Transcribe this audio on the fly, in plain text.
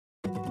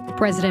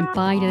President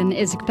Biden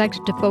is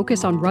expected to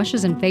focus on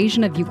Russia's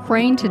invasion of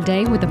Ukraine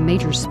today with a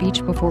major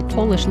speech before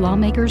Polish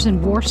lawmakers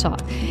in Warsaw.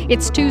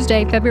 It's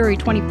Tuesday, February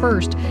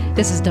 21st.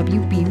 This is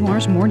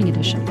WBUR's Morning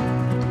Edition.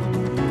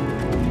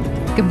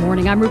 Good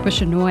morning, I'm Rupa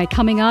Shenoy.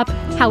 Coming up,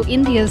 how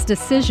India's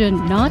decision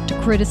not to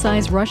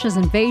criticize Russia's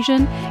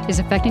invasion is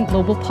affecting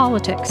global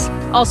politics.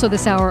 Also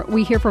this hour,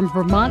 we hear from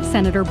Vermont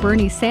Senator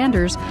Bernie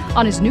Sanders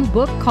on his new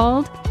book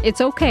called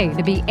It's Okay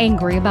to Be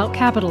Angry About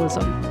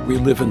Capitalism. We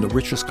live in the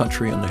richest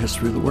country in the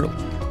history of the world.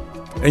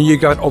 And you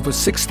got over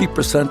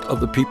 60% of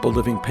the people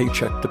living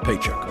paycheck to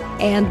paycheck.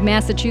 And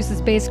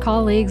Massachusetts-based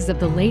colleagues of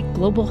the late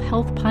global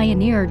health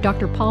pioneer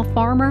Dr. Paul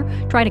Farmer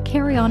try to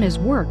carry on his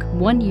work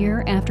 1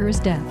 year after his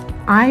death.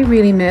 I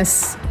really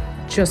miss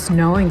just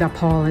knowing that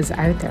Paul is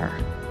out there,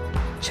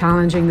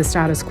 challenging the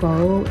status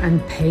quo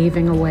and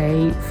paving a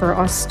way for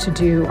us to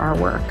do our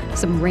work.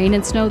 Some rain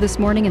and snow this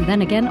morning and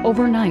then again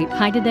overnight.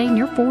 High today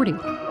near 40.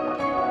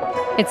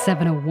 It's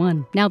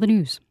 7:01. Now the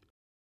news.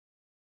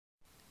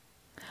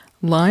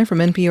 Live from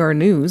NPR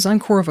News, I'm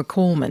Corva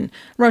Coleman.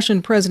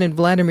 Russian President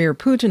Vladimir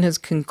Putin has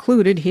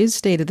concluded his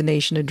State of the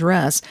Nation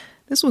address.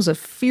 This was a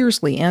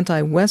fiercely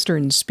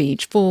anti-Western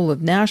speech full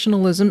of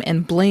nationalism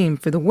and blame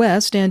for the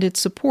West and its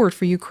support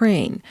for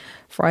Ukraine.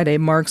 Friday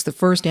marks the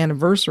first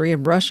anniversary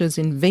of Russia's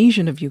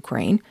invasion of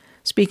Ukraine.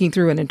 Speaking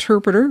through an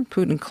interpreter,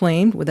 Putin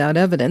claimed, without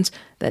evidence,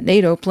 that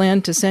NATO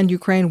planned to send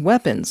Ukraine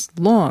weapons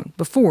long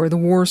before the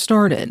war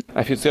started.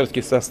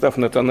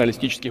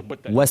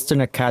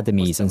 Western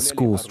academies and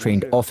schools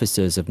trained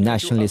officers of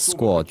nationalist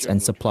squads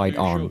and supplied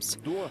arms.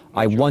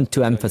 I want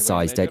to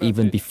emphasize that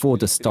even before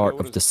the start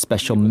of the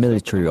special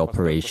military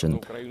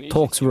operation,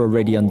 talks were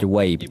already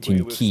underway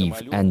between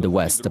Kyiv and the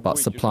West about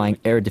supplying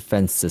air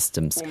defense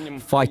systems,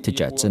 fighter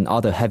jets, and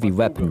other heavy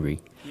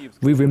weaponry.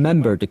 We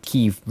remember the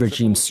Kyiv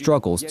regime's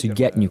struggles to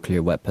get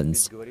nuclear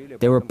weapons.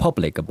 They were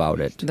public about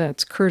it.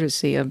 That's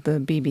courtesy of the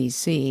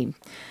BBC.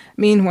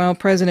 Meanwhile,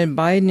 President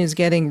Biden is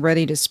getting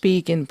ready to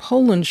speak in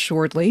Poland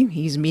shortly.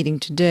 He's meeting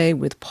today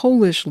with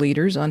Polish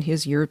leaders on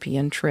his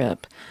European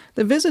trip.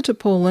 The visit to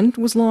Poland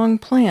was long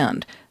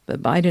planned,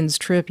 but Biden's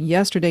trip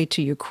yesterday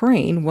to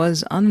Ukraine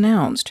was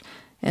unannounced.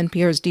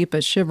 NPR's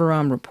Deepa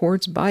Shivaram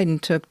reports Biden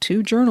took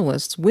 2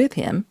 journalists with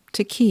him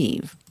to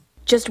Kyiv.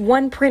 Just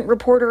one print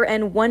reporter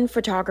and one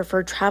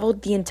photographer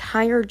traveled the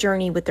entire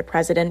journey with the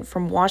president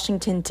from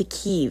Washington to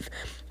Kyiv.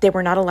 They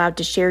were not allowed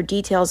to share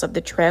details of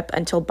the trip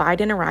until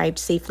Biden arrived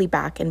safely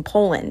back in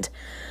Poland.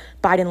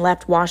 Biden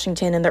left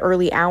Washington in the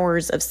early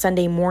hours of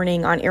Sunday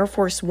morning on Air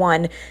Force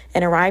One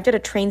and arrived at a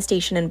train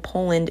station in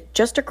Poland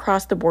just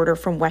across the border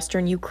from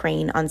western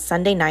Ukraine on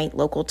Sunday night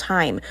local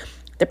time.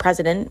 The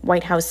president,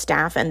 White House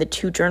staff, and the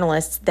 2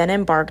 journalists then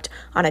embarked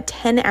on a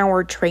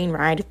 10-hour train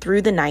ride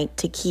through the night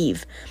to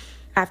Kyiv.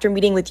 After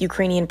meeting with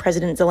Ukrainian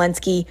President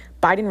Zelensky,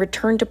 Biden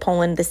returned to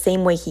Poland the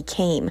same way he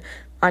came.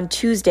 On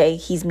Tuesday,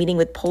 he's meeting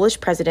with Polish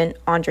President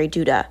Andrzej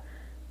Duda.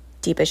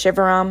 Deepa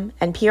Shivaram,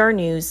 NPR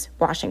News,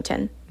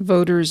 Washington.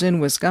 Voters in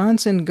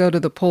Wisconsin go to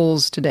the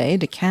polls today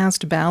to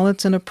cast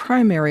ballots in a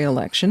primary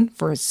election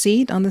for a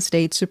seat on the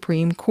state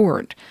Supreme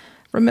Court.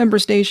 From member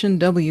station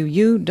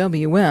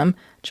WUWM,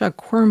 Chuck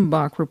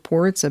Quirmbach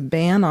reports a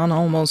ban on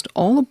almost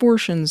all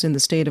abortions in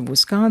the state of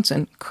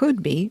Wisconsin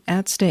could be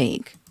at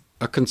stake.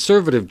 A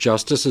conservative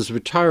justice is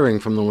retiring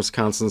from the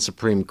Wisconsin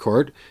Supreme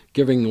Court,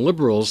 giving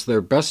liberals their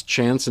best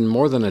chance in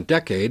more than a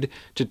decade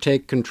to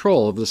take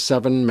control of the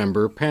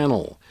 7-member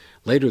panel.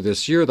 Later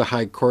this year, the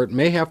High Court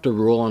may have to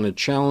rule on a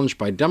challenge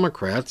by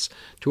Democrats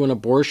to an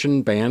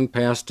abortion ban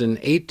passed in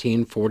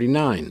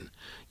 1849.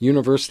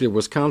 University of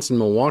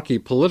Wisconsin-Milwaukee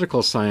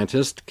political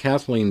scientist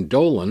Kathleen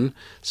Dolan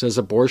says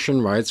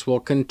abortion rights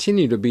will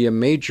continue to be a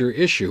major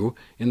issue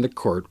in the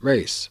court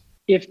race.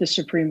 If the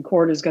Supreme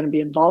Court is going to be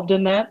involved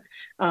in that,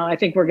 I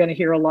think we're going to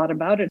hear a lot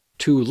about it.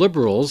 2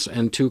 liberals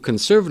and 2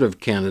 conservative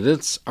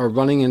candidates are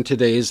running in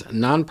today's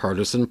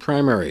nonpartisan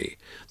primary.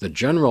 The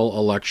general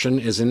election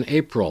is in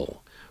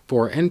April.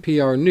 For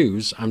NPR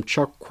News, I'm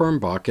Chuck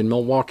Quirmbach in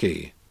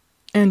Milwaukee.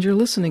 And you're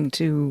listening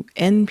to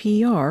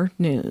NPR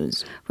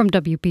News. From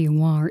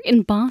WBUR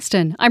in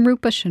Boston, I'm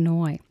Rupa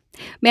Shenoy.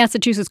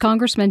 Massachusetts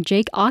Congressman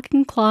Jake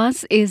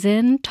Auchincloss is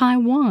in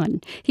Taiwan.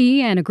 He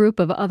and a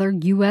group of other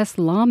U.S.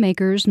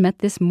 lawmakers met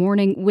this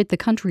morning with the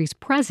country's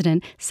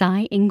president,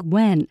 Tsai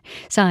Ing-wen.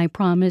 Tsai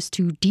promised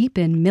to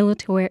deepen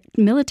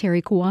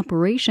military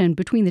cooperation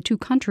between the 2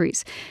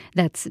 countries.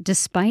 That's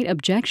despite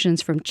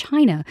objections from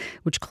China,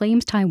 which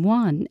claims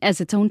Taiwan as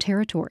its own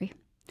territory.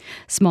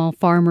 Small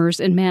farmers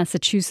in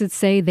Massachusetts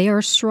say they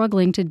are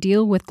struggling to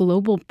deal with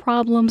global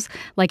problems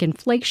like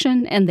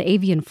inflation and the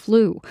avian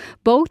flu.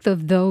 Both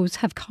of those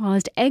have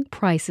caused egg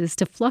prices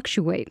to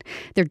fluctuate.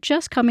 They're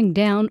just coming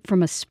down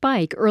from a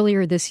spike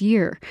earlier this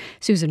year.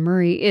 Susan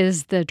Murray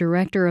is the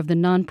director of the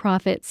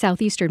nonprofit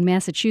Southeastern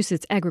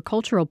Massachusetts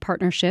Agricultural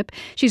Partnership.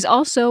 She's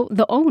also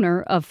the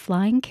owner of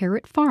Flying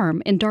Carrot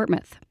Farm in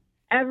Dartmouth.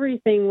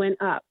 Everything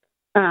went up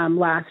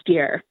last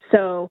year.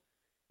 So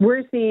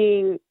we're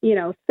seeing,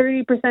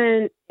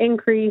 30%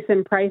 increase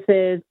in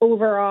prices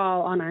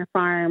overall on our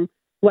farm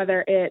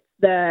whether it's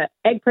the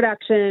egg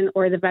production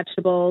or the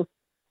vegetables.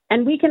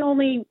 And we can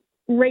only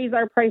raise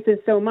our prices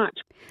so much.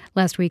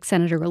 Last week,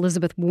 Senator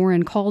Elizabeth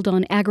Warren called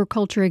on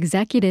agriculture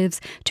executives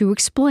to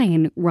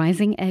explain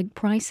rising egg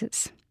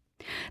prices.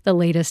 The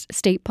latest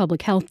state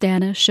public health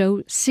data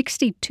show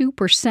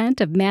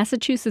 62% of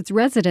Massachusetts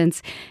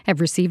residents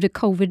have received a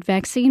COVID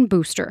vaccine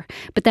booster,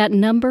 but that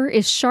number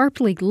is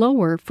sharply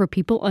lower for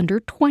people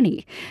under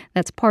 20.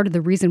 That's part of the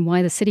reason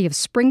why the city of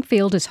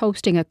Springfield is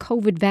hosting a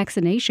COVID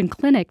vaccination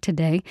clinic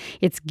today.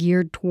 It's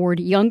geared toward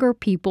younger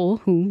people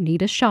who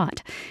need a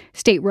shot.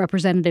 State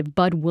Representative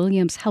Bud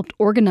Williams helped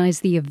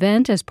organize the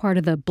event as part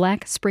of the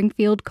Black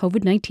Springfield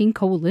COVID-19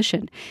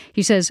 Coalition.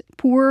 He says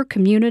poorer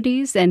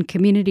communities and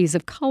communities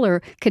of color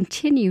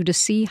continue to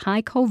see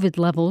high COVID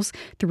levels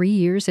 3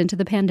 years into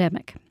the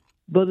pandemic.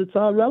 But it's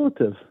all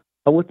relative.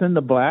 Within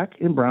the black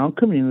and brown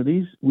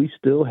communities, we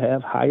still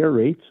have higher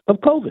rates of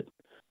COVID.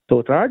 So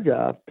it's our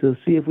job to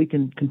see if we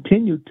can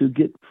continue to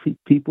get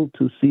people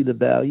to see the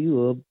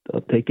value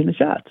of taking the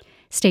shots.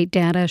 State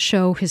data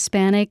show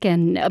Hispanic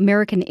and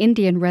American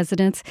Indian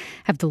residents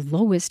have the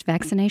lowest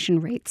vaccination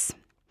rates.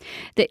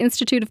 The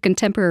Institute of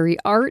Contemporary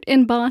Art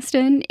in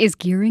Boston is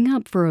gearing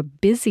up for a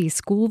busy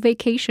school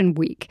vacation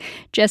week.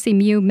 Jessie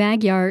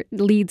Mew-Magyar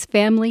leads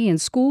family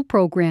and school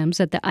programs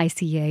at the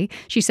ICA.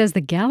 She says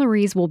the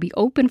galleries will be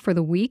open for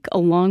the week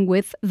along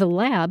with the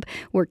lab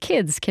where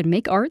kids can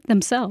make art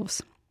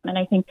themselves. And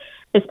I think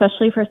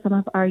especially for some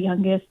of our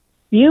youngest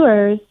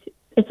viewers,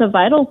 it's a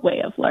vital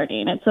way of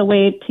learning. It's a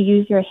way to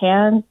use your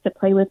hands, to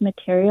play with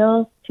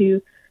materials,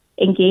 to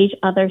engage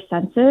other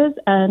senses,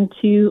 and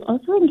to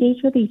also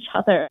engage with each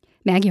other.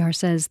 Magyar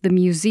says the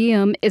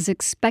museum is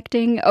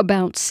expecting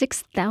about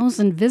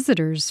 6,000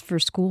 visitors for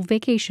school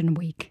vacation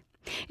week.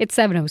 It's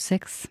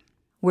 7:06.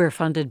 We're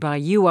funded by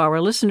you, our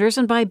listeners,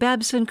 and by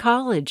Babson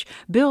College.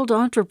 Build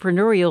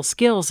entrepreneurial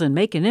skills and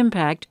make an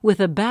impact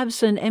with a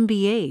Babson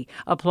MBA.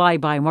 Apply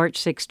by March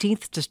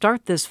 16th to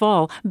start this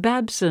fall.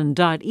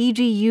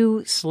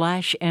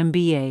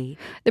 babson.edu/MBA.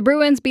 The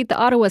Bruins beat the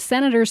Ottawa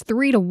Senators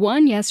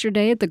 3-1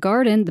 yesterday at the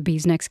Garden. The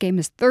Bees' next game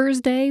is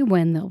Thursday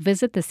when they'll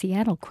visit the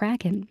Seattle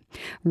Kraken.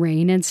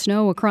 Rain and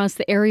snow across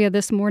the area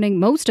this morning.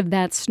 Most of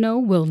that snow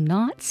will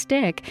not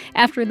stick.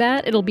 After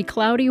that, it'll be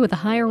cloudy with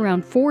a high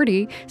around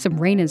 40. Some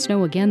rain and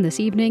snow again this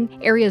evening.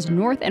 Areas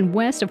north and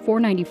west of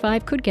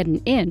 495 could get an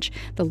inch.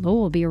 The low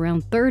will be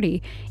around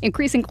 30.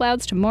 Increasing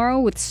clouds tomorrow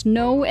with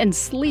snow and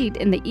sleet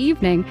in the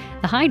evening.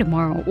 The high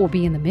tomorrow will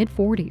be in the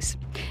mid-40s.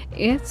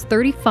 It's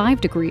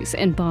 35 degrees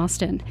in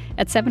Boston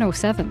at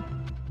 7:07.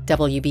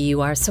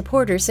 WBUR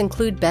supporters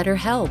include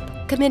BetterHelp,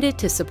 committed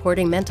to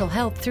supporting mental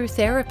health through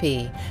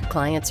therapy.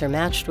 Clients are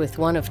matched with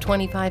one of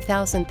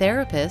 25,000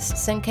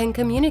 therapists and can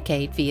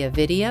communicate via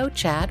video,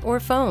 chat, or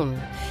phone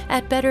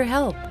at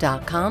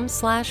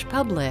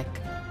betterhelp.com/public.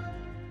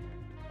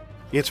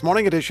 It's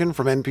Morning Edition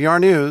from NPR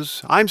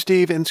News. I'm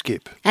Steve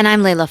Inskip. And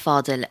I'm Leila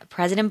Fadel.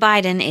 President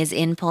Biden is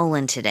in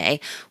Poland today,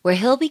 where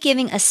he'll be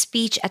giving a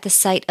speech at the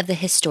site of the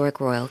historic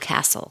royal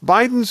castle.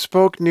 Biden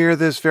spoke near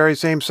this very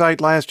same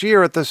site last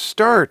year at the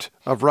start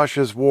of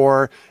Russia's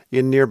war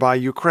in nearby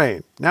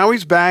Ukraine. Now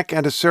he's back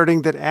and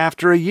asserting that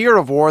after a year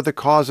of war, the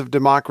cause of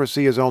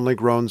democracy has only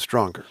grown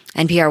stronger.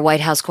 NPR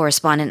White House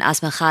correspondent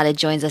Asma Khalid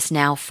joins us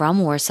now from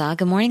Warsaw.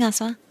 Good morning,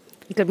 Asma.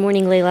 Good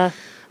morning, Leila.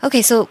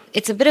 Okay, so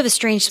it's a bit of a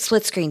strange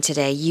split screen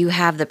today. You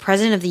have the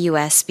president of the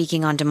U.S.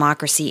 speaking on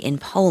democracy in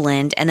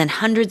Poland, and then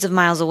hundreds of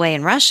miles away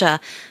in Russia,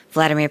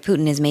 Vladimir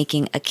Putin is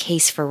making a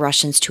case for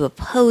Russians to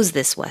oppose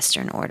this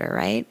Western order,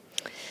 right?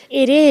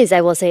 It is,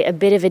 I will say, a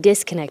bit of a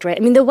disconnect, right? I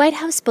mean, the White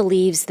House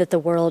believes that the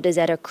world is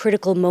at a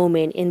critical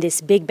moment in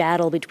this big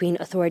battle between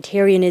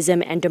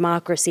authoritarianism and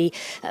democracy.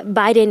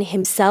 Biden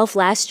himself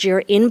last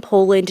year in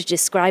Poland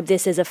described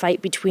this as a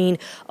fight between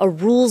a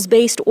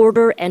rules-based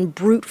order and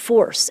brute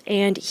force.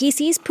 And he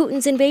sees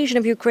Putin's invasion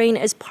of Ukraine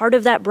as part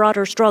of that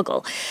broader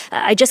struggle.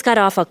 I just got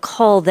off a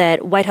call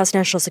that White House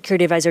National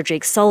Security Advisor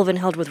Jake Sullivan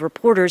held with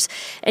reporters,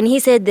 and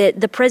he said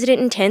that the president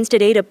intends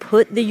today to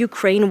put the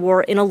Ukraine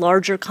war in a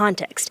larger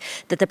context,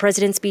 that the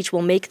president's speech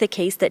will make the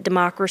case that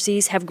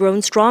democracies have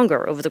grown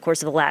stronger over the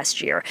course of the last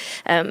year.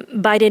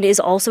 Biden is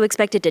also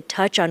expected to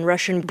touch on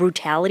Russian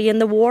brutality in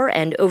the war,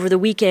 and over the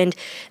weekend,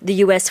 the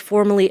U.S.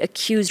 formally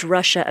accused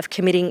Russia of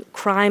committing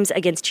crimes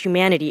against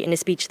humanity in a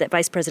speech that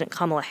Vice President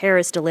Kamala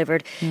Harris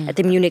delivered at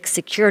the Munich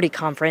Security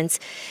Conference.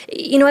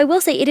 You know, I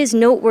will say it is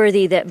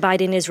noteworthy that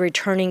Biden is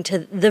returning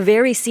to the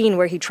very scene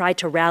where he tried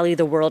to rally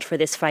the world for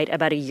this fight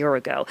about a year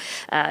ago.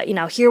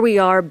 Here we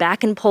are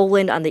back in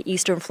Poland on the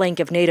eastern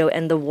flank of NATO,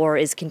 and the war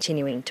is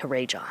continuing to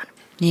rage on.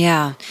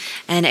 Yeah.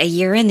 And a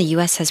year in, the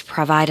U.S. has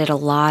provided a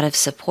lot of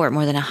support,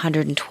 more than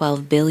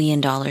 $112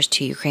 billion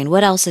to Ukraine.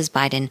 What else is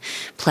Biden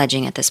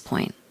pledging at this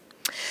point?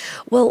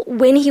 Well,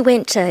 when he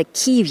went to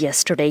Kyiv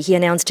yesterday, he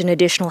announced an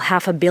additional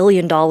 $500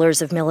 million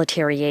of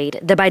military aid.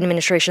 The Biden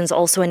administration is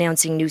also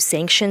announcing new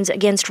sanctions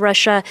against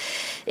Russia.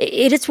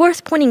 It is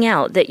worth pointing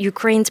out that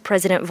Ukraine's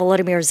President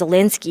Volodymyr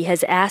Zelensky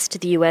has asked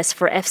the U.S.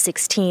 for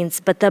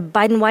F-16s, but the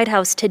Biden White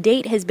House to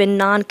date has been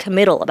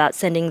non-committal about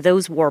sending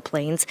those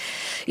warplanes.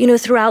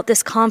 Throughout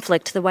this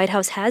conflict, the White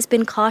House has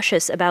been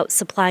cautious about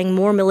supplying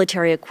more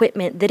military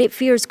equipment that it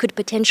fears could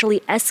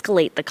potentially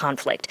escalate the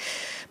conflict.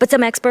 But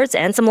some experts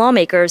and some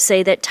lawmakers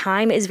say that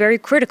time is very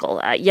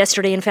critical.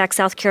 Yesterday, in fact,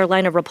 South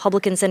Carolina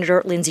Republican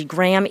Senator Lindsey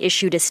Graham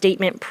issued a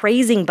statement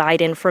praising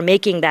Biden for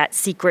making that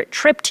secret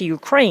trip to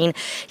Ukraine.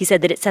 He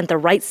said that it sent the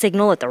right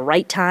signal at the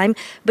right time.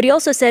 But he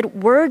also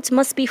said words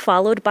must be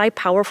followed by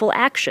powerful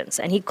actions.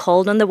 And he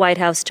called on the White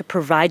House to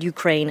provide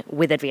Ukraine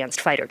with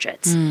advanced fighter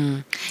jets.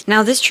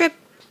 Now, this trip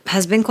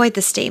has been quite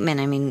the statement.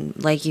 I mean,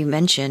 like you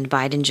mentioned,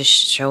 Biden just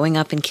showing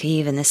up in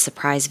Kyiv in this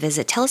surprise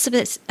visit. Tell us a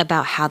bit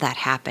about how that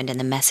happened and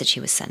the message he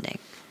was sending.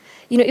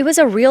 It was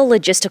a real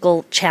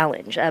logistical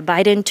challenge.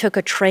 Biden took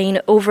a train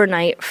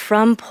overnight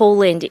from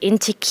Poland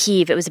into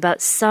Kyiv. It was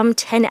about some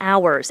 10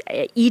 hours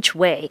each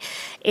way.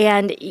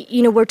 And,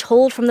 we're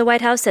told from the White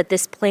House that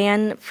this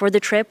plan for the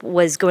trip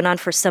was going on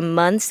for some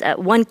months.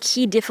 One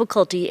key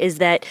difficulty is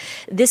that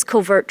this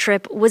covert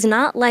trip was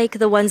not like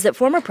the ones that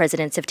former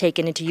presidents have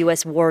taken into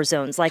U.S. war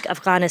zones like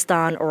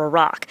Afghanistan or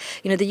Iraq.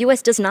 The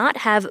U.S. does not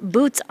have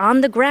boots on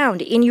the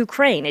ground in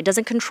Ukraine. It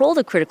doesn't control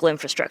the critical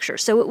infrastructure,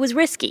 so it was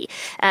risky.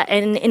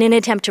 And in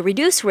an attempt to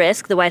reduce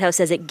risk, the White House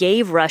says it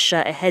gave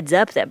Russia a heads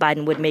up that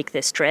Biden would make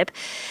this trip.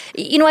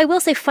 I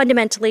will say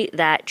fundamentally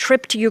that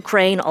trip to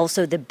Ukraine,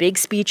 also the big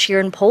speech here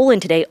in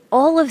Poland today,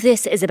 all of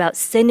this is about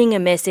sending a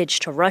message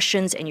to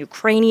Russians and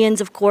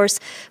Ukrainians, of course,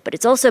 but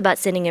it's also about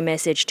sending a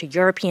message to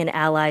European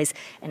allies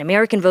and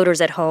American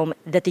voters at home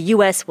that the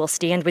U.S. will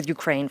stand with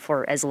Ukraine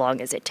for as long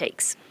as it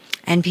takes.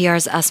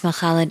 NPR's Asma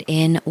Khalid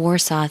in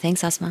Warsaw.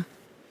 Thanks, Asma.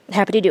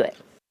 Happy to do it.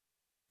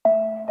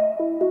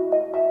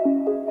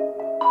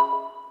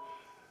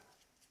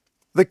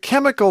 The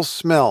chemical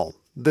smell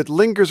that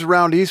lingers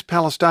around East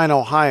Palestine,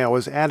 Ohio,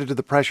 has added to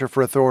the pressure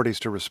for authorities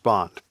to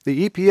respond.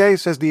 The EPA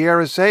says the air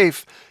is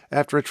safe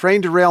after a train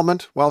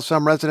derailment, while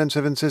some residents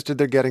have insisted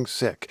they're getting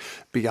sick.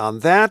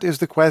 Beyond that is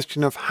the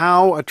question of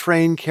how a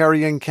train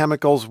carrying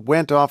chemicals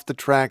went off the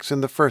tracks in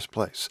the first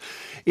place.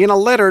 In a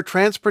letter,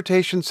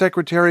 Transportation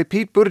Secretary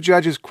Pete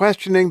Buttigieg is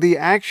questioning the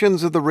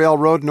actions of the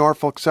railroad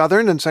Norfolk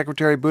Southern, and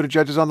Secretary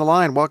Buttigieg is on the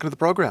line. Welcome to the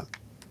program.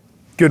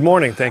 Good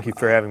morning. Thank you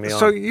for having me on.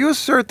 So you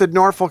assert that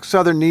Norfolk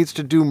Southern needs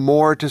to do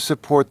more to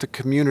support the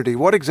community.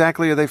 What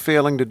exactly are they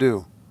failing to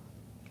do?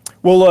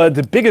 Well,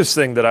 the biggest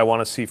thing that I want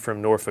to see from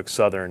Norfolk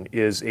Southern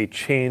is a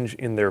change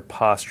in their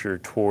posture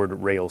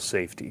toward rail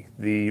safety.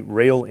 The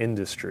rail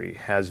industry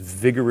has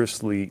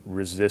vigorously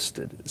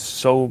resisted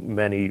so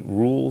many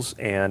rules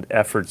and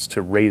efforts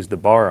to raise the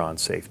bar on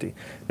safety.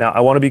 Now, I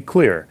want to be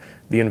clear.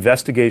 The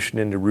investigation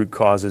into root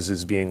causes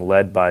is being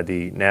led by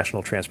the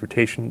National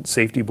Transportation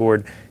Safety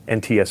Board.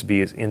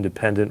 NTSB is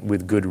independent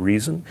with good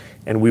reason,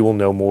 and we will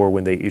know more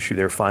when they issue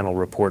their final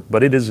report.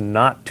 But it is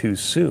not too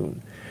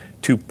soon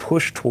to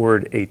push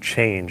toward a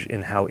change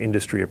in how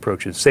industry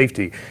approaches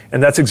safety,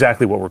 and that's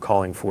exactly what we're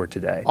calling for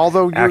today.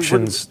 Although, as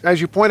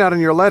you point out in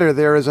your letter,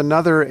 there is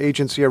another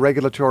agency, a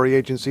regulatory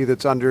agency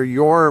that's under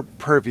your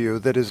purview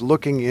that is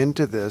looking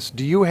into this.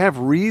 Do you have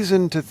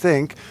reason to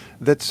think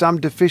that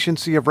some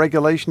deficiency of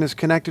regulation is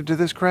connected to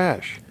this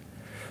crash?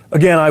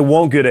 Again, I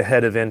won't get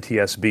ahead of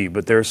NTSB,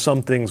 but there are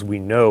some things we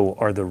know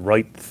are the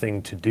right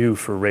thing to do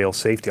for rail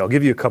safety. I'll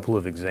give you a couple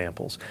of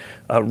examples.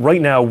 Right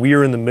now, we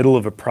are in the middle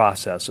of a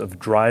process of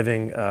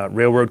driving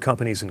railroad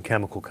companies and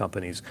chemical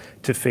companies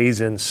to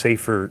phase in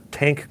safer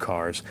tank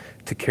cars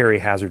to carry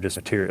hazardous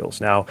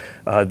materials. Now,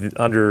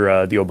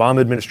 under the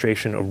Obama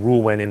administration, a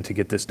rule went in to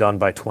get this done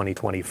by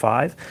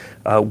 2025.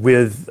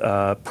 With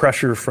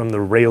pressure from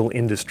the rail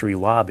industry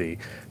lobby,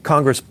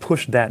 Congress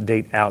pushed that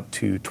date out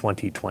to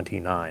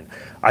 2029.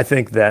 I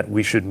think that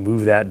we should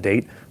move that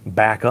date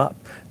back up.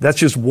 That's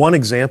just one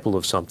example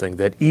of something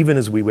that even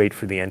as we wait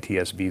for the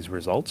NTSB's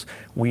results,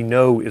 we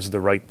know is the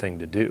right thing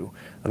to do.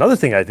 Another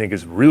thing I think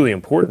is really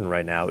important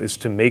right now is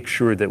to make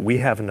sure that we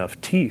have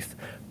enough teeth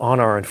on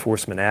our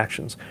enforcement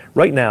actions.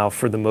 Right now,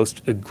 for the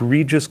most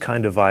egregious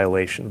kind of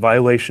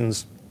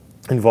violations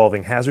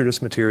involving hazardous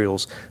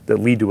materials that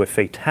lead to a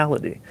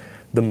fatality,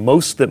 the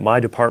most that my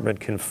department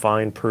can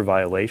fine per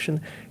violation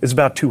is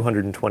about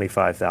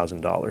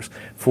 $225,000.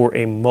 For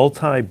a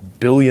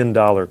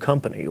multi-billion-dollar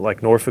company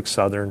like Norfolk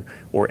Southern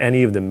or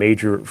any of the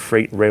major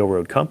freight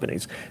railroad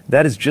companies,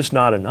 that is just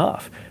not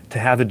enough to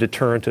have a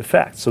deterrent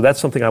effect. So that's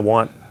something I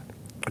want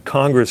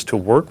Congress to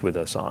work with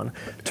us on,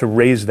 to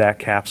raise that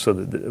cap so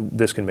that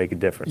this can make a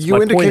difference. You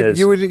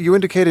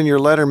indicate in your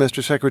letter,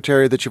 Mr.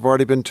 Secretary, that you've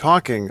already been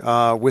talking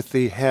with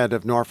the head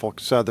of Norfolk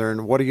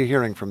Southern. What are you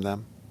hearing from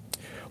them?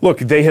 Look,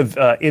 they have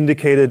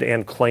indicated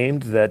and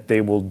claimed that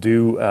they will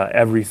do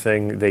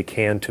everything they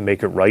can to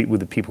make it right with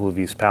the people of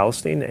East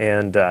Palestine,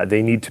 and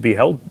they need to be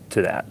held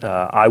to that.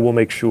 I will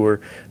make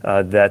sure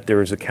that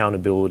there is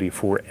accountability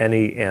for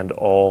any and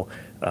all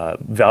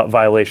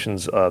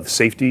violations of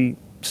safety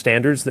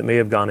standards that may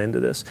have gone into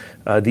this.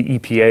 The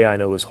EPA, I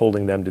know, is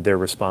holding them to their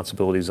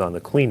responsibilities on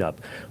the cleanup.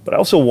 But I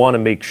also want to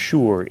make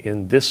sure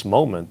in this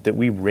moment that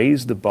we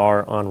raise the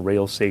bar on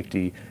rail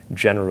safety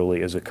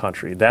generally as a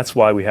country. That's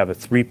why we have a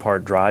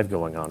 3-part drive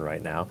going on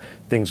right now.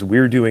 Things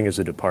we're doing as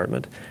a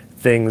department,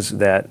 things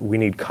that we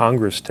need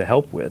Congress to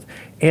help with,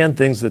 and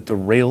things that the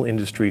rail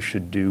industry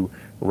should do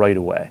right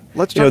away.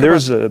 Let's talk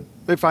about,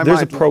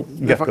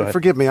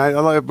 forgive me,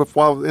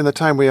 while in the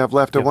time we have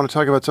left, I want to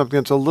talk about something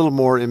that's a little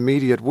more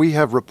immediate. We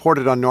have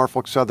reported on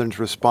Norfolk Southern's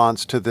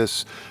response to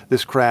this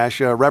crash.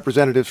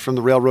 Representatives from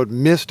the railroad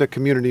missed a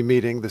community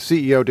meeting. The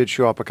CEO did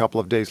show up a couple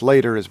of days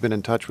later, has been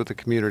in touch with the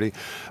community.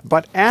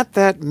 But at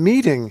that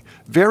meeting,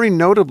 very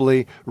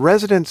notably,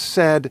 residents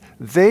said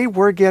they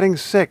were getting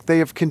sick. They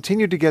have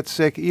continued to get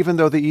sick, even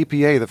though the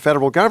EPA, the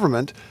federal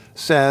government,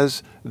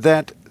 says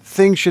that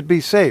things should be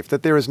safe,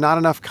 that there is not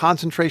enough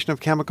concentration of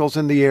chemicals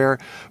in the air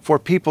for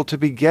people to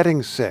be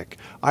getting sick.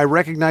 I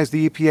recognize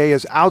the EPA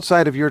is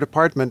outside of your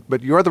department,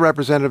 but you're the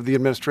representative of the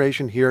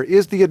administration here.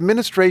 Is the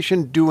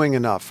administration doing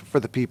enough for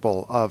the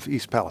people of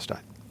East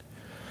Palestine?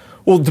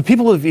 Well, the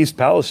people of East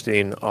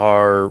Palestine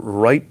are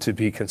right to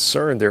be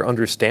concerned. They're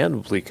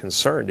understandably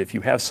concerned. If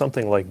you have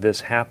something like this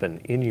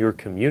happen in your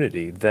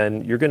community,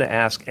 then you're going to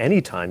ask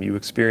anytime you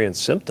experience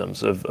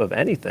symptoms of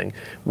anything,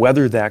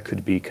 whether that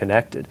could be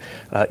connected.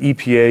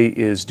 EPA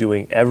is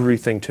doing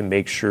everything to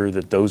make sure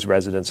that those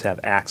residents have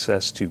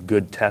access to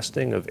good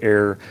testing of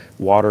air,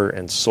 water,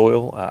 and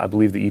soil. I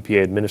believe the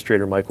EPA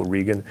Administrator, Michael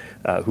Regan,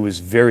 who is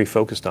very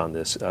focused on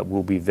this,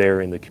 will be there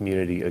in the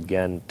community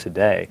again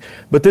today.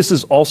 But this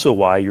is also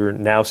why you're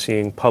now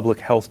seeing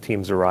public health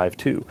teams arrive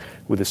too,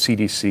 with the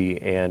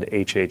CDC and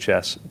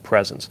HHS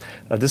presence.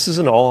 This is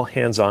an all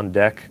hands on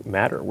deck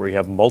matter where you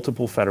have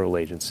multiple federal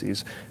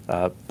agencies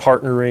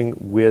partnering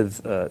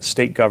with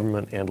state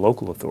government and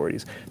local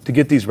authorities to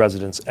get these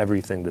residents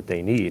everything that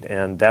they need.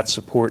 And that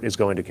support is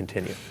going to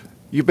continue.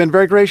 You've been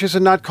very gracious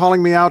in not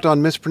calling me out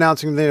on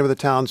mispronouncing the name of the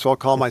town, so I'll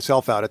call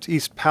myself out. It's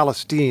East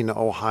Palestine,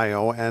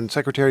 Ohio. And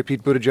Secretary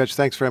Pete Buttigieg,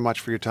 thanks very much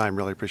for your time.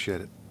 Really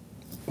appreciate it.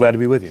 Glad to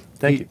be with you.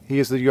 Thank you. He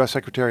is the U.S.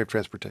 Secretary of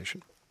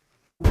Transportation.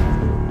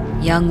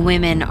 Young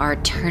women are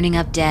turning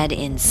up dead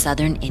in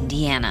southern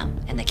Indiana,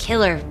 and the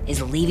killer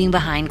is leaving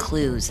behind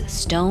clues,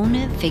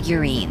 stone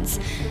figurines.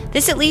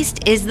 This, at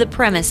least, is the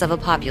premise of a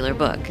popular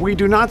book. We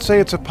do not say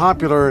it's a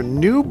popular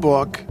new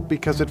book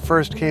because it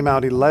first came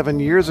out 11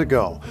 years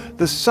ago.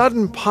 The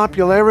sudden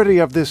popularity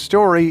of this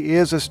story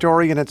is a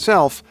story in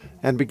itself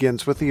and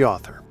begins with the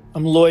author.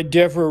 I'm Lloyd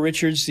Devereux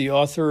Richards, the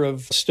author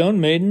of Stone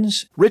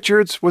Maidens.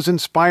 Richards was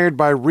inspired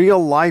by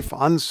real-life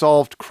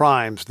unsolved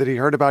crimes that he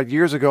heard about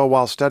years ago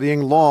while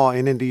studying law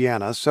in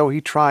Indiana, so he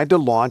tried to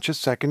launch a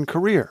second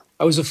career.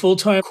 I was a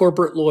full-time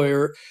corporate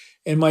lawyer,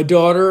 and my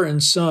daughter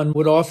and son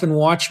would often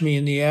watch me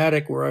in the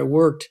attic where I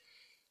worked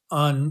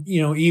on,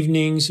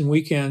 evenings and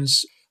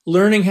weekends,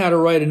 learning how to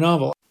write a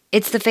novel.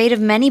 It's the fate of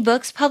many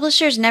books.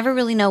 Publishers never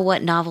really know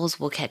what novels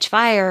will catch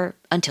fire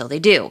until they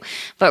do.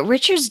 But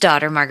Richard's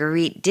daughter,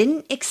 Marguerite,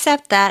 didn't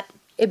accept that.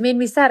 It made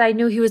me sad. I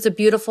knew he was a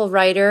beautiful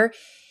writer.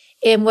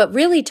 And what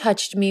really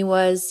touched me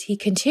was he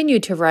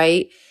continued to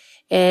write.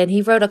 And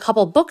he wrote a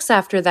couple books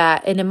after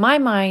that. And in my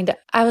mind,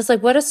 I was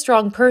like, what a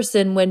strong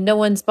person when no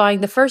one's buying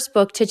the first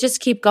book to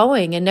just keep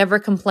going and never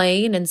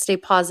complain and stay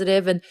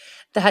positive. And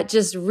that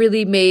just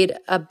really made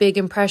a big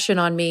impression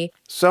on me.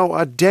 So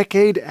a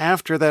decade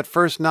after that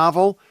first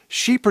novel,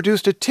 she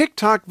produced a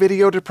TikTok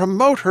video to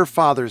promote her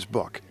father's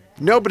book.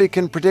 Nobody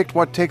can predict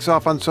what takes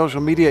off on social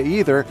media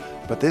either,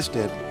 but this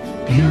did.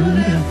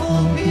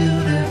 Beautiful,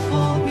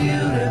 beautiful,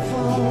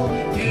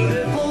 beautiful,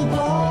 beautiful boy.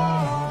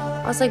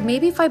 I was like,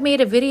 maybe if I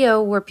made a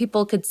video where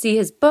people could see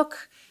his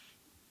book,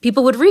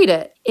 people would read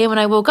it. And when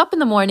I woke up in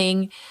the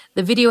morning,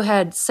 the video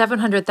had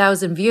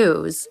 700,000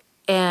 views,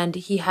 and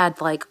he had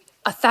like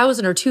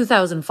 1,000 or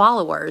 2,000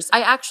 followers.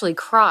 I actually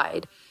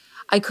cried.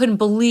 I couldn't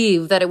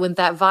believe that it went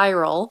that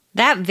viral.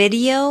 That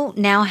video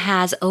now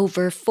has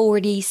over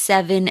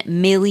 47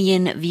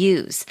 million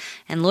views,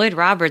 and Lloyd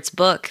Roberts'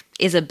 book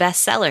is a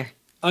bestseller.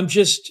 I'm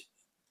just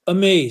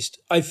amazed.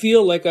 I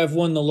feel like I've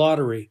won the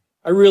lottery.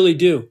 I really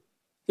do.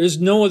 There's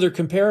no other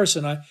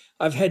comparison.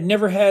 I've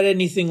never had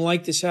anything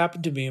like this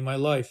happen to me in my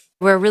life.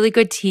 We're a really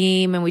good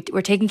team, and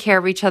we're taking care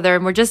of each other,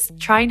 and we're just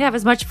trying to have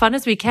as much fun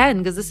as we can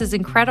because this is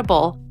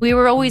incredible. We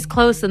were always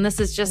close, and this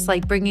is just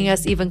like bringing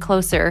us even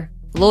closer.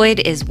 Lloyd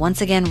is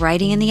once again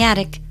writing in the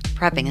attic,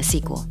 prepping a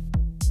sequel.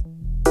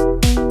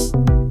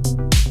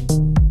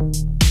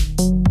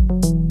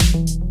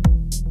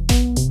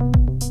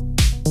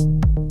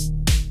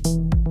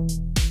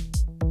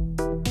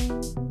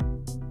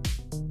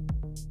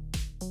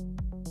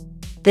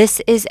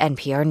 This is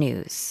NPR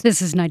News.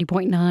 This is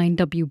 90.9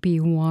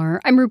 WBUR.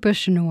 I'm Rupa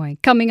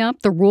Shenoy. Coming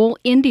up, the role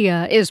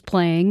India is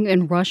playing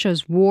in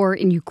Russia's war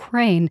in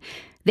Ukraine.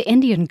 The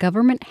Indian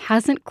government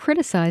hasn't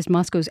criticized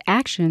Moscow's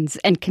actions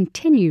and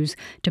continues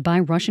to buy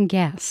Russian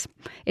gas.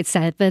 It's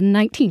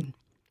 7:19.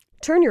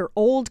 Turn your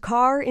old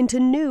car into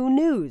new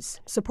news.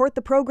 Support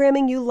the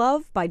programming you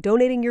love by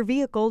donating your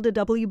vehicle to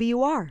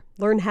WBUR.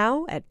 Learn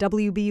how at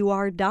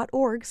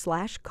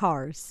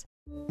wbur.org/cars.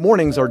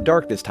 Mornings are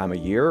dark this time of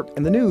year,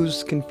 and the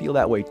news can feel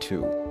that way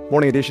too.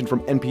 Morning Edition from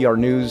NPR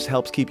News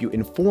helps keep you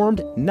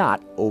informed,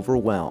 not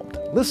overwhelmed.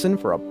 Listen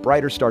for a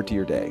brighter start to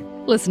your day.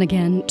 Listen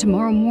again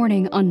tomorrow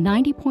morning on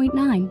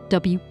 90.9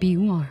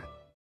 WBUR.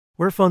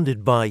 We're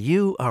funded by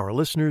you, our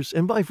listeners,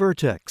 and by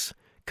Vertex,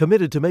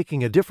 committed to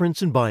making a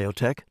difference in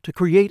biotech to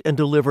create and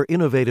deliver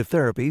innovative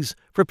therapies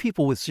for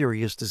people with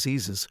serious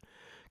diseases.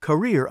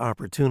 Career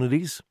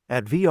opportunities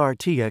at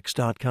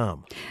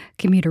vrtx.com.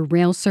 Commuter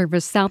rail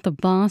service south of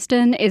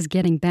Boston is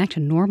getting back to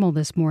normal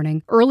this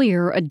morning.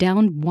 Earlier, a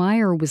downed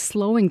wire was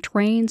slowing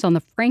trains on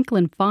the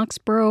Franklin,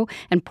 Foxborough,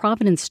 and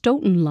Providence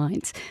Stoughton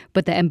lines.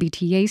 But the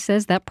MBTA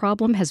says that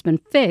problem has been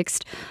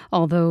fixed,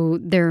 although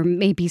there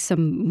may be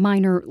some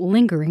minor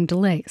lingering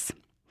delays.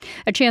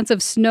 A chance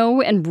of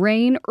snow and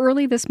rain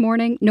early this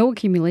morning. No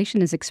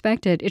accumulation is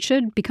expected. It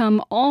should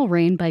become all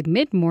rain by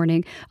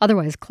mid-morning,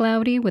 otherwise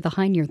cloudy with a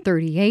high near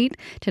 38.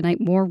 Tonight,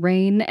 more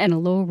rain and a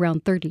low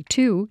around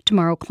 32.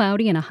 Tomorrow,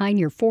 cloudy and a high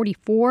near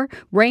 44.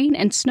 Rain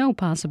and snow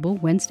possible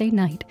Wednesday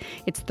night.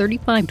 It's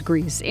 35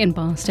 degrees in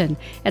Boston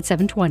at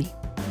 7:20.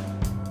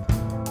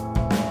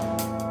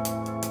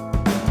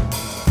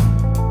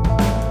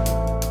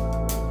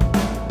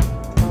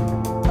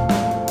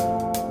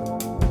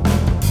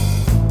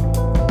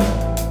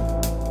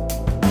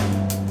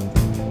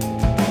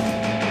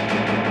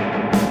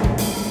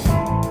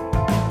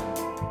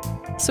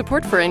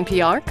 Support for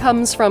NPR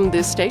comes from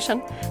this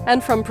station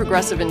and from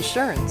Progressive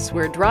Insurance,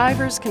 where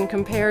drivers can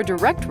compare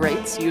direct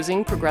rates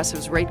using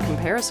Progressive's rate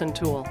comparison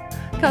tool.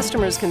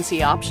 Customers can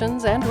see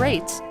options and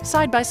rates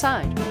side by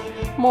side.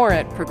 More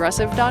at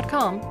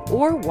progressive.com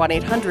or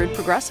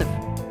 1-800-PROGRESSIVE.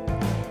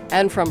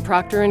 And from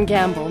Procter &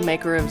 Gamble,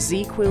 maker of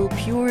ZzzQuil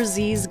Pure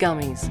Z's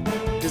gummies,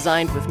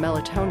 designed with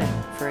melatonin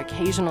for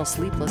occasional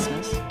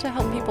sleeplessness to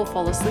help people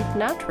fall asleep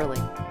naturally.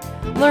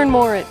 Learn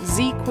more at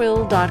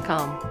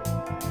zzquill.com.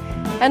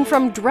 And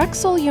from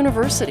Drexel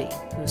University,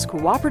 whose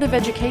cooperative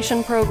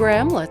education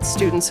program lets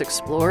students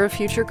explore a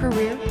future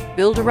career,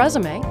 build a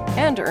resume,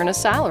 and earn a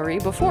salary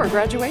before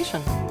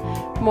graduation.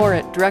 More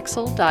at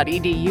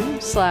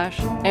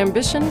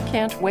drexel.edu/ambition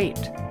can't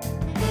wait.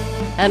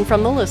 And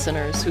from the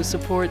listeners who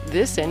support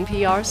this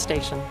NPR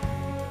station.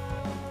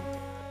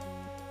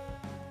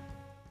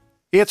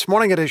 It's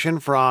Morning Edition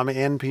from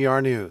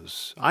NPR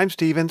News. I'm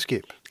Steve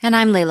Inskeep. And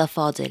I'm Leila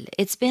Fadel.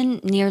 It's been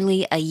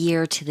nearly a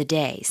year to the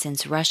day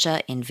since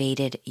Russia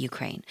invaded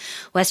Ukraine.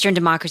 Western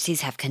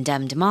democracies have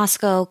condemned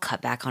Moscow,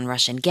 cut back on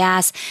Russian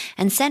gas,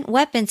 and sent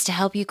weapons to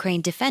help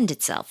Ukraine defend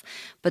itself.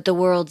 But the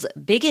world's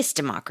biggest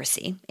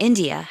democracy,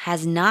 India,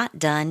 has not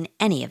done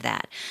any of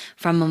that.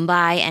 From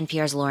Mumbai,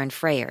 NPR's Lauren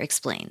Freyer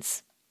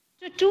explains.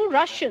 2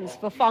 Russians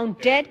were found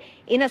dead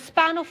in a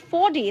span of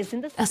 4 days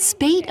in the A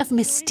spate of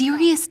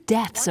mysterious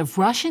deaths of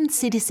Russian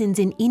citizens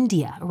in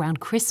India around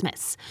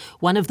Christmas.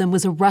 One of them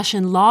was a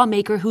Russian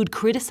lawmaker who'd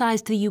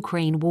criticized the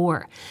Ukraine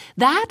war.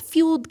 That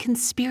fueled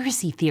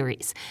conspiracy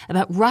theories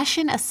about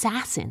Russian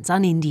assassins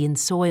on Indian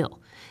soil.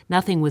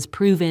 Nothing was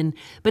proven,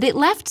 but it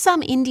left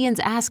some Indians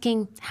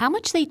asking how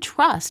much they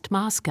trust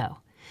Moscow.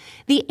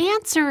 The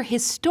answer,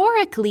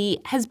 historically,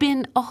 has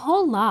been a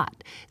whole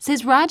lot,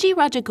 says Raji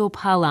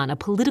Rajagopalan, a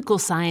political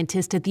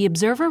scientist at the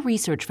Observer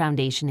Research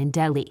Foundation in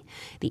Delhi.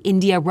 The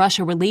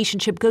India-Russia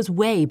relationship goes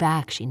way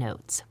back, she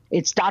notes.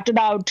 It started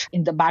out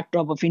in the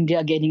backdrop of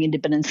India gaining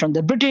independence from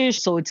the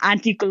British, so it's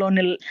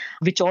anti-colonial,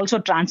 which also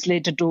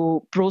translated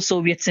to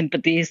pro-Soviet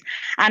sympathies.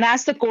 And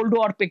as the Cold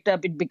War picked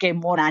up, it became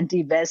more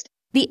anti-West.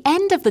 The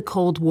end of the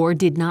Cold War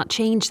did not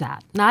change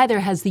that. Neither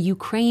has the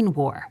Ukraine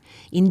war.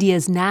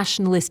 India's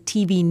nationalist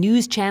TV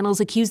news channels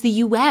accuse the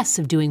U.S.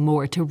 of doing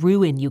more to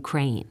ruin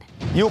Ukraine.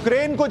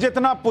 Ukraine को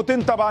जितना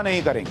Putin तबाह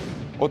नहीं करेंगे,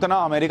 उतना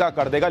America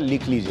कर देगा,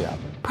 लिख लीजिए आप.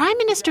 Prime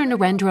Minister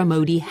Narendra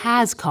Modi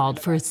has called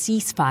for a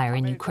ceasefire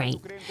in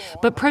Ukraine.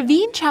 But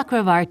Praveen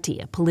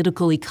Chakravarti, a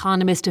political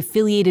economist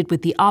affiliated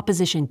with the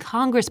opposition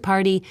Congress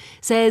Party,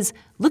 says,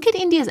 look at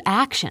India's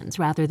actions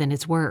rather than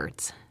its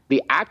words.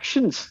 The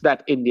actions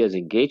that India is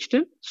engaged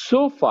in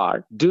so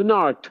far do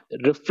not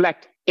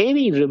reflect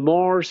any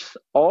remorse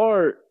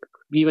or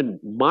even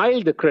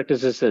mild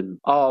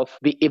criticism of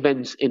the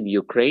events in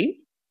Ukraine.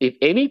 If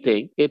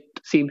anything, it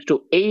seems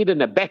to aid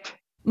and abet.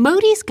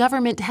 Modi's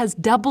government has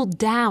doubled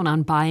down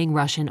on buying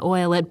Russian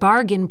oil at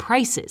bargain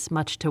prices,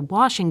 much to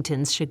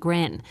Washington's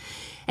chagrin.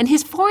 And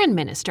his foreign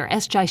minister,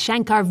 S.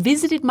 Jaishankar,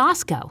 visited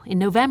Moscow in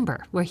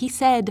November, where he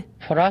said,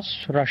 For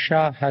us,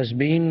 Russia has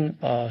been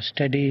a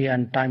steady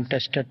and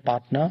time-tested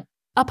partner.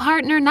 A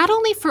partner not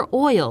only for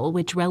oil,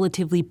 which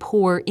relatively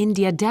poor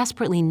India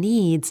desperately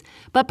needs,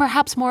 but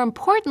perhaps more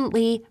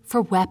importantly,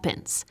 for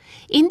weapons.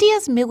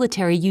 India's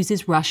military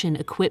uses Russian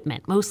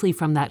equipment, mostly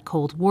from that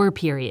Cold War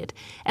period,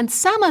 and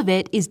some of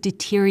it is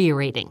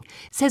deteriorating,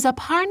 says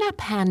Aparna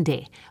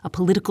Pandey, a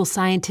political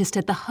scientist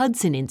at the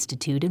Hudson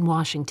Institute in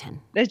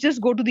Washington. Let's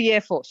just go to the Air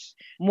Force.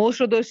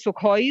 Most of those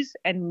Sukhois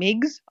and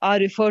MiGs are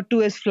referred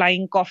to as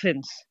flying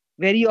coffins,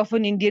 Very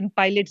often Indian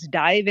pilots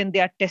die when they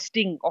are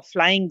testing or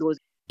flying those.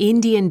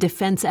 Indian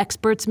defense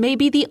experts may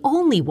be the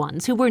only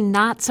ones who were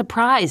not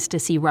surprised to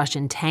see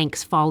Russian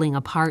tanks falling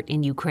apart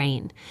in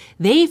Ukraine.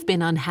 They've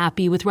been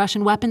unhappy with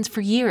Russian weapons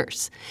for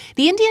years.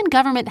 The Indian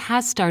government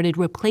has started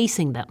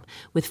replacing them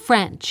with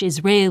French,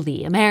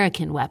 Israeli,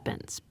 American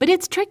weapons. But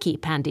it's tricky,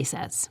 Pandey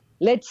says.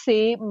 Let's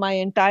say my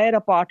entire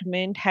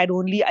apartment had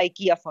only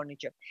IKEA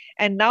furniture.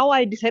 And now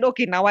I decide,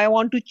 okay, now I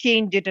want to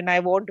change it and I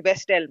want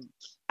West Elm.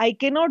 I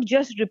cannot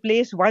just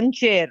replace one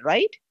chair,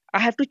 right? I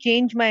have to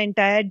change my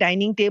entire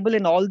dining table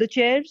and all the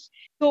chairs.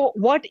 So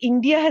what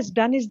India has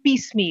done is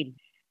piecemeal.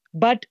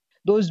 But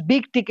those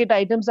big ticket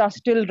items are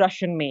still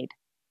Russian made.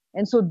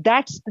 And so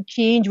that's the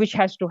change which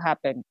has to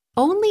happen.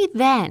 Only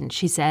then,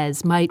 she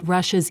says, might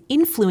Russia's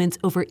influence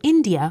over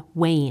India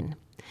wane.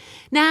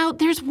 Now,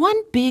 there's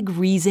one big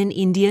reason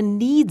India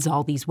needs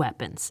all these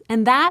weapons,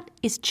 and that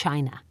is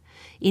China.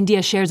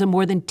 India shares a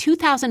more than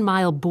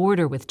 2,000-mile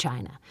border with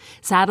China.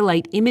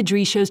 Satellite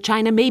imagery shows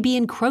China may be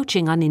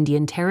encroaching on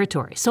Indian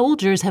territory.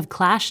 Soldiers have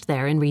clashed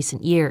there in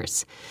recent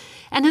years.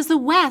 And as the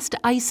West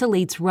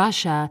isolates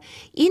Russia,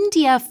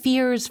 India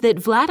fears that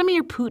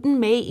Vladimir Putin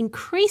may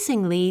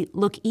increasingly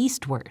look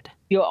eastward.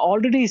 You're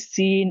already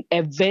seeing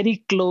a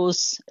very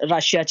close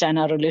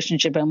Russia-China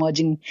relationship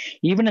emerging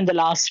even in the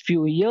last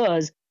few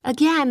years.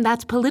 Again,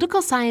 that's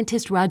political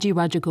scientist Raji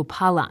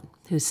Rajagopalan,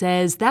 who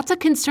says that's a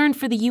concern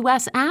for the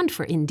U.S. and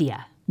for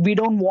India. We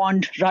don't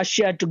want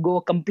Russia to go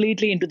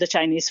completely into the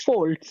Chinese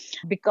fold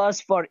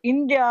because for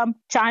India,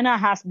 China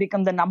has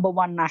become the number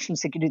one national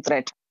security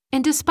threat.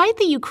 And despite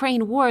the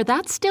Ukraine war,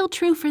 that's still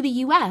true for the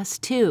U.S.,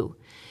 too.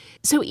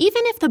 So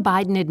even if the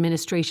Biden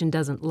administration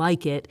doesn't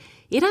like it,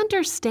 it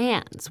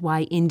understands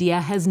why India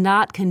has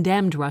not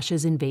condemned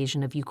Russia's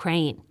invasion of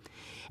Ukraine.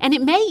 And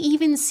it may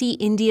even see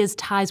India's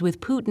ties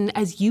with Putin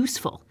as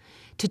useful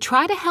to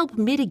try to help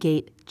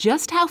mitigate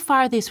just how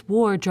far this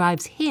war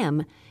drives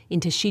him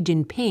into Xi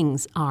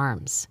Jinping's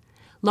arms.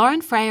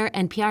 Lauren Freyer,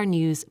 NPR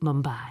News,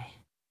 Mumbai.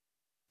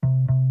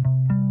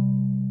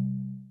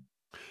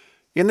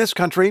 In this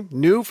country,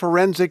 new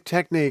forensic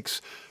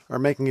techniques are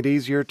making it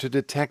easier to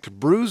detect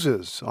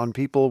bruises on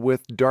people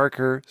with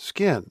darker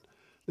skin.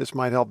 This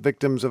might help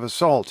victims of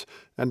assault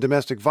and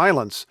domestic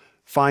violence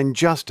find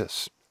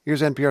justice.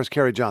 Here's NPR's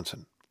Carrie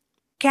Johnson.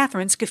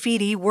 Catherine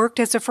Scafidi worked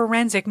as a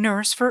forensic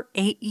nurse for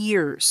 8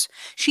 years.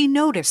 She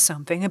noticed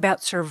something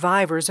about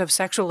survivors of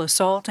sexual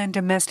assault and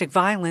domestic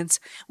violence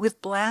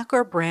with black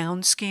or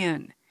brown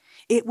skin.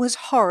 It was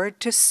hard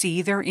to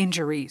see their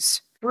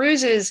injuries.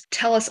 Bruises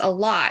tell us a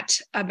lot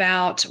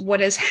about what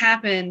has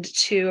happened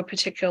to a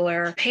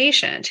particular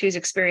patient who's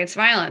experienced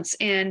violence.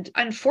 And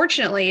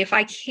unfortunately, if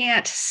I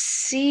can't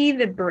see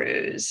the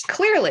bruise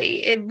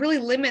clearly, it really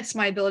limits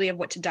my ability of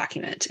what to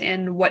document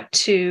and what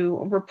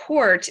to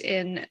report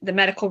in the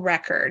medical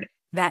record.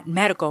 That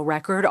medical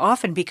record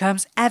often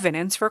becomes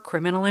evidence for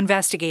criminal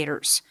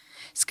investigators.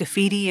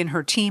 Scafidi and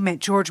her team at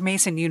George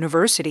Mason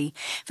University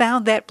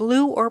found that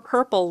blue or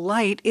purple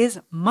light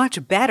is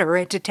much better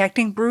at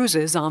detecting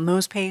bruises on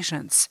those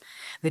patients.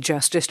 The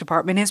Justice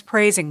Department is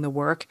praising the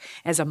work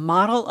as a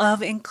model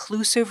of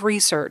inclusive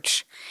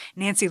research.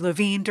 Nancy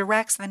Levine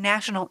directs the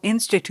National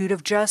Institute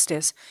of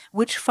Justice,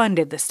 which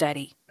funded the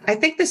study. I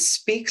think this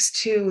speaks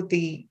to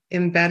the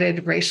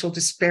embedded racial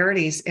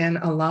disparities in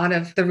a lot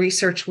of the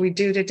research we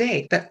do to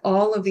date, that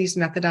all of these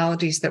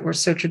methodologies that were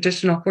so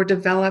traditional were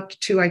developed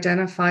to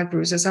identify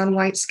bruises on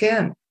white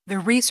skin. The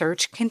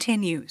research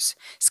continues.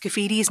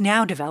 Scafidi is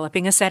now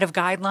developing a set of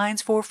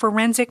guidelines for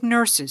forensic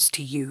nurses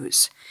to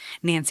use.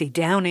 Nancy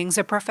Downing's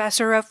a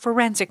professor of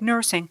forensic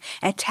nursing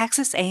at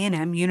Texas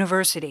A&M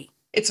University.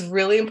 It's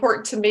really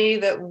important to me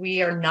that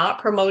we are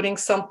not promoting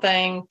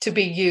something to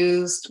be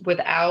used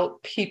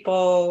without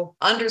people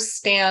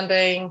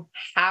understanding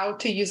how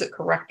to use it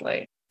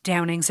correctly.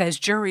 Downing says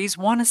juries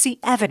want to see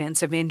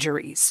evidence of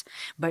injuries,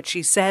 but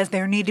she says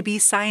there need to be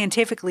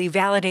scientifically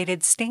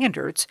validated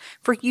standards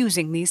for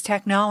using these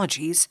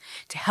technologies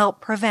to help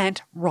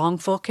prevent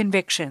wrongful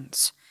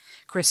convictions.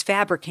 Chris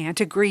Fabricant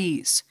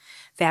agrees.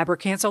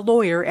 Fabricant's a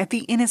lawyer at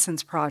the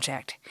Innocence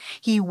Project.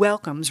 He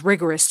welcomes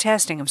rigorous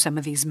testing of some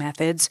of these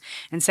methods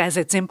and says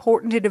it's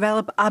important to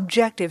develop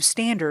objective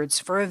standards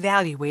for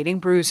evaluating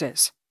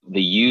bruises.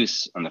 The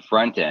use on the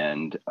front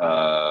end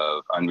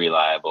of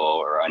unreliable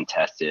or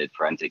untested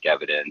forensic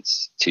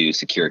evidence to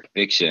secure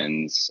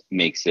convictions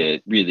makes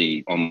it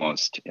really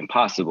almost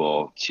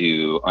impossible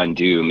to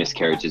undo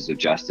miscarriages of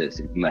justice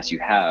unless you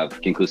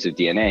have conclusive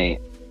DNA.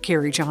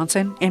 Carrie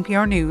Johnson,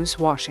 NPR News,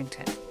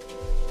 Washington.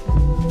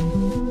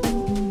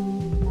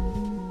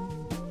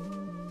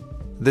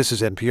 This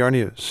is NPR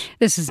News.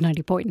 This is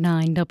 90.9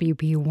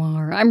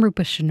 WBUR. I'm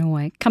Rupa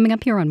Shenoy. Coming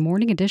up here on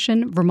Morning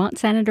Edition, Vermont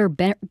Senator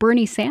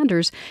Bernie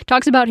Sanders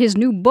talks about his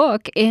new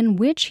book in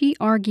which he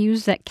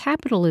argues that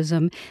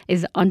capitalism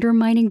is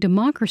undermining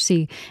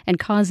democracy and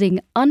causing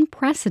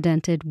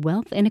unprecedented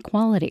wealth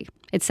inequality.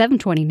 It's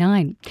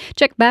 7:29.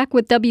 Check back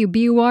with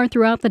WBUR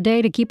throughout the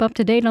day to keep up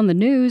to date on the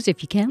news.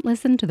 If you can't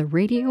listen to the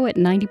radio at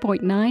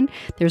 90.9,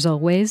 there's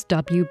always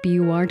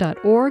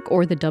WBUR.org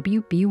or the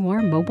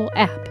WBUR mobile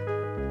app.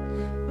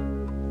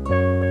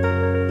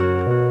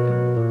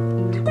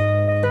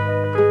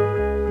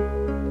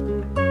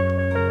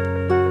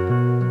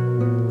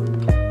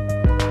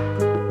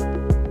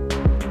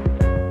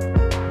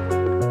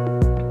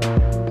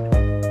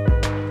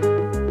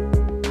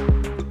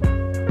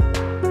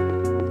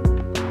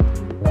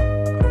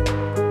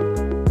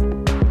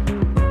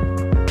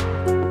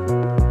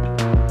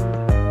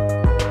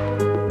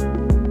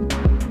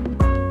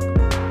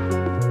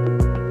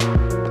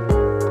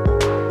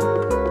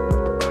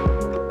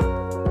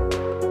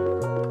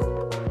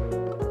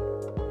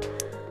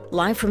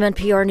 Live from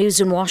NPR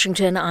News in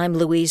Washington, I'm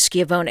Louise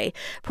Schiavone.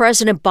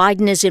 President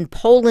Biden is in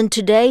Poland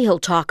today. He'll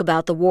talk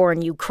about the war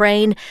in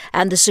Ukraine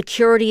and the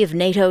security of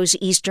NATO's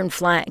eastern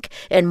flank.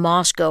 In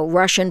Moscow,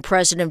 Russian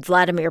President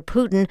Vladimir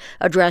Putin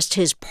addressed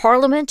his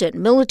parliament and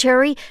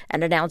military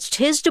and announced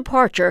his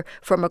departure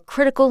from a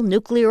critical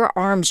nuclear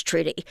arms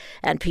treaty.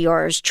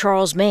 NPR's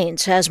Charles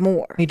Maines has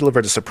more. He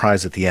delivered a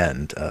surprise at the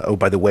end.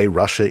 By the way,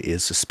 Russia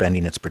is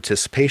suspending its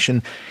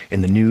participation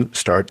in the New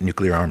START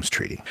nuclear arms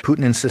treaty.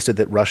 Putin insisted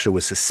that Russia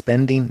was suspending,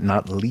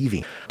 not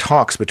leaving.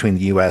 Talks between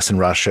the U.S. and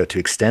Russia to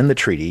extend the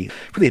treaty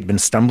really had been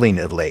stumbling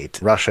of late.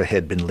 Russia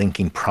had been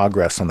linking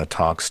progress on the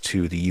talks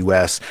to the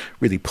U.S.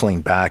 really pulling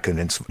back on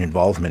its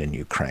involvement in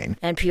Ukraine.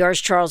 NPR's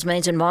Charles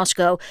Maines in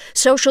Moscow.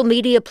 Social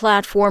media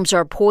platforms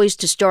are poised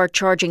to start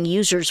charging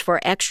users for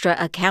extra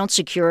account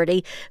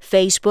security.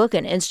 Facebook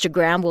and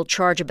Instagram will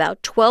charge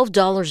about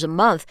 $12 a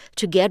month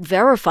to get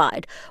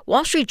verified.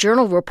 Wall Street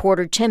Journal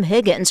reporter Tim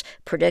Higgins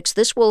predicts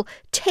this will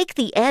take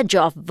the edge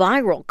off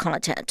viral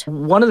content.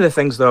 One of the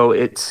things, though,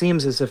 it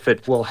seems as if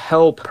it will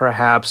help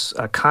perhaps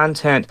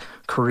content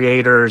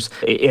creators,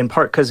 in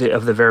part because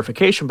of the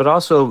verification, but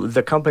also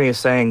the company is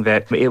saying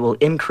that it will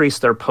increase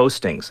their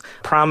postings,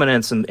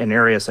 prominence in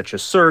areas such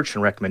as search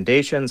and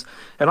recommendations.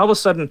 And all of a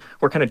sudden,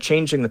 we're kind of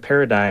changing the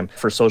paradigm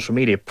for social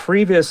media.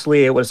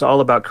 Previously, it was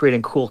all about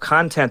creating cool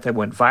content that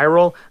went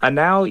viral, and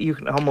now you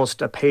can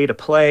almost pay to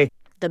play.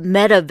 The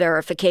Meta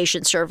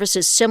verification service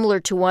is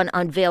similar to one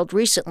unveiled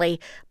recently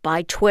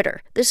by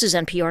Twitter. This is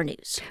NPR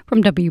News.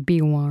 From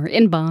WBUR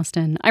in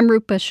Boston, I'm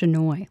Rupa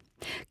Shenoy.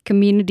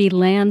 Community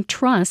land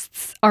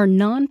trusts are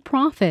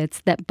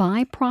nonprofits that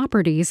buy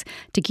properties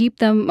to keep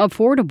them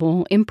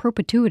affordable in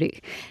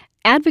perpetuity.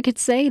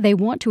 Advocates say they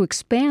want to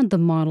expand the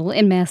model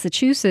in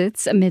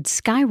Massachusetts amid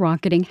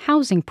skyrocketing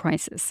housing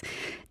prices.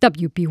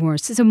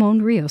 WBUR's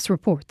Simone Rios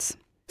reports.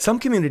 Some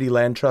community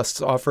land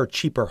trusts offer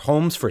cheaper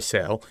homes for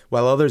sale,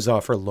 while others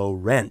offer low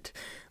rent.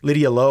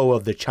 Lydia Lowe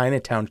of the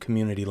Chinatown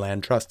Community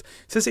Land Trust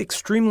says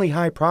extremely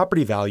high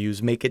property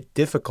values make it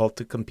difficult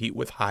to compete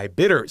with high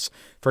bidders.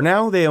 For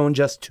now, they own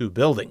just 2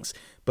 buildings,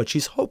 but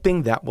she's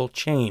hoping that will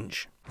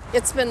change.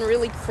 It's been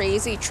really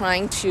crazy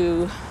trying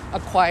to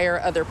acquire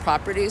other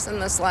properties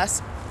in this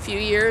last few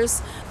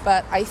years,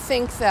 but I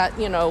think that,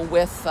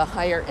 with the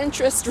higher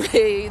interest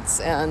rates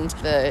and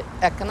the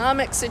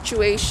economic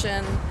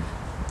situation,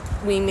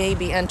 we may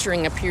be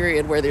entering a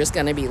period where there's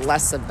going to be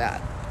less of that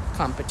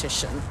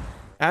competition.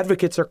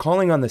 Advocates are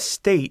calling on the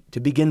state to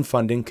begin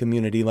funding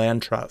community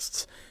land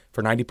trusts.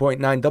 For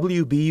 90.9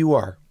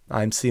 WBUR,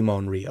 I'm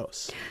Simone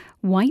Rios.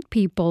 White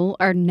people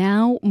are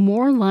now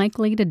more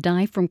likely to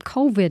die from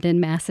COVID in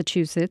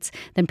Massachusetts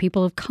than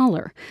people of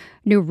color.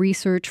 New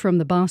research from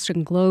the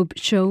Boston Globe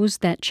shows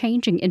that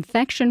changing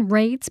infection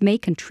rates may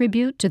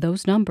contribute to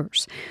those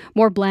numbers.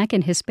 More Black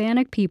and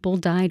Hispanic people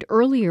died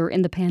earlier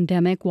in the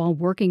pandemic while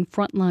working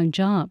frontline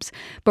jobs.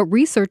 But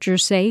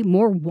researchers say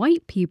more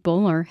white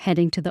people are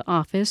heading to the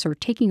office or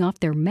taking off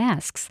their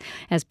masks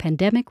as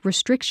pandemic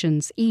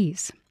restrictions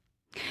ease.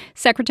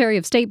 Secretary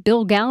of State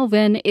Bill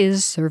Galvin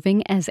is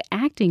serving as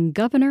acting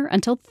governor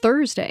until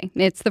Thursday.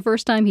 It's the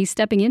first time he's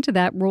stepping into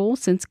that role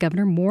since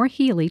Governor Maura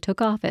Healey took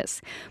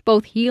office.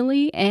 Both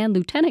Healey and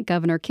Lieutenant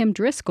Governor Kim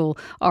Driscoll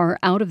are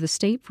out of the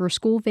state for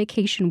school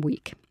vacation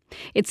week.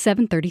 It's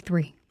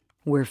 7:33.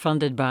 We're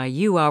funded by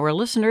you, our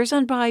listeners,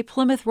 and by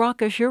Plymouth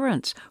Rock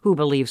Assurance, who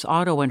believes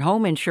auto and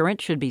home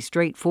insurance should be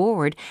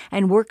straightforward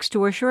and works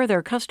to assure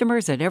their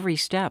customers at every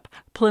step.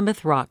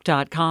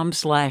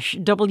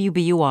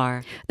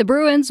 PlymouthRock.com/WBUR. The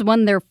Bruins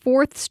won their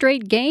 4th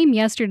straight game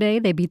yesterday.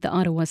 They beat the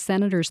Ottawa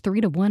Senators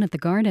 3-1 at the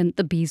Garden.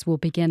 The Bees will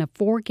begin a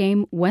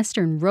 4-game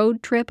Western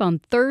road trip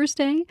on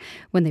Thursday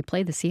when they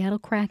play the Seattle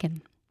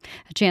Kraken.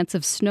 A chance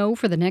of snow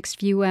for the next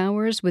few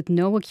hours with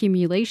no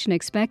accumulation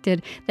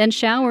expected. Then rain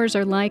showers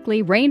are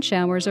likely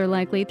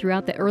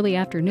throughout the early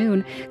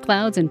afternoon.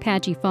 Clouds and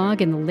patchy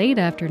fog in the late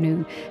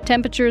afternoon.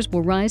 Temperatures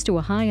will rise to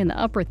a high in the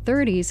upper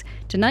 30s.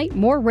 Tonight,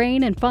 more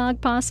rain and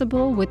fog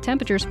possible with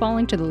temperatures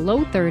falling to the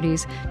low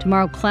 30s.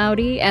 Tomorrow,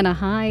 cloudy and a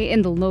high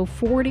in the low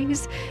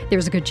 40s.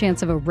 There's a good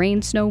chance of a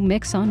rain-snow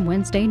mix on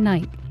Wednesday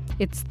night.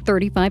 It's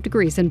 35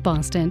 degrees in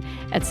Boston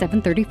at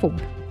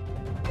 7:34.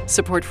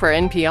 Support for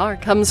NPR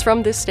comes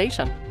from this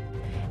station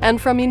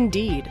and from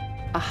Indeed,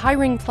 a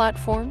hiring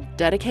platform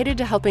dedicated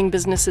to helping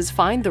businesses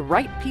find the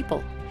right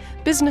people.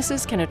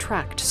 Businesses can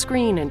attract,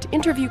 screen, and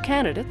interview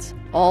candidates,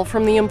 all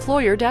from the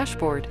employer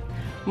dashboard.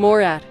 More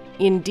at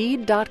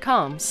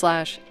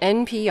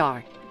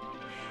Indeed.com/NPR.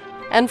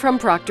 And from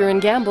Procter &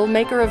 Gamble,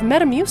 maker of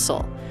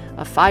Metamucil,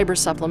 a fiber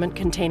supplement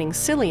containing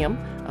psyllium,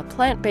 a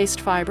plant-based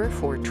fiber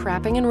for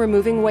trapping and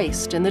removing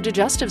waste in the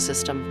digestive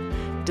system,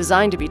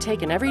 designed to be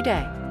taken every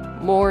day.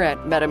 More at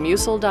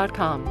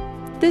Metamucil.com.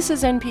 This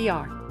is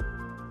NPR.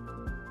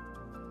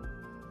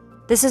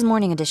 This is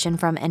Morning Edition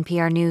from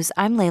NPR News.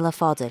 I'm Layla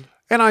Falded.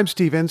 And I'm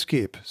Steve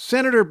Inskeep.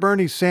 Senator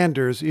Bernie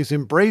Sanders is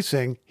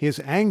embracing his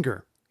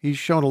anger. He's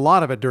shown a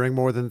lot of it during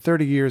more than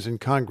 30 years in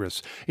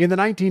Congress. In the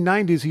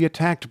 1990s, he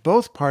attacked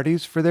both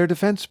parties for their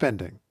defense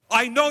spending.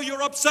 I know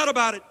you're upset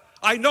about it.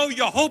 I know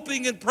you're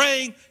hoping and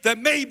praying that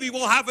maybe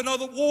we'll have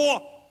another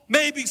war.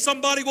 Maybe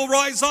somebody will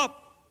rise up.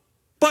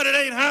 But it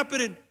ain't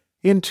happening.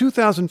 In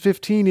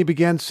 2015, he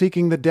began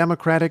seeking the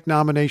Democratic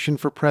nomination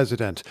for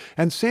president,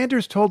 and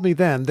Sanders told me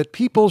then that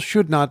people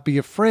should not be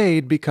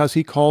afraid because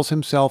he calls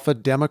himself a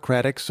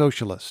democratic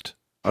socialist.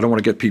 I don't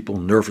want to get people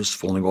nervous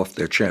falling off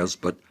their chairs,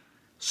 but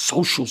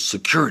Social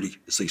Security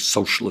is a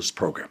socialist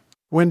program.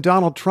 When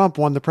Donald Trump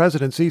won the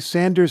presidency,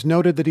 Sanders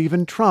noted that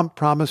even Trump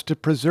promised to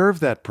preserve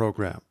that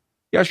program.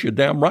 Yes, you're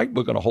damn right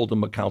we're going to hold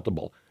him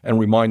accountable and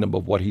remind him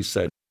of what he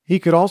said. He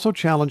could also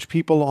challenge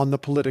people on the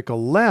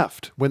political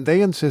left when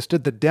they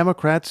insisted that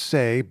Democrats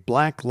say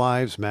Black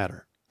Lives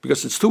Matter.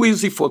 Because it's too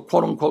easy for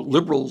quote-unquote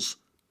liberals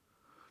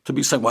to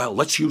be saying, well,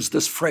 let's use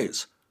this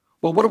phrase.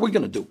 Well, what are we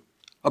going to do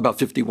about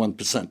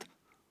 51%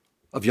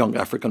 of young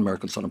African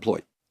Americans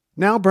unemployed?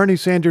 Now Bernie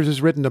Sanders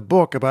has written a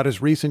book about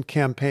his recent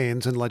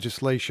campaigns and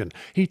legislation.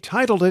 He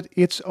titled it,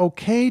 "It's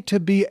Okay to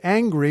Be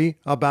Angry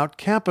About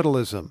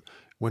Capitalism."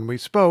 When we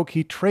spoke,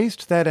 he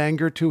traced that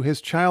anger to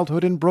his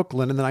childhood in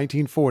Brooklyn in the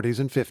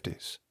 1940s and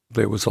 50s.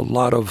 There was a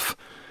lot of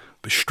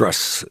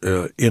stress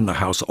in the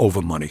house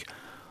over money.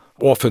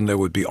 Often there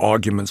would be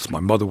arguments. My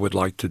mother would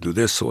like to do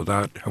this or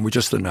that, and we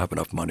just didn't have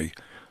enough money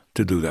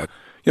to do that.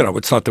 You know,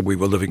 it's not that we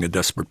were living in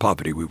desperate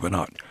poverty. We were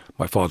not.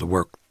 My father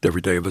worked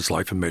every day of his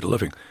life and made a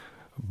living.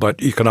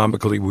 But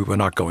economically, we were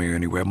not going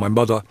anywhere. My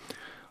mother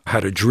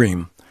had a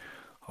dream.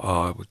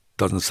 It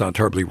doesn't sound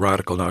terribly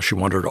radical now. She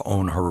wanted to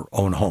own her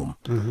own home.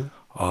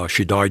 Mm-hmm.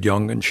 She died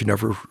young, and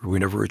we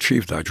never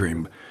achieved that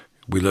dream.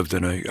 We lived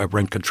in a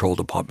rent-controlled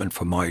apartment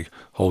for my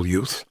whole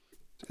youth.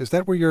 Is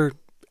that where your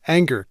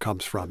anger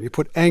comes from? You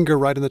put anger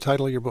right in the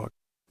title of your book.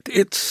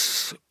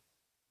 It's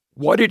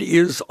what it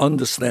is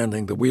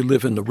understanding that we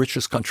live in the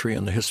richest country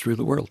in the history of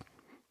the world.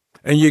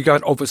 And you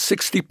got over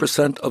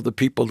 60% of the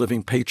people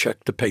living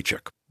paycheck to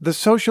paycheck. The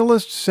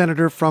socialist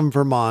senator from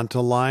Vermont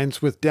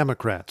aligns with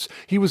Democrats.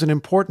 He was an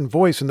important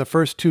voice in the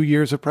first 2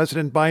 years of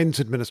President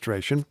Biden's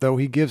administration, though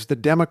he gives the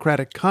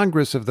Democratic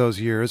Congress of those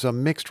years a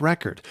mixed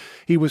record.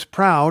 He was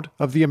proud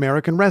of the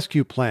American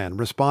Rescue Plan,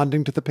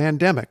 responding to the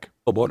pandemic.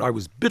 But I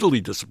was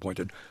bitterly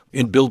disappointed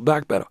in Build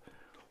Back Better.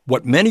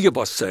 What many of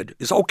us said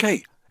is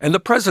okay, and the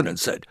president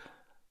said,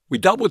 we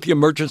dealt with the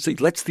emergency,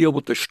 let's deal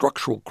with the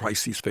structural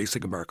crises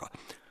facing America.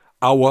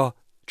 Our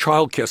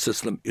child care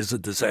system is a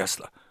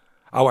disaster.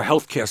 Our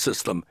health care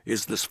system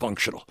is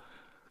dysfunctional.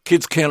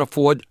 Kids can't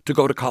afford to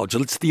go to college.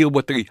 Let's deal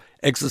with the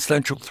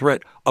existential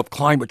threat of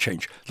climate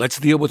change. Let's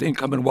deal with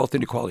income and wealth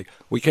inequality.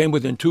 We came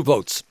within 2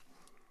 votes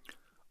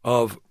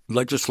of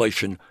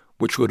legislation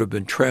which would have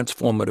been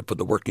transformative for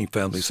the working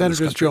families in this Senators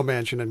country. Joe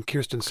Manchin and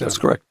Kirsten Sinema. That's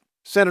correct.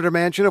 Senator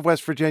Manchin of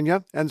West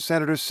Virginia and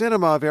Senator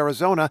Sinema of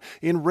Arizona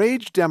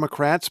enraged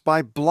Democrats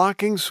by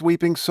blocking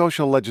sweeping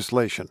social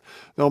legislation.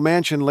 Though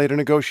Manchin later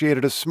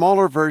negotiated a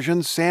smaller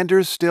version,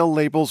 Sanders still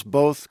labels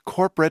both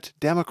corporate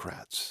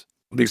Democrats.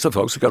 These are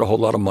folks who got a whole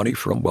lot of money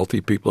from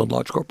wealthy people and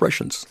large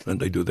corporations, and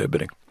they do their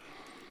bidding.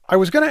 I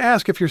was going to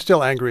ask if you're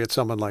still angry at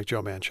someone like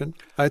Joe Manchin.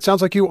 It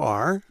sounds like you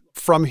are.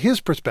 From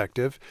his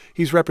perspective,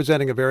 he's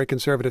representing a very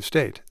conservative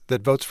state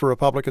that votes for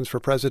Republicans for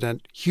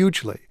president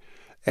hugely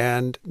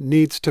and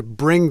needs to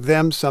bring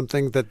them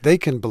something that they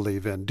can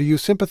believe in. Do you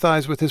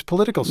sympathize with his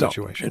political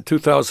situation? No. In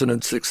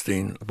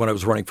 2016, when I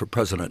was running for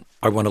president,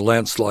 I won a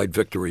landslide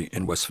victory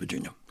in West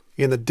Virginia.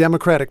 In the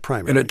Democratic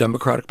primary? In a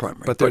Democratic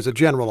primary. But there's a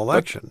general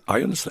election.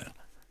 I understand.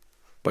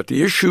 But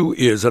the issue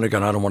is, and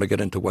again, I don't want to get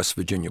into West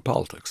Virginia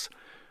politics.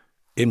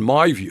 In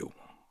my view,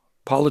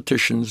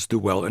 politicians do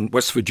well, and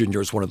West Virginia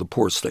is one of the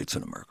poorest states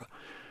in America.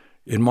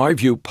 In my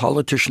view,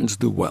 politicians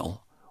do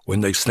well when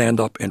they stand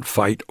up and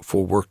fight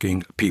for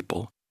working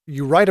people.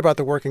 You write about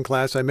the working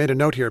class. I made a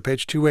note here,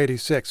 page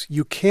 286.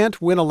 You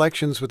can't win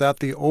elections without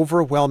the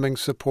overwhelming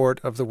support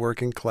of the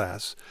working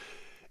class.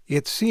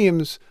 It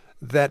seems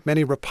that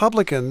many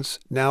Republicans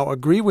now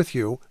agree with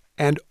you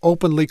and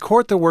openly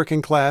court the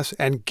working class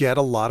and get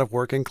a lot of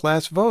working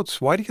class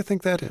votes. Why do you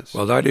think that is?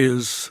 Well, that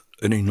is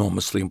an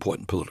enormously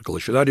important political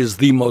issue. That is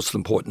the most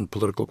important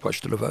political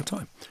question of our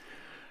time.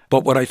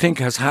 But what I think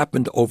has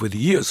happened over the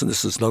years, and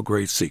this is no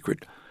great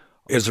secret,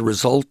 as a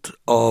result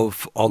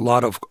of a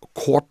lot of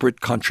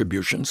corporate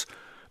contributions,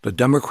 the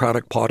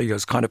Democratic Party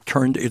has kind of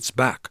turned its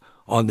back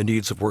on the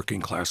needs of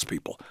working class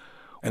people.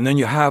 And then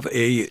you have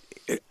a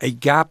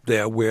gap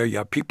there where you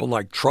have people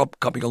like Trump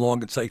coming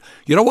along and say,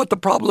 you know what the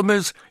problem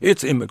is?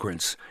 It's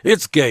immigrants,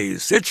 it's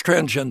gays, it's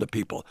transgender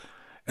people.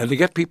 And they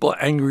get people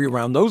angry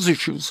around those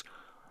issues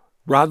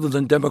rather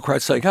than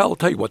Democrats saying, I'll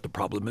tell you what the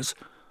problem is.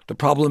 The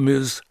problem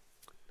is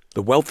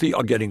the wealthy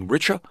are getting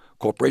richer.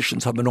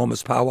 Corporations have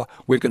enormous power.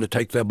 We're going to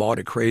take them on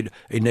and create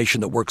a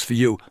nation that works for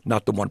you,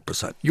 not the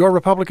 1%. Your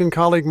Republican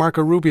colleague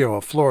Marco Rubio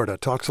of Florida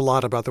talks a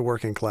lot about the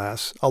working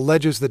class,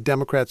 alleges that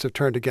Democrats have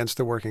turned against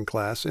the working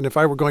class. And if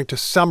I were going to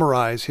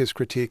summarize his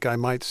critique, I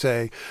might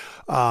say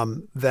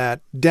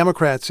that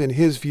Democrats, in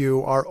his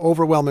view, are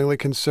overwhelmingly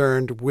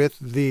concerned with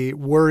the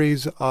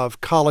worries of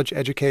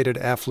college-educated,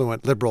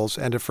 affluent liberals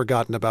and have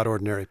forgotten about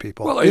ordinary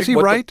people. Well, is he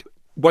right?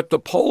 What the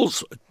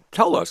polls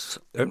tell us,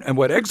 and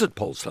what exit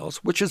polls tell us,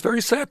 which is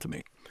very sad to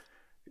me,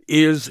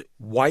 is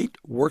white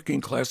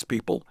working class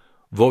people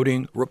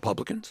voting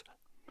Republicans.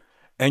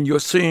 And you're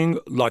seeing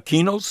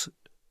Latinos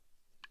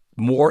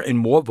more and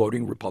more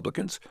voting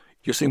Republicans.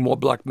 You're seeing more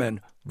black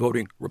men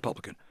voting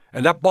Republican.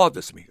 And that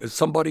bothers me. As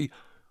somebody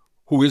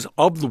who is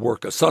of the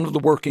worker, son of the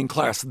working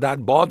class,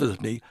 that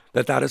bothers me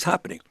that is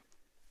happening.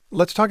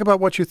 Let's talk about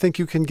what you think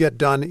you can get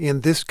done in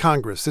this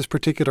Congress, this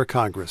particular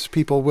Congress.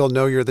 People will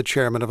know you're the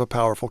chairman of a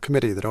powerful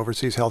committee that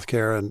oversees health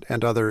care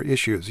and other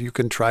issues. You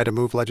can try to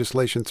move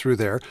legislation through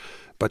there,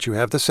 but you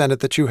have the Senate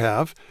that you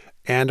have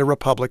and a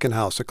Republican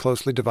House, a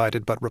closely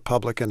divided but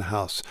Republican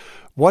House.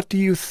 What do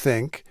you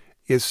think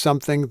is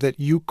something that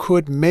you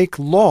could make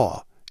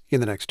law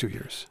in the next 2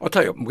 years? I'll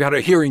tell you, we had a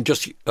hearing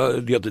just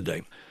the other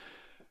day.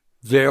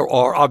 There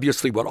are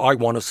obviously what I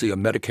want to see, a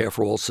Medicare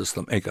for all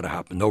system. Ain't going to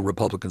happen. No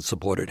Republicans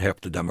support it.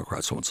 Half the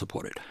Democrats won't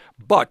support it.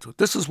 But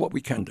this is what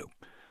we can do.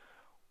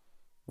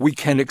 We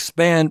can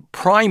expand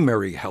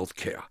primary health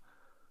care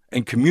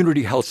and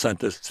community health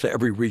centers to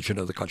every region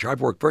of the country.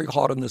 I've worked very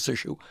hard on this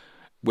issue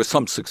with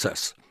some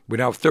success. We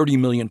now have 30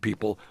 million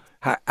people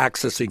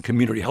accessing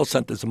community health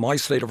centers in my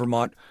state of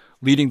Vermont,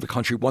 leading the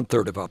country.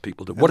 1/3 of our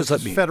people do. What does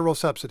that mean? Federal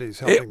subsidies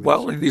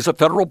helping. These are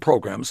federal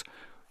programs.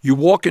 You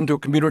walk into a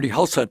community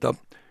health center,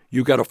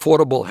 you get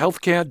affordable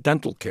health care,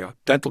 dental care.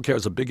 Dental care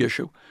is a big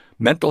issue.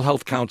 Mental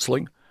health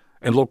counseling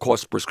and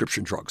low-cost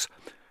prescription drugs.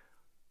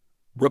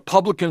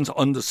 Republicans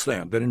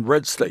understand that in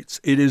red states,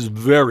 it is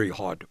very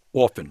hard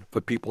often for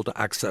people to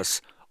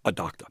access a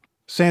doctor.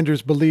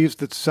 Sanders believes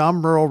that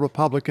some rural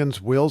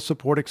Republicans will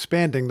support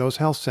expanding those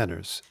health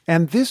centers.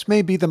 And this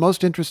may be the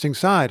most interesting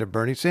side of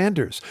Bernie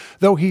Sanders.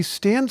 Though he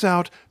stands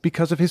out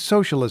because of his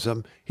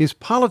socialism, his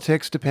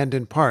politics depend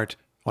in part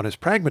on his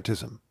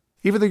pragmatism.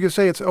 Even though you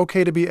say it's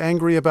okay to be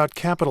angry about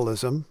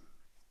capitalism,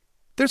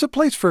 there's a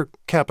place for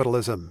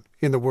capitalism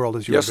in the world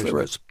as you envision. Yes,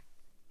 there is.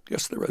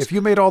 Yes, there is. If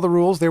you made all the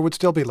rules, there would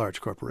still be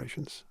large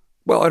corporations.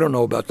 Well, I don't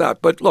know about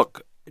that. But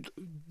look,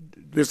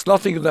 there's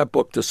nothing in that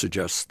book to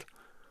suggest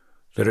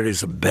that it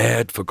is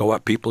bad for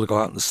people to go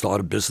out and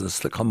start a business,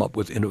 to come up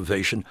with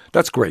innovation.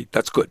 That's great.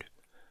 That's good.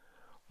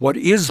 What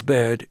is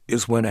bad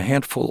is when a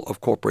handful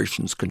of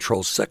corporations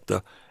control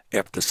sector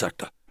after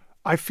sector.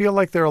 I feel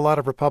like there are a lot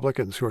of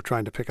Republicans who are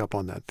trying to pick up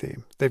on that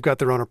theme. They've got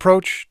their own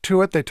approach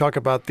to it. They talk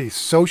about the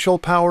social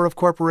power of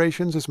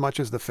corporations as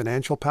much as the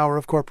financial power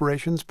of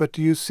corporations. But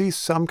do you see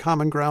some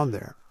common ground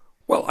there?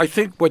 Well, I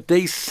think what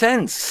they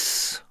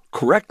sense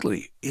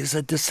correctly is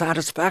a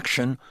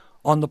dissatisfaction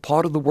on the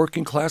part of the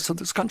working class of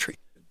this country.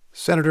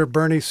 Senator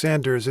Bernie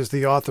Sanders is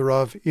the author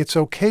of It's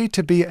Okay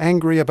to Be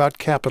Angry About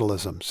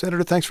Capitalism.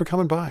 Senator, thanks for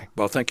coming by.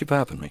 Well, thank you for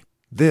having me.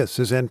 This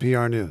is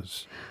NPR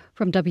News.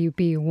 From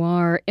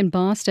WBUR in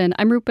Boston,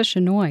 I'm Rupa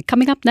Shenoy.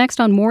 Coming up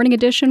next on Morning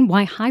Edition,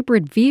 why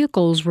hybrid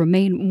vehicles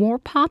remain more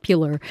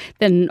popular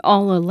than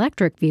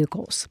all-electric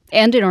vehicles.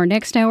 And in our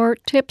next hour,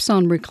 tips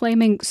on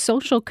reclaiming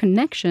social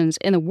connections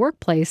in the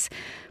workplace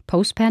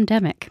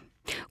post-pandemic.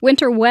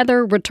 Winter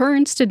weather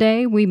returns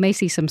today. We may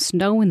see some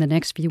snow in the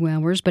next few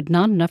hours, but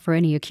not enough for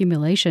any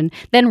accumulation.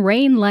 Then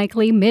rain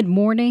likely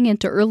mid-morning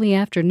into early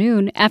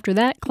afternoon. After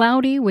that,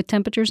 cloudy with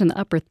temperatures in the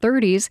upper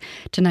 30s.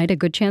 Tonight, a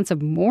good chance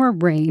of more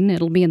rain.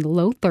 It'll be in the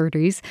low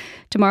 30s.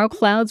 Tomorrow,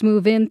 clouds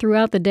move in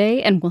throughout the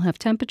day, and we'll have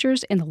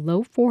temperatures in the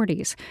low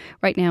 40s.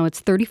 Right now, it's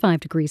 35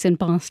 degrees in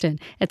Boston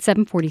at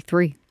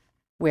 7:43.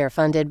 We're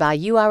funded by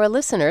you, our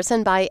listeners,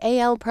 and by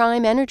AL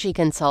Prime Energy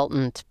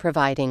Consultant,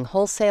 providing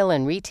wholesale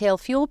and retail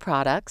fuel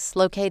products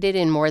located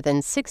in more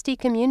than 60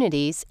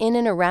 communities in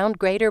and around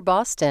Greater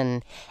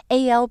Boston.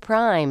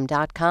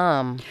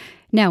 alprime.com.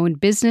 Now in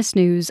business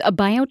news, a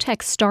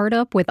biotech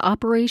startup with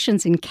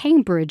operations in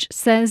Cambridge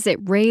says it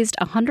raised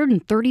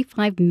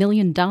 $135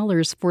 million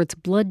for its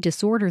blood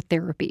disorder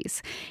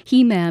therapies.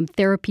 Hemab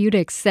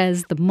Therapeutics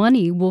says the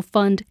money will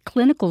fund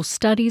clinical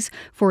studies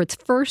for its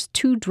first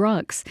 2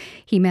 drugs.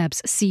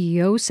 Hemab's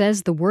CEO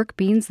says the work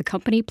means the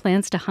company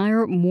plans to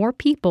hire more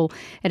people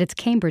at its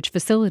Cambridge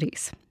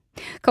facilities.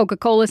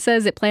 Coca-Cola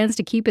says it plans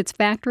to keep its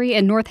factory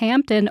in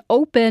Northampton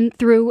open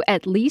through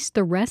at least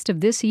the rest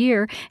of this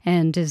year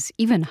and is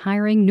even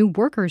hiring new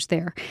workers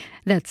there.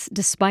 That's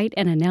despite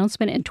an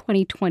announcement in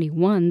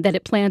 2021 that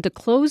it planned to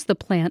close the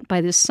plant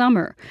by this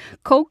summer.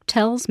 Coke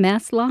tells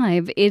Mass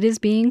Live it is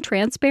being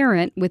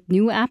transparent with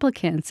new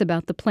applicants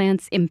about the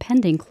plant's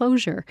impending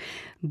closure,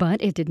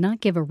 but it did not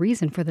give a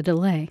reason for the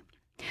delay.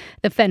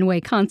 The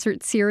Fenway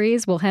Concert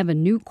Series will have a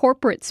new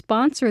corporate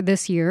sponsor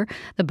this year.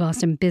 The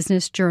Boston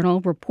Business Journal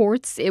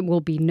reports it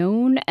will be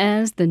known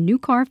as the New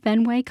Car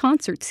Fenway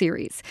Concert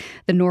Series.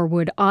 The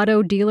Norwood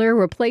Auto Dealer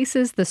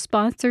replaces the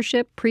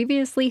sponsorship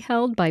previously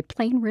held by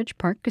Plain Ridge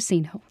Park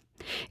Casino.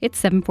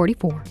 It's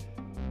 7:44.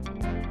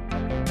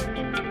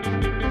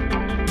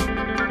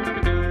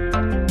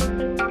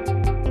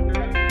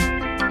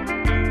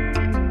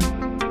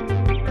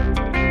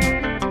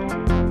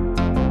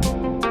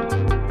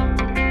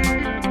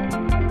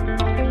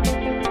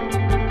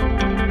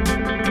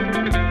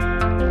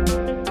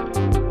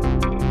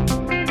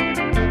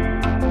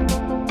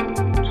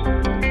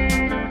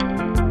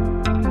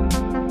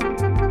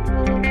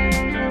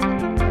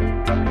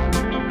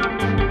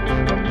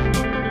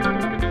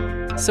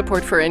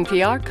 Support for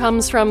NPR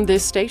comes from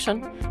this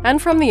station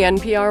and from the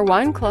NPR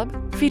Wine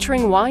Club,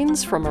 featuring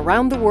wines from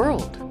around the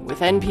world with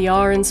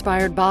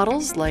NPR-inspired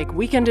bottles like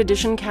Weekend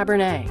Edition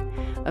Cabernet,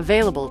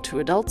 available to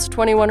adults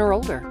 21 or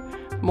older.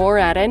 More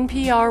at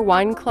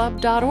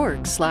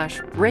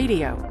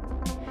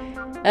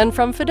nprwineclub.org/radio. And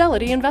from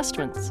Fidelity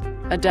Investments,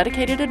 a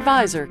dedicated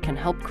advisor can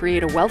help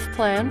create a wealth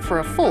plan for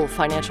a full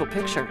financial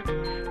picture.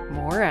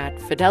 More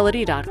at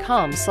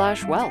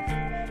fidelity.com/wealth.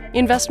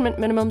 Investment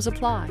minimums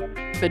apply.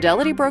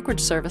 Fidelity Brokerage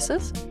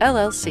Services,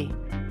 LLC.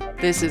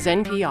 This is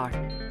NPR.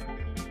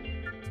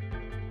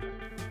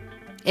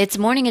 It's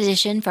Morning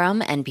Edition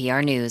from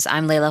NPR News.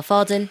 I'm Leila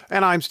Fadel.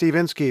 And I'm Steve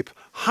Inskeep.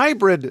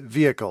 Hybrid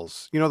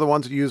vehicles, the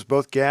ones that use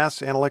both gas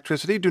and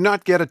electricity, do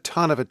not get a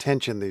ton of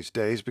attention these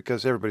days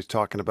because everybody's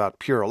talking about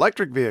pure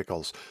electric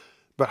vehicles.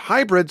 But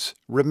hybrids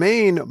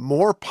remain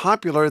more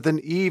popular than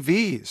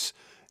EVs.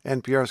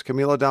 NPR's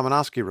Camila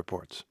Dominowski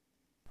reports.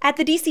 At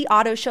the DC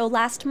Auto Show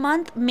last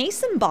month,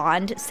 Mason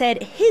Bond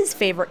said his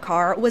favorite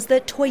car was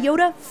the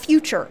Toyota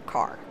Future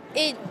car.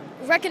 It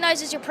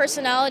recognizes your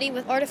personality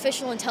with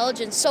artificial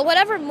intelligence. So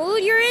whatever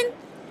mood you're in,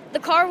 the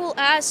car will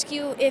ask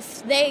you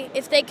if they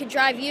could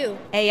drive you.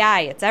 AI,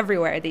 it's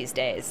everywhere these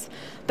days.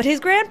 But his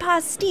grandpa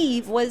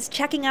Steve was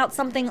checking out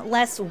something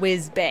less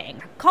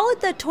whiz-bang. Call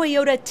it the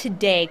Toyota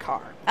Today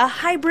car, a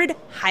hybrid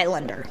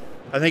Highlander.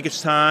 I think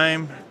it's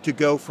time to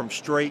go from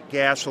straight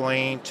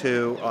gasoline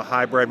to a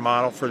hybrid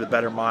model for the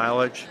better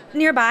mileage.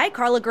 Nearby,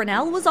 Carla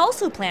Grinnell was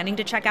also planning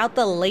to check out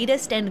the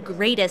latest and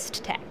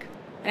greatest tech.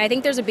 And I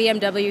think there's a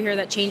BMW here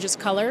that changes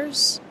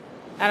colors.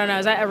 I don't know,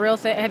 is that a real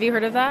thing? Have you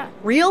heard of that?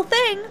 Real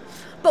thing.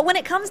 But when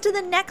it comes to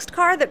the next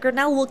car that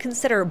Grinnell will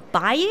consider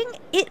buying,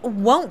 it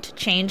won't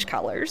change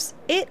colors,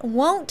 it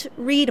won't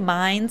read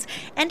minds,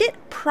 and it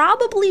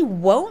probably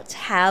won't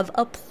have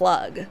a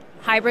plug.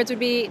 Hybrids would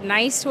be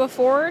nice to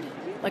afford.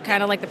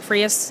 Kind of like the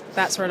Prius,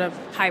 that sort of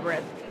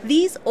hybrid.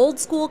 These old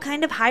school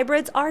kind of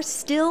hybrids are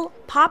still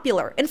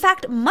popular. In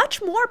fact,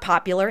 much more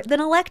popular than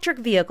electric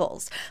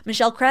vehicles.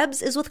 Michelle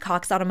Krebs is with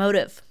Cox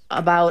Automotive.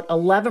 About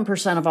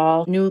 11% of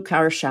all new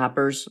car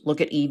shoppers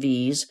look at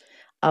EVs.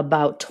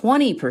 About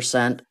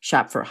 20%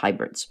 shop for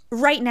hybrids.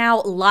 Right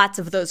now, lots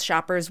of those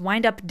shoppers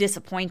wind up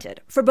disappointed.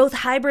 For both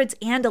hybrids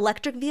and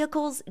electric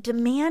vehicles,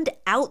 demand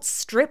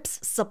outstrips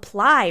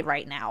supply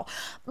right now.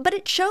 But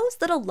it shows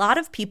that a lot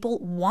of people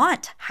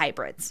want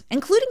hybrids,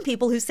 including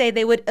people who say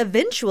they would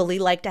eventually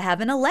like to have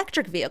an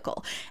electric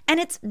vehicle. And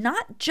it's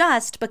not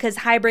just because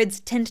hybrids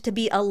tend to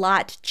be a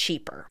lot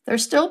cheaper.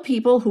 There's still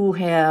people who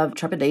have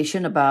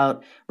trepidation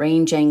about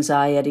range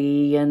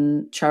anxiety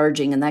and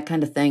charging and that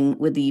kind of thing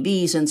with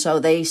EVs, and so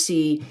they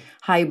see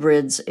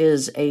hybrids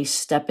as a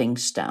stepping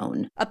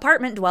stone.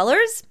 Apartment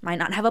dwellers might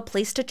not have a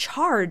place to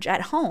charge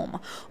at home.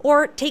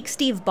 Or take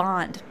Steve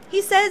Bond.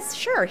 He says,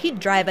 sure,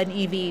 he'd drive an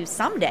EV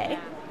someday.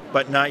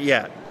 But not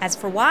yet. As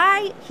for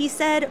why, he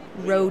said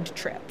road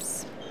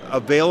trips.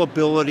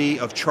 Availability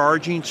of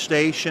charging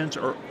stations,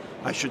 or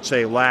I should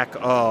say lack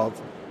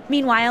of.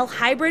 Meanwhile,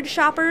 hybrid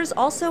shoppers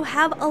also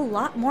have a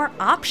lot more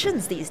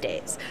options these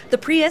days. The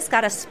Prius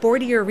got a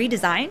sportier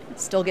redesign, it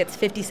still gets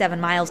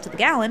 57 miles to the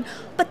gallon,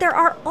 but there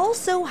are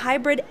also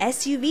hybrid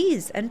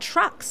SUVs and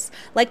trucks,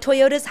 like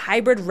Toyota's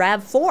hybrid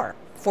RAV4,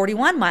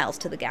 41 miles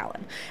to the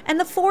gallon, and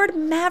the Ford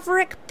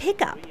Maverick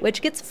pickup,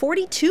 which gets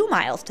 42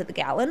 miles to the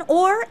gallon,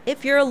 or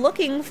if you're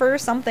looking for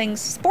something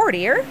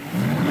sportier,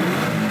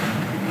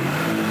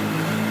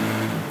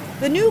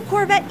 the new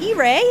Corvette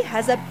E-Ray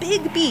has a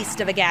big beast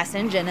of a gas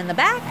engine in the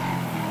back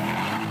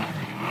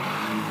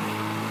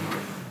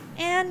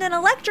and an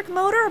electric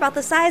motor about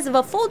the size of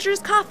a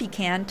Folgers coffee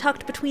can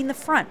tucked between the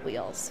front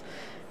wheels.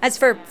 As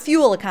for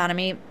fuel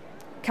economy,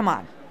 come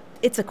on,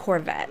 it's a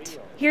Corvette.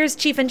 Here's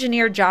Chief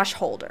Engineer Josh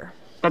Holder.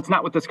 That's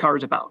not what this car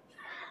is about.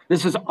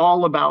 This is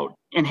all about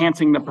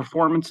enhancing the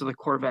performance of the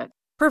Corvette.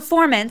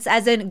 Performance,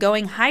 as in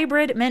going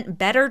hybrid, meant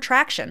better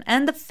traction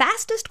and the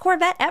fastest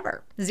Corvette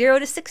ever, 0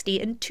 to 60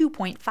 in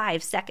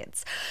 2.5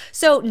 seconds.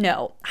 So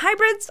no,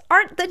 hybrids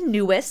aren't the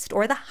newest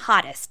or the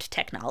hottest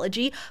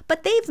technology,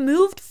 but they've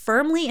moved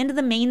firmly into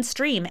the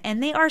mainstream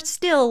and they are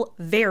still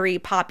very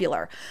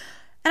popular.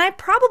 And I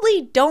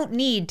probably don't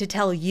need to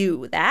tell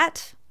you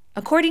that.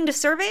 According to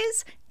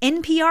surveys,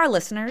 NPR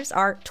listeners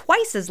are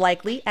twice as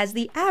likely as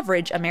the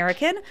average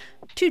American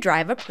to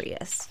drive a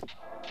Prius.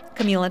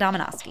 Camila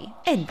Dominowski,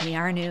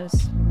 NPR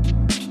News.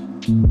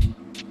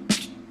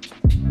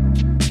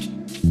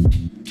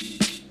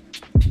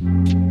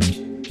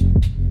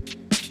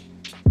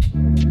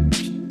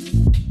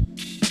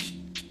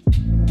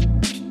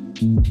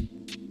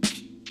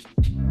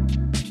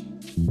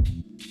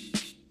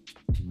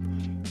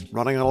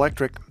 Running on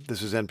electric,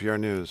 this is NPR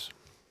News.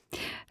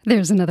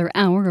 There's another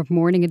hour of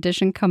Morning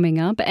Edition coming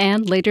up,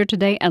 and later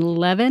today at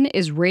 11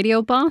 is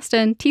Radio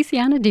Boston.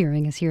 Tiziana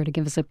Deering is here to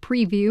give us a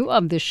preview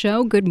of the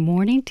show. Good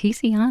morning,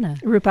 Tiziana.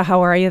 Rupa,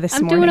 how are you this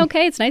morning? I'm doing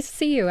okay. It's nice to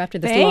see you after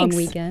this long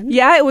weekend.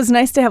 Yeah, it was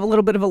nice to have a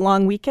little bit of a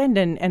long weekend,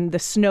 and the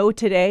snow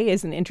today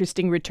is an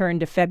interesting return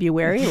to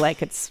February,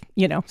 like it's,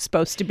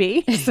 supposed to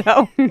be.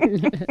 So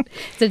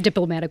it's a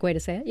diplomatic way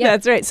to say it. Yeah,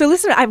 that's right. So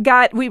listen,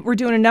 we're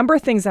doing a number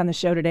of things on the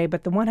show today,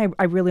 but the one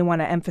I really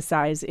want to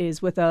emphasize is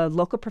with a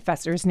local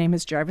professor. His name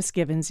is Jarvis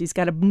Givens. He's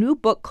got a new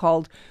book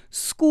called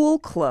School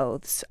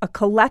Clothes, a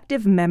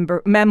collective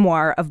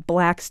memoir of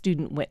Black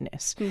student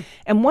witness.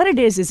 And what it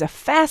is a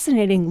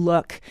fascinating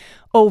look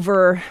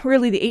over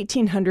really the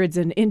 1800s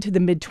and into the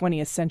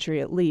mid-20th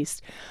century at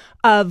least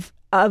of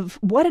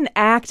what an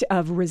act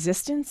of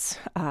resistance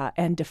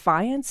and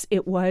defiance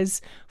it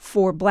was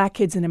for Black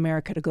kids in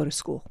America to go to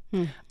school.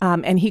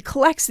 And he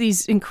collects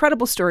these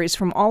incredible stories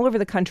from all over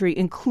the country,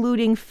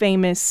 including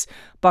famous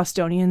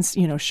Bostonians,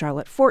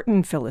 Charlotte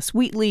Fortin, Phyllis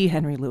Wheatley,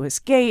 Henry Louis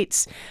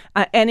Gates.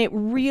 And it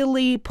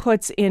really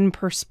puts in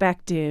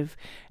perspective,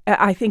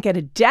 I think at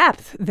a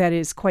depth that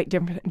is quite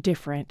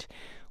different,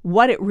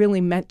 what it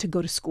really meant to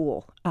go to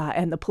school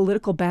and the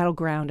political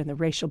battleground and the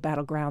racial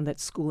battleground that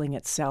schooling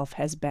itself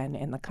has been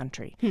in the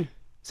country.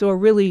 So a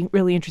really,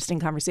 really interesting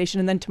conversation.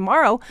 And then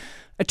tomorrow,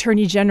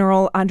 Attorney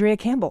General Andrea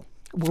Campbell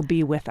will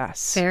be with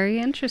us. Very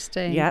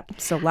interesting.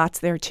 Yep. So lots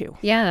there, too.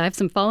 Yeah, I have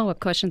some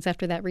follow-up questions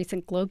after that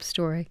recent Globe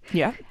story.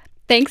 Yeah.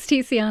 Thanks,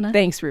 Tiziana.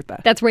 Thanks,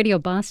 Rupa. That's Radio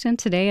Boston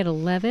today at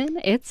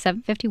 11. It's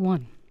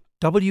 7:51.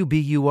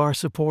 WBUR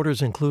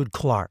supporters include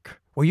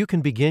Clark, where you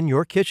can begin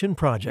your kitchen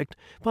project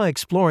by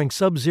exploring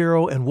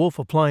Sub-Zero and Wolf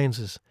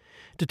appliances.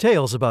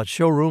 Details about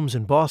showrooms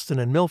in Boston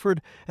and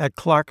Milford at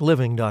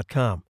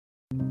clarkliving.com.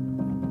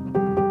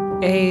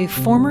 A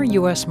former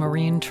U.S.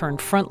 Marine turned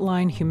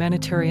frontline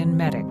humanitarian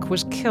medic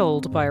was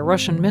killed by a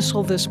Russian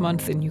missile this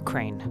month in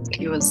Ukraine.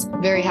 He was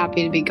very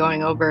happy to be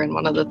going over, and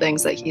one of the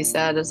things that he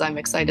said is, "I'm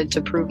excited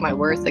to prove my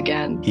worth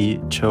again." He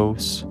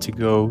chose to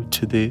go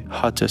to the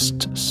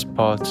hottest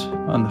spot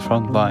on the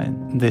front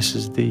line. This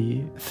is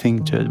the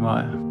thing to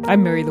admire.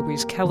 I'm Mary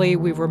Louise Kelly.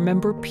 We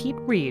remember Pete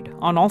Reed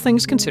on All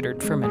Things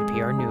Considered from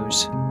NPR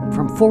News.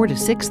 From 4 to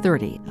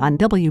 6:30 on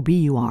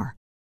WBUR.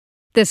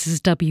 This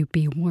is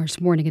WBUR's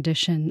Morning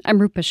Edition. I'm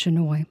Rupa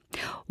Shenoy.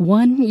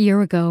 1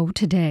 year ago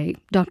today,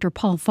 Dr.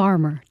 Paul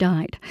Farmer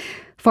died.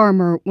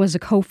 Farmer was a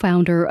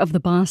co-founder of the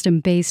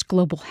Boston-based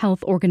global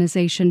health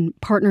organization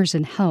Partners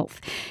in Health.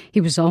 He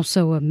was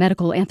also a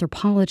medical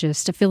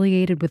anthropologist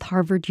affiliated with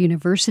Harvard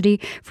University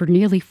for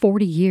nearly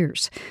 40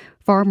 years.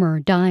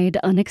 Farmer died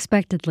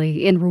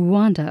unexpectedly in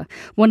Rwanda,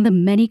 one of the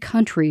many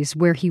countries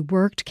where he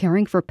worked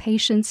caring for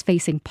patients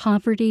facing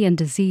poverty and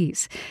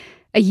disease.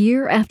 A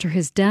year after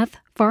his death,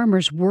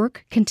 Farmer's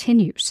work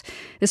continues.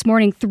 This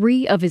morning,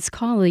 3 of his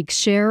colleagues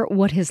share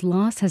what his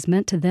loss has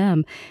meant to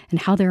them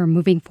and how they are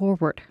moving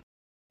forward.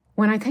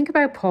 When I think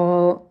about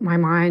Paul, my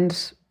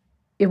mind,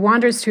 it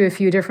wanders to a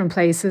few different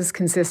places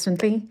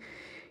consistently.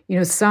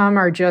 Some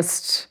are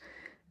just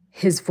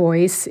his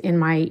voice in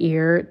my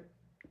ear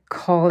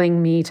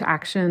calling me to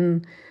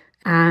action.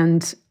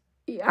 And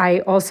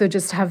I also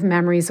just have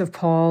memories of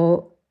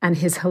Paul and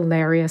his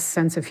hilarious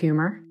sense of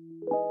humor.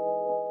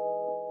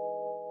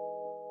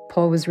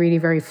 Paul was really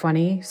very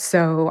funny,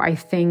 so I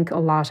think a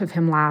lot of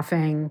him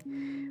laughing,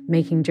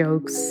 making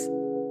jokes.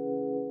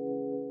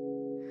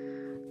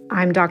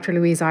 I'm Dr.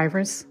 Louise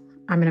Ivers.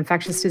 I'm an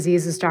infectious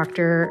diseases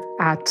doctor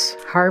at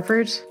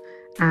Harvard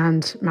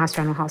and Mass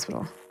General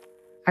Hospital.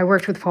 I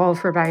worked with Paul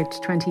for about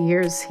 20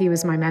 years. He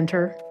was my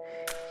mentor.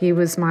 He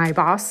was my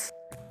boss.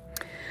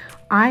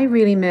 I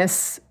really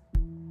miss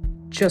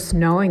just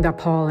knowing that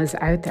Paul is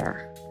out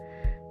there,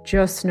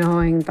 just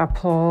knowing that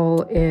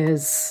Paul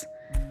is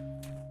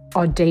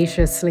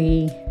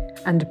audaciously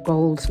and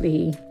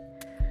boldly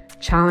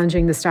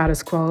challenging the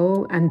status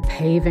quo and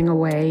paving a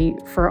way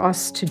for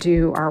us to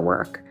do our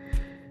work.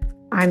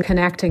 I'm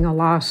connecting a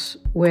lot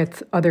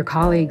with other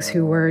colleagues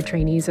who were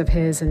trainees of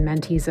his and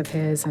mentees of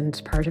his and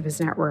part of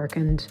his network,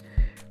 and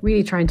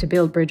really trying to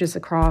build bridges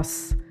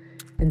across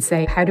and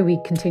say, how do we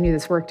continue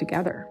this work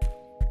together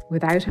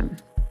without him?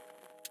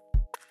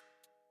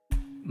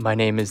 My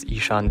name is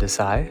Ishan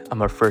Desai.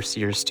 I'm a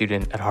first-year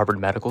student at Harvard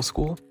Medical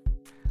School.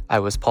 I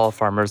was Paul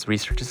Farmer's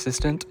research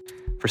assistant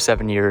for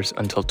 7 years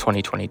until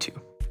 2022.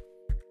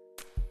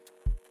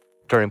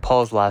 During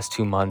Paul's last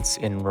 2 months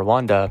in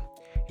Rwanda,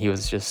 he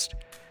was just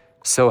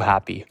so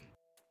happy.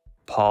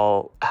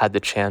 Paul had the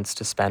chance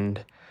to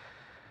spend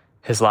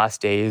his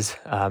last days,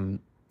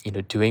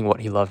 doing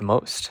what he loved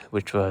most,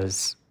 which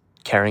was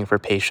caring for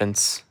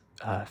patients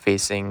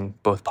facing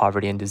both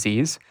poverty and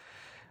disease,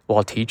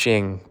 while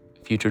teaching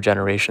future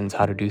generations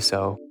how to do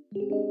so.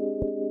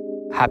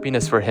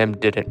 Happiness for him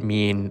didn't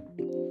mean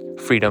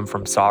freedom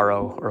from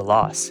sorrow or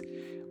loss.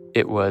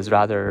 It was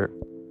rather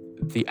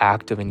the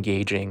act of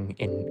engaging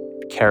in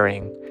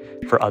caring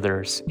for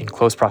others in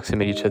close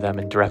proximity to them,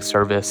 in direct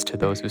service to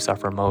those who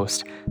suffer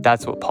most.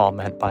 That's what Paul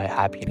meant by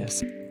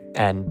happiness.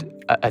 And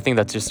I think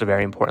that's just a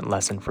very important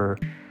lesson for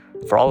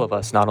for all of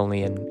us, not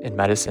only in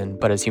medicine,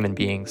 but as human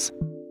beings.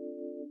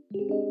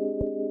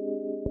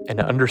 An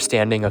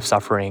understanding of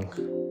suffering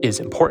is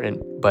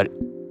important, but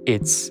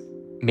it's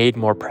made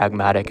more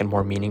pragmatic and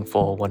more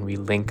meaningful when we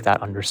link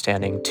that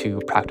understanding to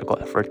practical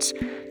efforts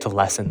to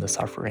lessen the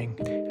suffering.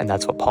 And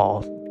that's what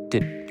Paul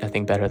did, I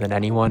think, better than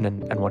anyone,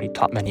 and what he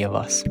taught many of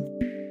us.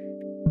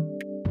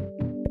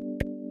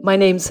 My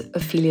name's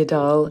Ophelia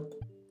Dahl,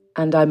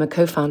 and I'm a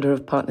co-founder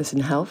of Partners in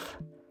Health.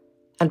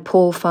 And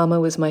Paul Farmer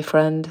was my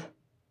friend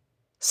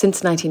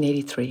since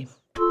 1983.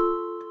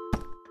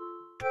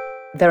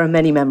 There are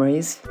many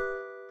memories.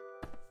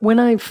 When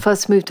I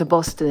first moved to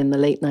Boston in the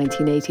late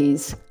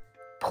 1980s,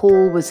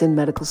 Paul was in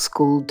medical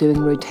school doing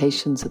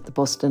rotations at the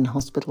Boston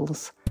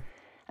hospitals.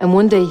 And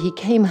one day he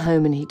came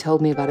home and he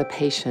told me about a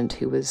patient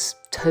who was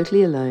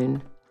totally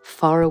alone,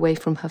 far away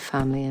from her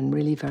family, and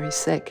really very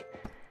sick.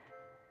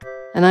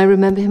 And I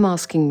remember him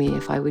asking me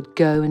if I would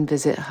go and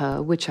visit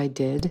her, which I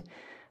did.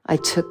 I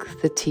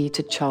took the T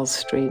to Charles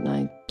Street and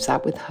I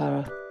sat with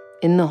her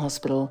in the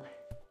hospital.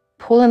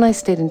 Paul and I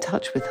stayed in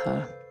touch with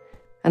her,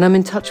 and I'm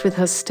in touch with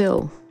her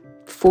still,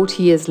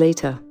 40 years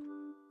later.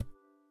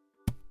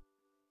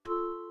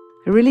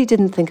 I really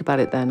didn't think about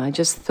it then. I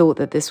just thought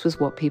that this was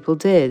what people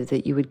did,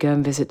 that you would go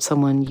and visit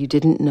someone you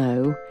didn't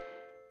know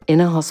in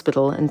a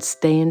hospital and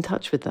stay in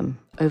touch with them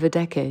over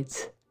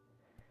decades.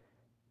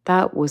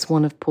 That was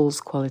one of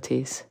Paul's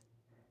qualities,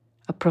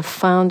 a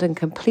profound and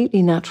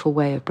completely natural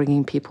way of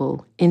bringing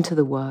people into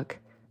the work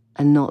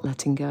and not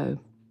letting go.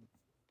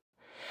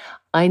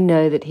 I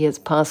know that he has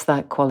passed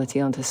that quality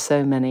on to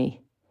so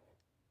many,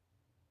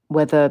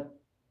 whether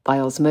by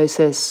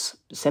osmosis,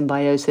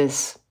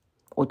 symbiosis,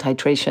 or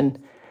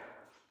titration.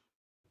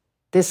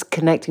 This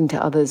connecting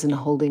to others and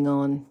holding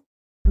on.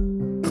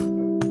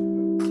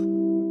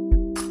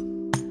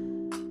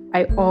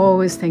 I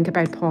always think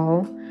about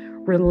Paul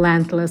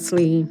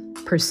relentlessly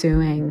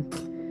pursuing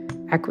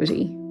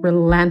equity,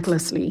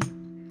 relentlessly.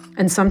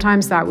 And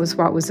sometimes that was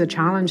what was a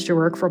challenge to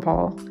work for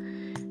Paul,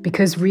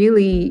 because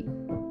really,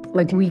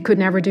 like, we could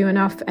never do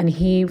enough, and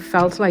he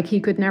felt like he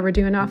could never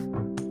do enough.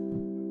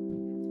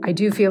 I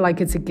do feel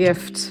like it's a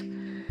gift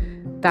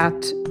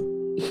that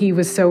he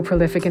was so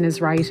prolific in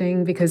his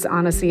writing, because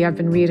honestly, I've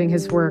been reading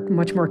his work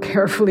much more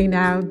carefully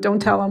now.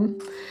 Don't tell him.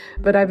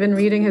 But I've been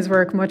reading his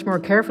work much more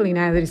carefully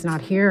now that he's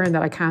not here and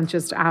that I can't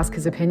just ask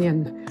his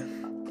opinion.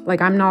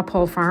 Like, I'm not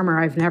Paul Farmer.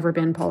 I've never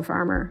been Paul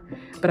Farmer,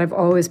 but I've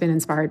always been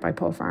inspired by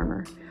Paul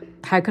Farmer.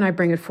 How can I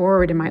bring it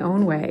forward in my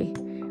own way,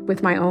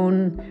 with my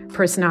own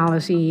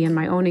personality and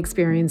my own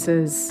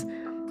experiences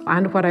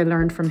and what I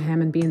learned from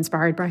him, and be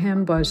inspired by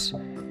him, but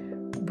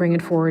bring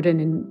it forward in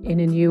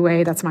a new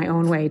way that's my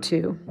own way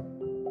too.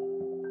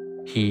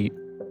 He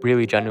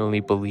really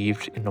genuinely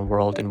believed in a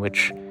world in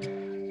which,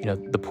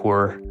 the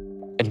poor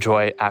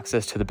enjoy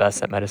access to the best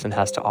that medicine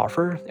has to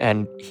offer,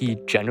 and he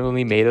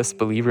genuinely made us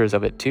believers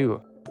of it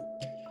too.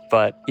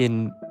 But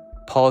in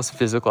Paul's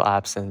physical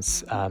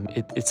absence,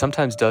 it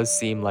sometimes does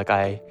seem like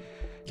I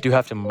do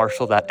have to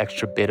marshal that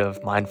extra bit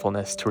of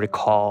mindfulness to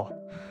recall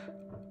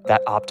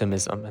that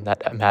optimism and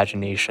that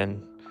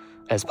imagination,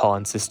 as Paul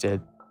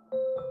insisted.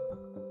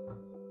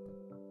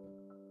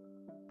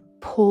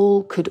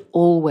 Paul could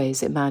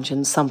always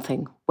imagine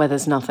something where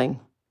there's nothing.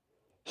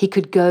 He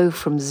could go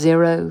from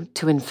zero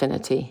to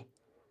infinity.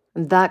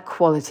 And that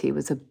quality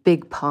was a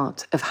big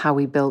part of how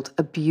we built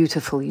a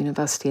beautiful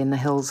university in the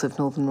hills of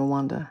northern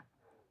Rwanda.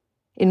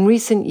 In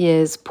recent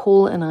years,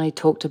 Paul and I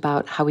talked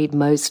about how he'd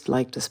most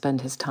like to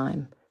spend his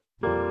time.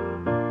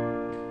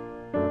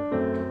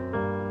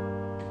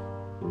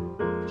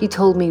 He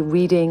told me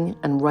reading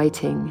and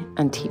writing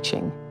and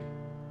teaching.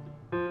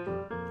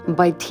 And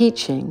by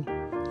teaching,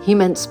 he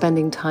meant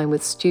spending time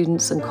with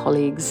students and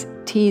colleagues,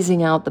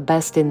 teasing out the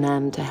best in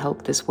them to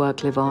help this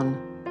work live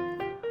on.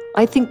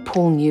 I think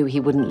Paul knew he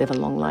wouldn't live a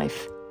long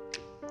life.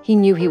 He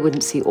knew he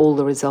wouldn't see all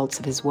the results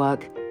of his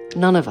work.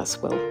 None of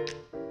us will.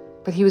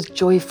 But he was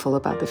joyful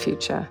about the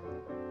future.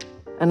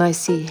 And I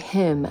see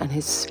him and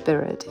his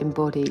spirit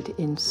embodied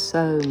in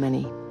so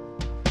many.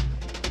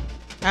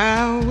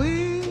 I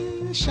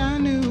wish I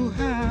knew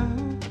how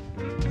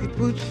it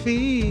would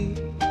feel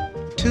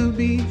to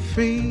be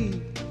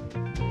free.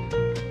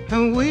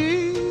 I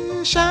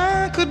wish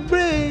I could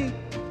break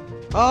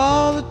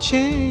all the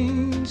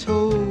chains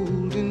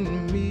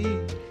holding me.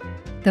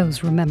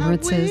 Those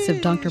remembrances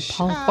of Dr.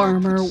 Paul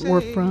Farmer were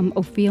from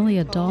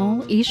Ophelia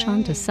Dahl,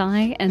 Ishan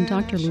Desai, and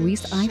Dr.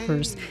 Louise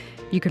Ivers.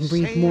 You can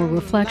read more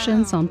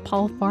reflections on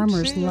Paul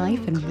Farmer's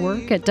life and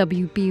work at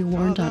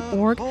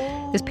wbwarn.org.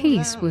 This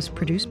piece was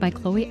produced by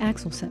Chloe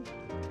Axelson.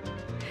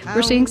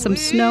 We're seeing some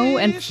snow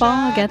and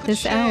fog at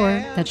this hour.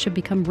 That should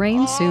become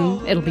rain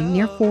soon. It'll be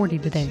near 40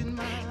 today.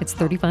 It's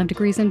 35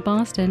 degrees in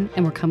Boston,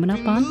 and we're coming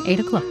up on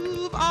 8 o'clock.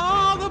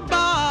 All the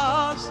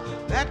bars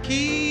that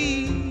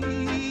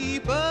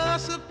keep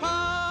us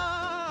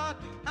apart.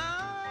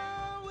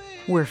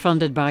 We're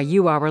funded by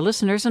you, our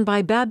listeners, and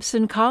by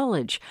Babson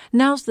College.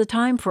 Now's the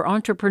time for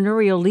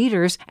entrepreneurial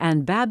leaders,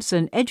 and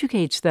Babson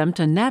educates them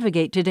to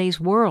navigate today's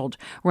world.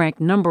 Ranked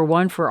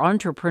 #1 for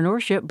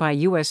entrepreneurship by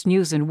U.S.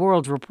 News &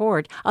 World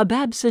Report, a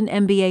Babson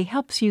MBA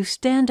helps you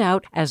stand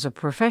out as a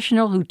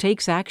professional who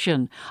takes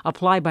action.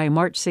 Apply by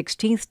March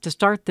 16th to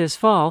start this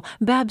fall.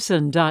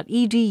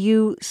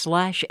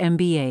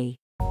 Babson.edu/MBA.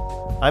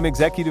 I'm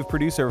executive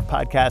producer of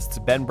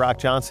podcasts Ben Brock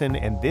Johnson,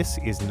 and this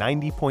is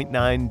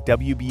 90.9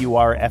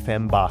 WBUR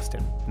FM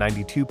Boston,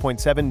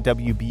 92.7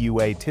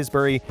 WBUA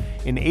Tisbury,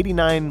 and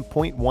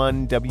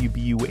 89.1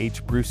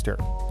 WBUH Brewster.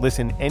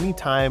 Listen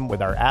anytime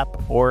with our app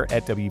or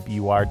at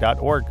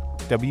WBUR.org.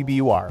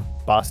 WBUR,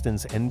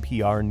 Boston's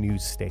NPR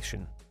news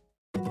station.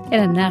 In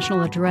a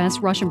national address,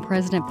 Russian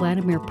President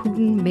Vladimir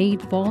Putin made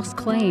false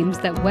claims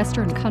that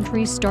Western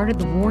countries started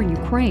the war in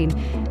Ukraine.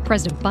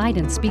 President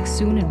Biden speaks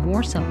soon in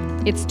Warsaw.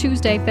 It's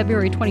Tuesday,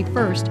 February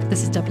 21st.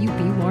 This is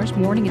WBUR's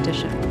Morning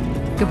Edition.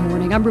 Good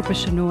morning. I'm Rupa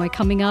Shenoy.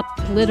 Coming up,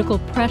 political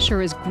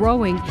pressure is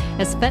growing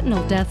as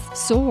fentanyl deaths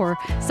soar.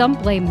 Some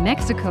blame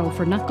Mexico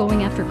for not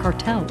going after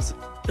cartels.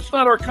 It's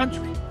not our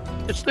country.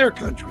 It's their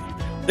country.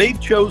 They've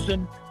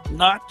chosen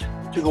not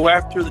to go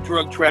after the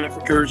drug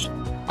traffickers.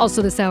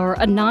 Also this hour,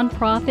 a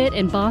nonprofit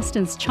in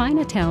Boston's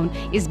Chinatown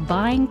is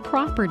buying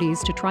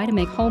properties to try to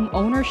make home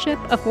ownership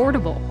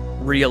affordable.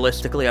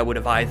 Realistically, I would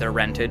have either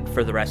rented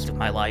for the rest of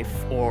my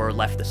life or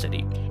left the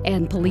city.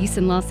 And police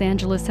in Los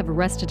Angeles have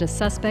arrested a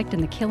suspect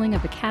in the killing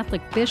of a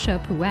Catholic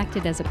bishop who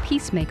acted as a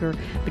peacemaker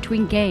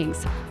between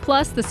gangs.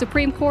 Plus, the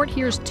Supreme Court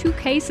hears 2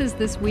 cases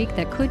this week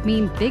that could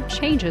mean big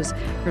changes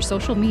for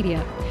social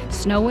media.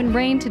 Snow and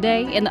rain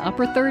today in the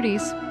upper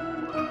 30s.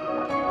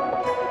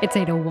 It's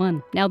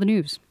 8:01. Now the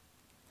news.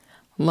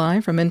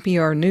 Live from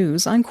NPR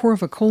News, I'm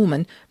Corva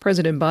Coleman.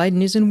 President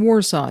Biden is in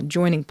Warsaw,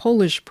 joining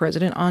Polish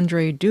President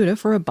Andrzej Duda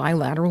for a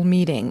bilateral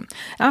meeting.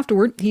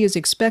 Afterward, he is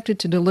expected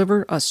to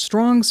deliver a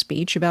strong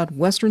speech about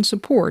Western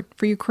support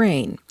for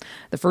Ukraine.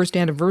 The first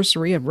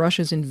anniversary of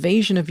Russia's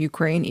invasion of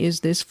Ukraine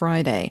is this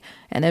Friday,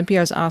 and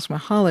NPR's Asma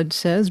Khalid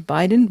says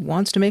Biden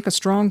wants to make a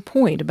strong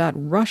point about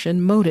Russian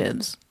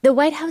motives. The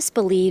White House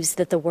believes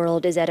that the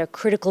world is at a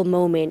critical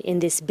moment in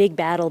this big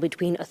battle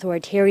between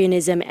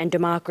authoritarianism and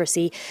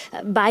democracy.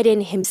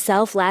 Biden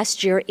himself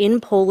last year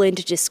in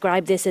Poland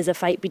described this as a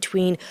fight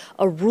between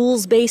a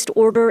rules-based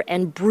order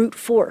and brute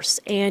force,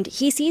 and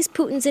he sees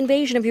Putin's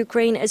invasion of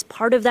Ukraine as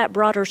part of that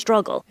broader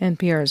struggle.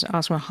 NPR's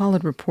Asma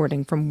Khalid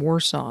reporting from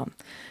Warsaw.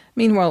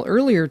 Meanwhile,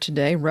 earlier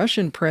today,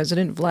 Russian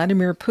President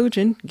Vladimir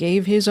Putin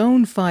gave his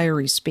own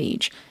fiery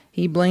speech.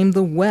 He blamed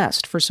the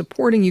West for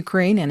supporting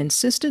Ukraine and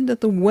insisted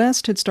that the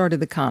West had started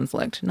the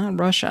conflict, not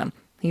Russia.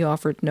 He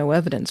offered no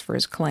evidence for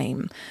his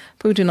claim.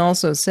 Putin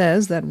also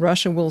says that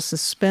Russia will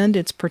suspend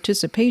its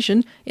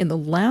participation in the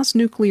last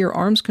nuclear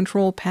arms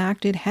control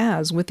pact it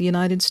has with the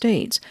United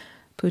States.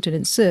 Putin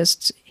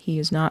insists he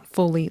is not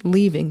fully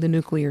leaving the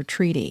nuclear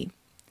treaty.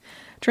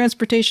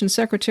 Transportation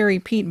Secretary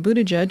Pete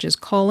Buttigieg is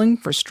calling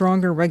for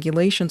stronger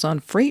regulations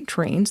on freight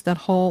trains that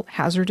haul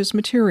hazardous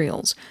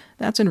materials.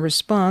 That's in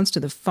response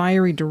to the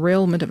fiery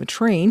derailment of a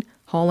train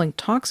hauling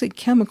toxic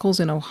chemicals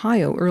in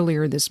Ohio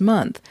earlier this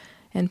month.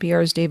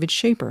 NPR's David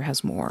Shaper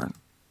has more.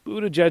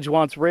 Buttigieg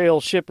wants rail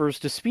shippers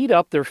to speed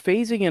up their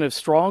phasing in of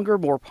stronger,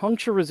 more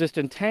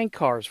puncture-resistant tank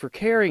cars for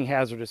carrying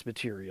hazardous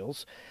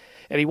materials.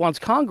 And he wants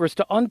Congress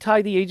to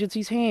untie the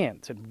agency's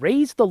hands and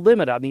raise the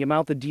limit on the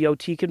amount the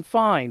DOT can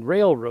fine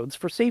railroads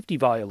for safety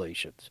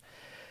violations.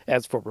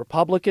 As for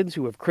Republicans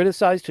who have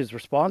criticized his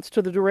response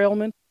to the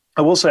derailment,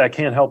 I will say I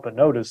can't help but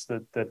notice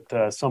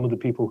that some of the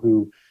people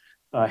who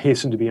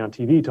hasten to be on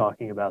TV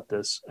talking about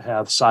this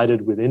have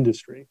sided with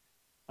industry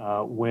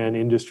when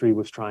industry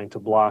was trying to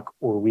block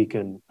or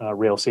weaken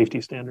rail safety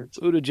standards.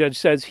 Buttigieg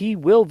says he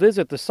will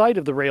visit the site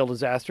of the rail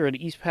disaster in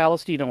East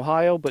Palestine,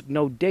 Ohio, but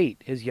no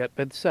date has yet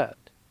been set.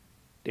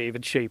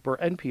 David Shaper,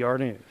 NPR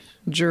News.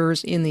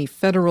 Jurors in the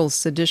federal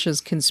seditious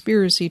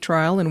conspiracy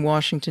trial in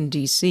Washington,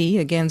 D.C.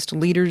 against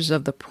leaders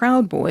of the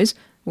Proud Boys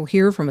will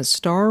hear from a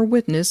star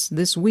witness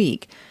this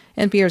week.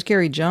 NPR's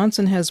Carrie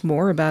Johnson has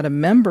more about a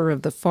member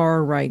of the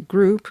far-right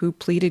group who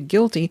pleaded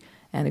guilty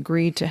and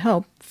agreed to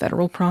help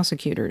federal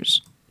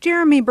prosecutors.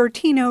 Jeremy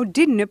Bertino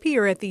didn't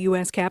appear at the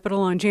U.S.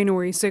 Capitol on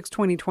January 6,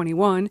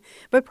 2021,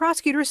 but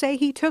prosecutors say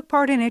he took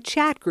part in a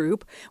chat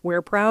group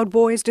where Proud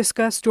Boys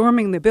discussed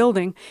storming the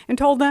building and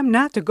told them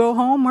not to go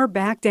home or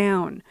back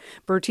down.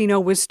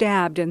 Bertino was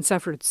stabbed and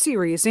suffered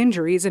serious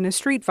injuries in a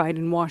street fight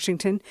in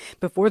Washington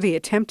before the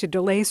attempt to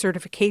delay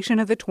certification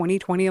of the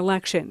 2020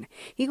 election.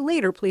 He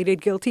later pleaded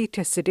guilty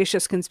to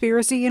seditious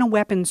conspiracy and a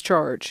weapons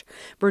charge.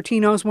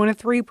 Bertino is one of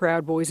 3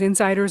 Proud Boys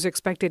insiders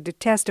expected to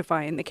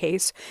testify in the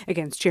case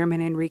against Chairman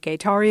Enrique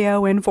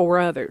Tarrio and 4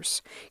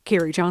 others.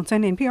 Carrie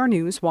Johnson, NPR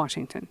News,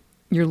 Washington.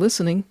 You're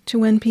listening to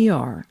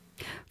NPR.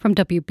 From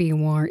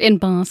WBUR in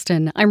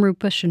Boston, I'm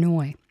Rupa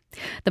Shenoy.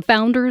 The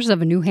founders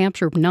of a New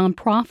Hampshire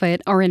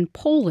nonprofit are in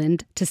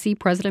Poland to see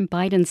President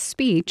Biden's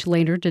speech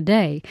later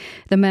today.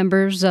 The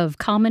members of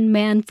Common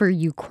Man for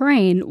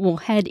Ukraine will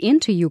head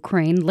into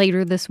Ukraine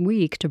later this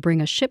week to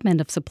bring a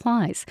shipment of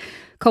supplies.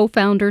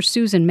 Co-founder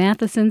Susan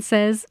Matheson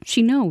says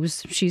she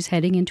knows she's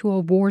heading into a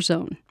war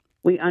zone.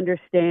 We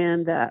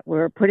understand that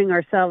we're putting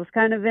ourselves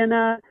kind of in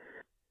a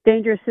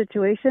dangerous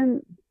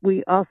situation.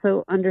 We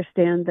also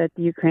understand that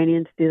the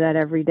Ukrainians do that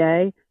every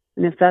day.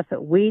 And if that's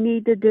what we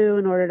need to do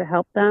in order to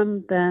help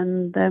them,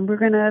 then we're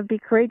going to be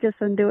courageous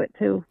and do it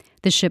too.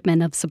 The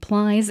shipment of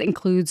supplies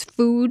includes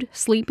food,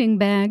 sleeping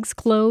bags,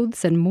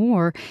 clothes, and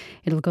more.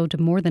 It'll go to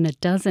more than a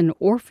dozen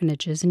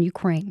orphanages in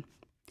Ukraine.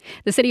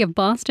 The city of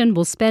Boston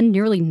will spend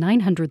nearly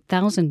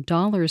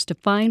 $900,000 to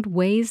find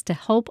ways to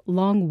help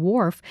Long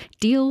Wharf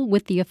deal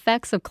with the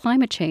effects of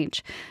climate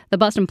change. The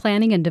Boston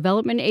Planning and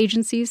Development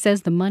Agency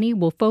says the money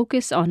will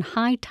focus on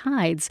high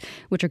tides,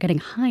 which are getting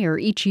higher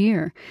each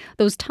year.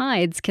 Those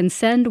tides can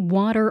send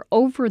water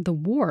over the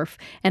wharf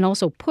and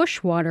also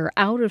push water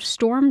out of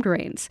storm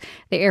drains.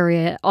 The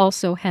area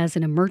also has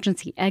an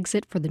emergency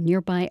exit for the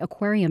nearby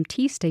Aquarium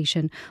T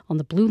station on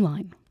the Blue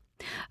Line.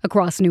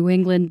 Across New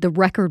England, the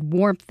record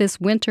warmth this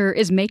winter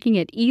is making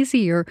it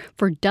easier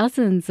for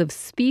dozens of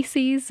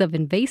species of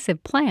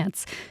invasive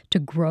plants to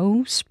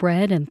grow,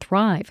 spread, and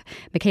thrive.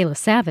 Michaela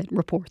Savitt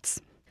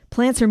reports.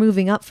 Plants are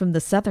moving up from the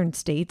southern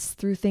states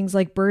through things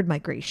like bird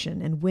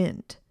migration and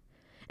wind.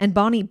 And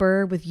Bonnie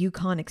Burr with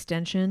Yukon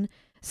Extension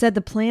said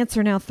the plants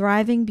are now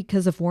thriving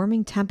because of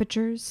warming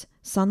temperatures,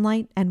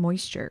 sunlight, and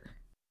moisture.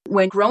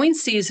 When growing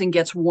season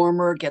gets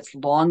warmer, gets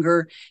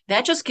longer,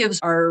 that just gives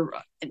our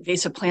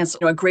invasive plants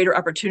a greater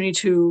opportunity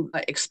to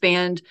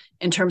expand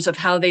in terms of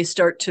how they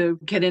start to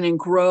get in and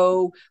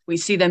grow. We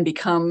see them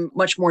become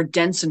much more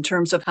dense in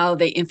terms of how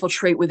they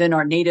infiltrate within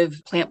our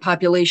native plant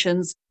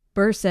populations.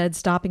 Burr said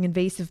stopping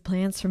invasive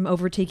plants from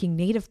overtaking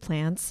native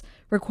plants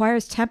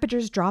requires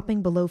temperatures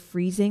dropping below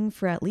freezing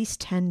for at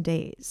least 10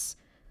 days,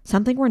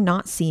 something we're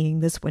not seeing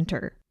this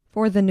winter.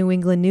 For the New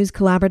England News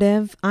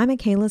Collaborative, I'm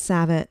Michaela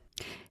Savitt.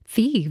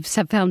 Thieves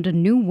have found a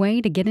new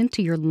way to get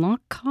into your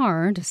locked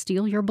car to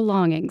steal your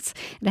belongings.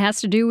 It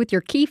has to do with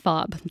your key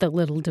fob, the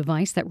little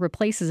device that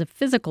replaces a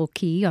physical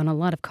key on a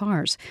lot of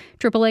cars.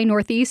 AAA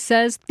Northeast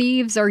says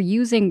thieves are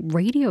using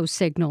radio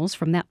signals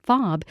from that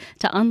fob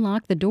to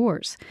unlock the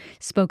doors.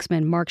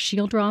 Spokesman Mark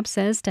Shieldrop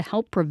says to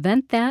help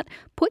prevent that,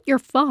 put your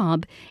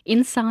fob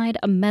inside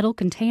a metal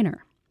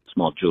container.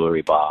 Small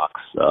jewelry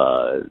box,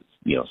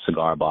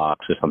 cigar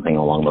box or something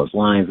along those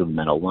lines with a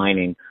metal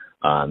lining.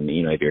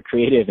 If you're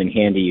creative and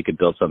handy, you could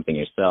build something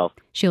yourself.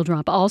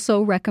 Shieldrop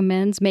also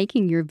recommends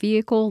making your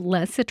vehicle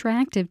less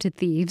attractive to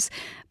thieves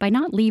by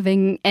not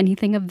leaving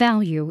anything of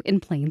value in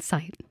plain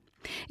sight.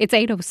 It's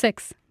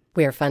 8:06.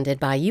 We're funded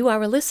by you,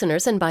 our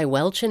listeners, and by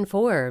Welch &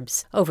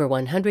 Forbes. Over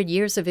 100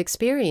 years of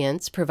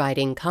experience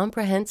providing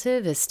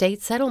comprehensive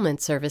estate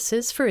settlement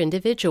services for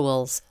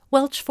individuals.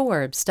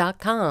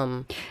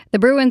 WelchForbes.com. The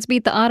Bruins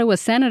beat the Ottawa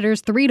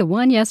Senators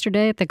 3-1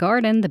 yesterday at the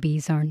Garden. The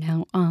Bees are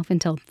now off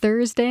until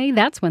Thursday.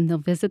 That's when they'll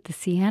visit the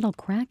Seattle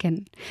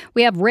Kraken.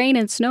 We have rain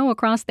and snow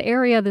across the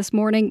area this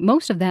morning.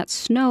 Most of that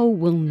snow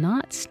will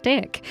not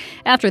stick.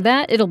 After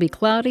that, it'll be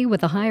cloudy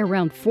with a high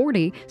around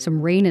 40.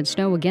 Some rain and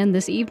snow again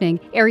this evening.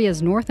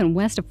 Areas north and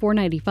west of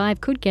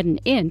 495 could get an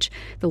inch.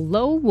 The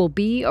low will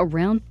be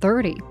around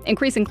 30.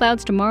 Increasing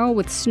clouds tomorrow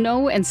with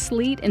snow and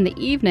sleet in the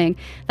evening.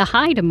 The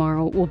high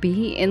tomorrow will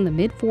be in the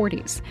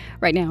mid-40s.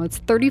 Right now, it's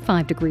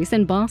 35 degrees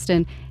in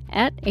Boston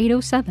at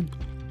 8:07.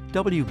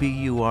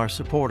 WBUR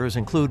supporters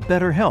include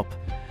BetterHelp,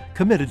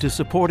 committed to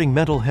supporting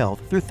mental health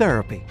through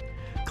therapy.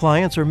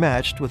 Clients are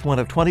matched with one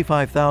of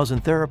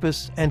 25,000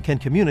 therapists and can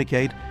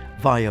communicate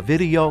via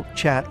video,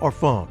 chat, or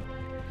phone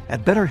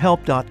at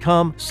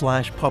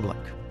betterhelp.com/public.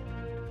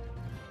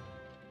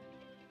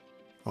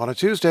 On a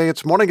Tuesday,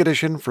 it's Morning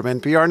Edition from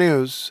NPR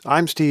News.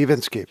 I'm Steve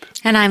Inskeep.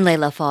 And I'm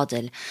Leila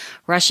Fadel.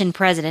 Russian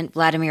President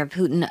Vladimir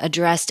Putin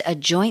addressed a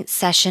joint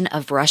session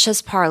of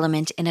Russia's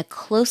parliament in a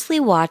closely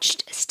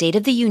watched State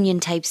of the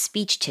Union-type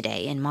speech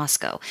today in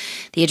Moscow.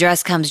 The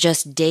address comes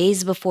just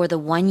days before the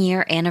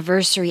one-year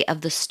anniversary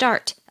of the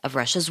start of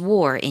Russia's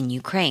war in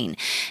Ukraine,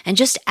 and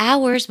just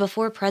hours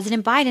before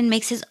President Biden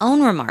makes his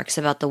own remarks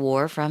about the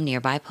war from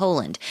nearby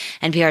Poland.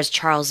 NPR's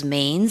Charles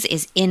Maynes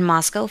is in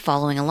Moscow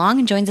following along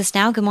and joins us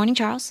now. Good morning,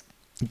 Charles.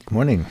 Good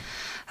morning.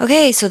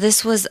 Okay, so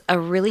this was a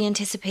really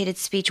anticipated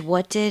speech.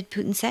 What did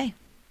Putin say?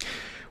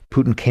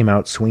 Putin came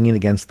out swinging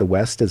against the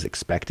West as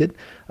expected.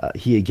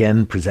 He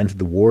again presented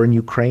the war in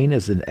Ukraine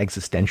as an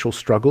existential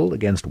struggle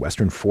against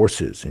Western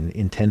forces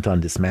intent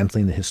on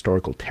dismantling the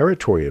historical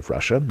territory of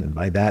Russia, and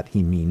by that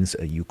he means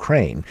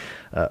Ukraine.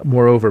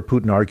 Moreover,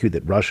 Putin argued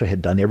that Russia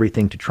had done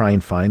everything to try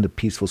and find a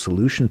peaceful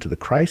solution to the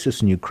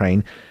crisis in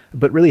Ukraine,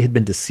 but really had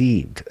been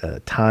deceived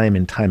time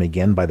and time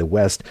again by the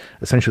West,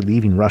 essentially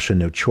leaving Russia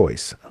no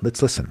choice.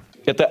 Let's listen.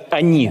 Это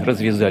они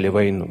развязали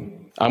войну,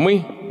 а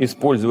мы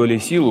использовали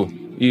силу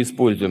и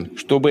используем,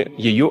 чтобы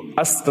ее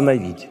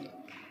остановить.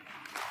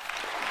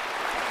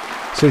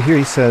 So here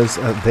he says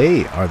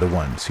they are the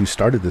ones who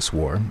started this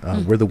war.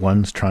 We're the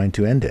ones trying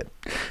to end it.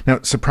 Now,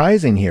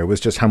 surprising here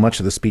was just how much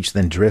of the speech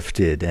then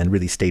drifted and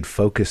really stayed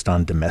focused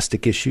on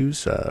domestic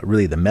issues.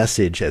 Really the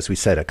message, as we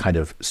said, a kind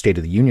of State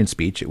of the Union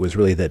speech, it was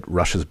really that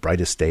Russia's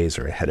brightest days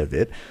are ahead of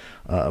it.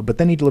 But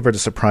then he delivered a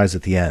surprise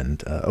at the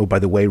end. Oh, by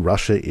the way,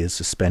 Russia is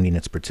suspending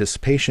its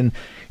participation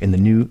in the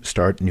New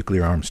START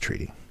nuclear arms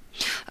treaty.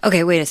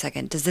 Okay, wait a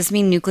second. Does this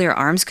mean nuclear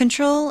arms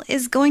control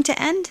is going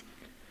to end?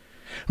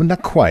 Well,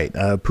 not quite.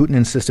 Putin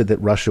insisted that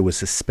Russia was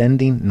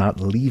suspending, not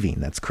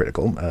leaving, that's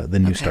critical, the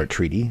New START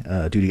treaty,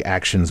 due to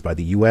actions by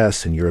the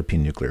U.S. and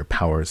European nuclear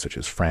powers such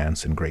as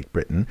France and Great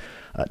Britain.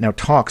 Now,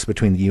 talks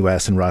between the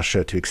U.S. and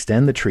Russia to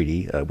extend the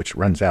treaty, which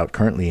runs out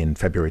currently in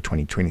February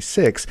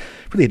 2026,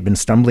 really had been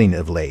stumbling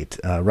of late.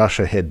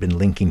 Russia had been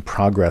linking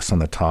progress on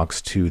the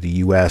talks to the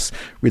U.S.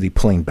 really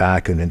pulling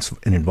back an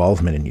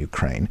involvement in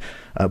Ukraine.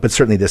 But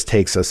certainly this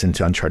takes us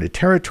into uncharted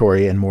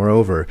territory, and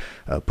moreover,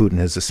 Putin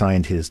has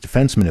assigned his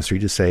defense ministry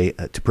to say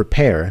to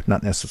prepare,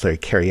 not necessarily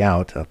carry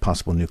out,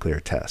 possible nuclear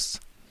tests.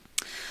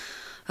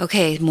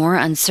 Okay, more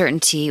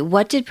uncertainty.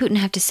 What did Putin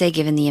have to say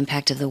given the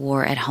impact of the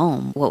war at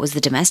home? What was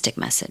the domestic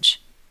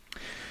message?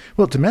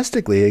 Well,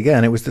 domestically,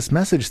 again, it was this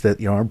message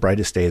that our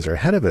brightest days are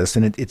ahead of us,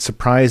 and it's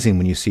surprising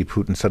when you see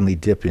Putin suddenly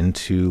dip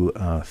into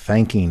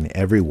thanking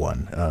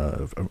everyone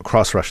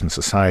across Russian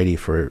society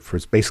for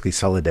basically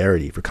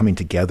solidarity, for coming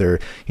together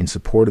in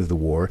support of the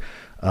war.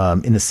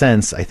 In a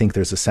sense, I think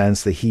there's a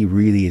sense that he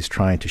really is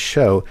trying to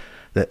show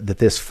that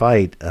this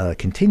fight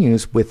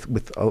continues with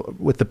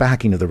the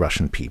backing of the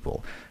Russian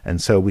people. And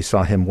so we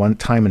saw him one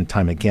time and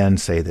time again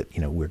say that,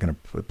 we're going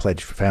to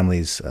pledge for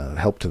families,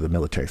 help to the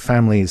military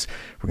families,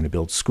 we're going to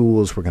build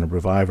schools, we're going to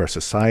revive our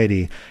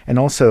society. And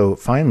also,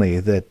 finally,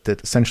 that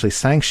essentially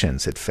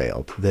sanctions had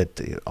failed, that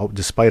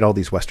despite all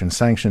these Western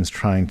sanctions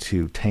trying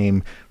to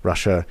tame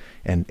Russia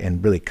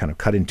and really kind of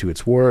cut into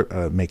its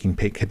war-making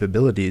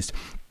capabilities,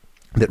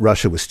 that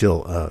Russia was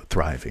still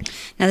thriving.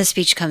 Now, the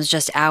speech comes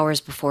just hours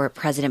before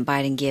President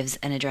Biden gives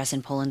an address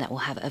in Poland that will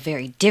have a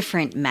very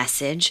different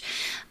message.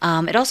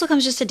 It also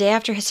comes just a day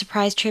after his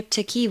surprise trip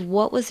to Kyiv.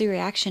 What was the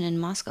reaction in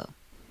Moscow?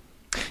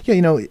 Yeah,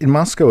 in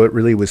Moscow, it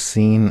really was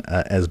seen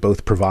as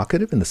both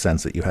provocative in the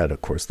sense that you had,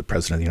 of course, the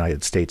President of the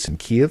United States in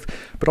Kyiv,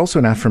 but also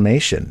an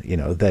affirmation,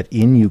 that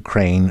in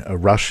Ukraine,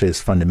 Russia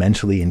is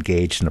fundamentally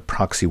engaged in a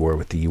proxy war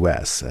with the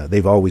U.S.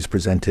 They've always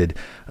presented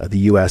the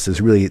U.S. as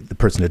really the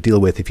person to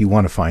deal with if you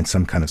want to find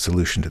some kind of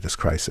solution to this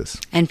crisis.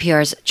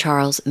 NPR's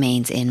Charles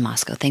Maynes in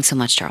Moscow. Thanks so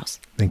much, Charles.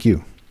 Thank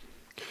you.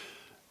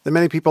 The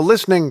many people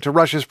listening to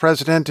Russia's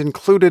president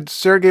included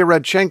Sergei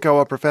Radchenko,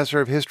 a professor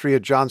of history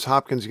at Johns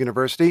Hopkins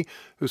University,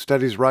 who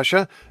studies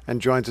Russia and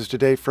joins us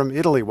today from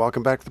Italy.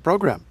 Welcome back to the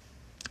program.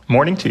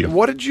 Morning to you.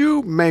 What did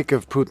you make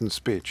of Putin's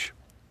speech?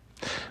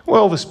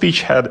 Well, the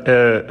speech had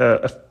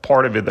a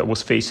part of it that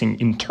was facing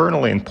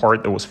internally and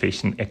part that was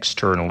facing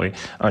externally.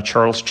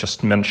 Charles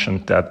just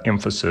mentioned that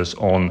emphasis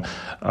on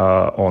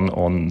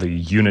the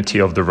unity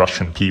of the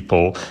Russian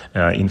people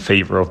in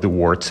favor of the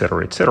war, et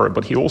cetera, et cetera.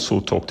 But he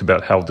also talked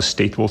about how the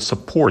state will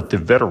support the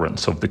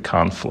veterans of the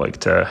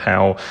conflict,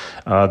 how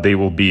they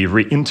will be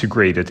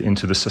reintegrated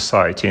into the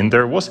society. And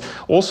there was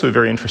also a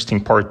very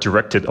interesting part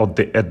directed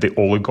at the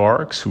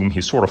oligarchs, whom he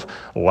sort of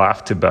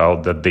laughed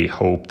about, that they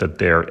hoped that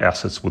their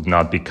assets would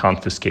not be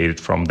confiscated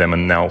from them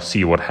and now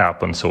see what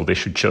happened. So they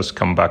should just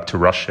come back to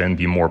Russia and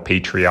be more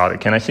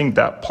patriotic. And I think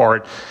that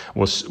part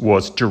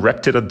was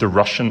directed at the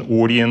Russian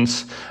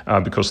audience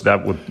because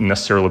that would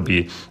necessarily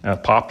be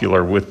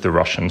popular with the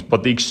Russians.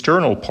 But the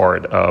external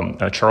part,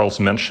 Charles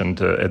mentioned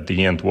at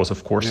the end, was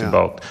of course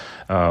about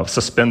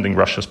suspending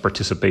Russia's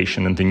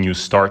participation in the New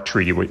START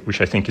treaty, which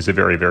I think is a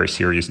very, very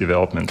serious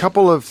development. A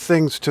couple of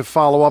things to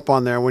follow up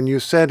on there. When you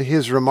said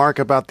his remark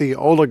about the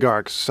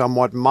oligarchs,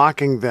 somewhat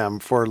mocking them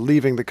for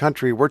leaving the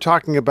country, we're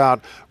talking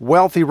about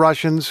wealthy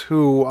Russians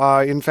who,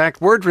 in fact,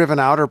 were driven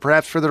out or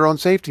perhaps for their own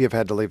safety have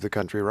had to leave the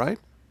country, right?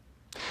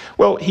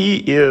 Well, he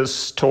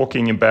is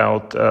talking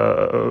about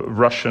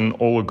Russian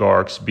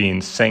oligarchs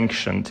being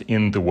sanctioned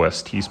in the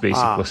West. He's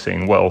basically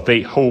saying, well,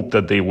 they hope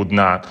that they would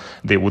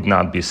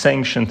not be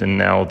sanctioned, and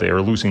now they are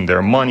losing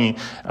their money.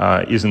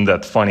 Isn't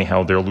that funny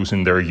how they're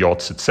losing their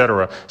yachts,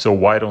 etc.? So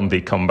why don't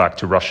they come back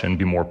to Russia and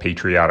be more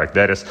patriotic?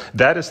 That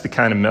is the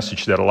kind of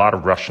message that a lot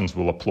of Russians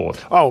will applaud.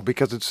 Oh,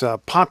 because it's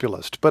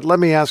populist. But let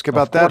me ask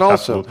about that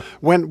also.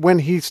 Absolutely. When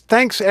he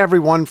thanks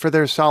everyone for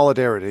their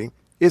solidarity,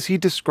 is he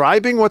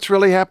describing what's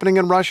really happening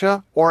in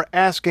Russia or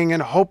asking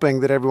and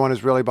hoping that everyone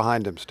is really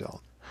behind him still?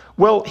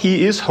 Well,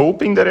 he is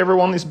hoping that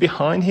everyone is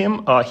behind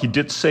him. He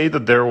did say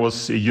that there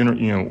was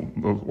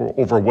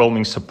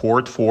overwhelming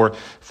support for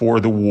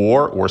the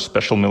war or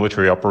special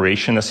military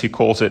operation, as he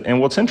calls it. And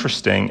what's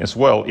interesting as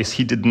well is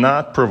he did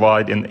not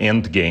provide an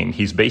end game.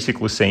 He's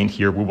basically saying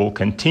here, we will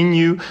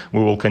continue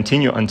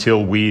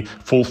until we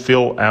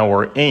fulfill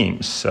our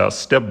aims,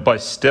 step by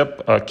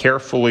step,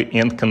 carefully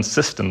and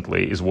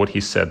consistently is what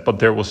he said. But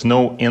there was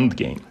no end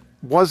game.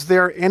 Was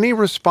there any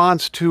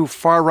response to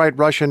far-right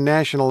Russian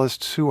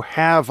nationalists who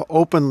have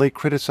openly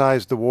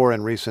criticized the war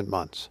in recent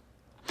months?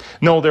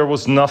 No, there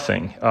was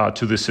nothing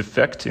to this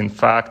effect. In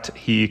fact,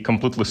 he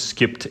completely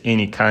skipped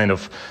any kind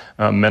of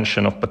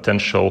mention of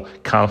potential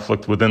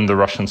conflict within the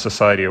Russian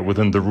society or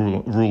within the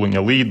ruling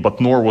elite, but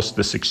nor was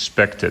this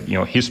expected.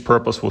 His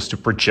purpose was to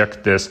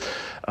project this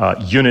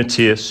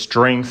unity,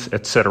 strength,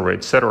 etc.,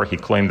 etc. He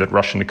claimed that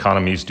Russian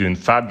economy is doing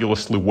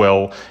fabulously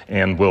well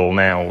and will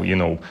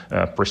now,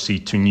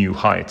 proceed to new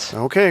heights.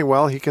 Okay,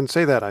 well, he can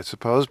say that, I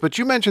suppose. But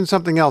you mentioned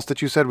something else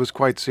that you said was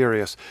quite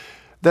serious.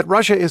 That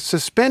Russia is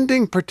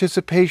suspending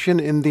participation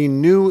in the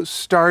New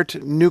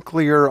START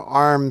nuclear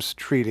arms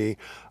treaty.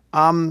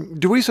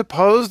 Do we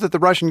suppose that the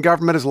Russian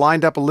government has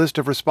lined up a list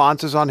of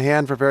responses on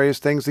hand for various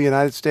things the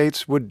United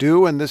States would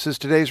do, and this is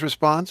today's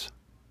response?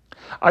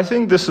 I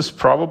think this is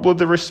probably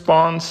the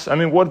response. I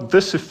mean, what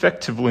this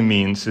effectively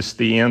means is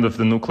the end of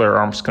the nuclear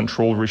arms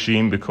control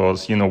regime,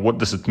 because, what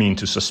does it mean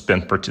to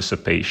suspend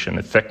participation?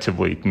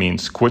 Effectively, it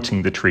means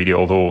quitting the treaty,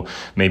 although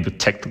maybe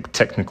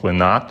technically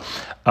not.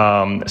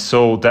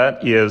 So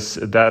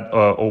that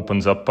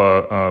opens up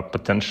a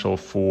potential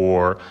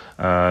for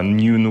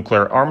new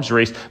nuclear arms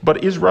race.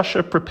 But is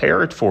Russia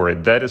prepared for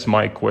it? That is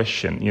my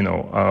question.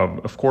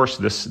 Of course,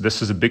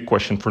 this is a big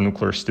question for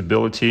nuclear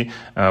stability,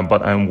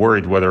 but I'm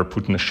worried whether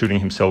Putin is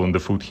shooting himself in the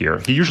foot here.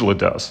 He usually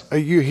does. He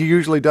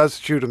usually does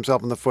shoot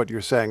himself in the foot,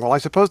 you're saying. Well, I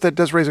suppose that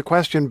does raise a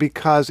question,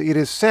 because it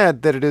is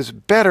said that it is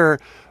better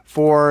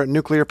for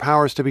nuclear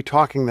powers to be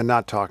talking than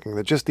not talking,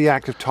 that just the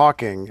act of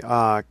talking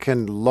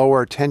can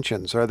lower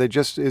tensions. Are they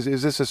is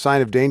this a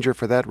sign of danger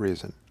for that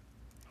reason?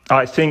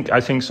 I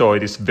think so.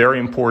 It is very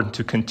important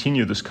to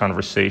continue this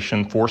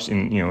conversation for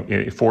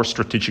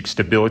strategic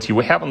stability.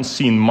 We haven't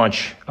seen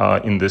much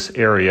in this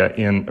area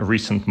in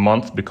recent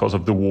months because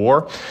of the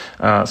war.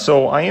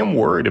 So I am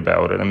worried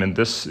about it. I mean,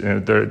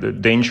 the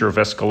danger of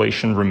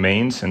escalation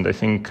remains, and I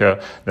think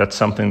that's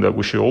something that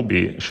we should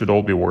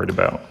all be worried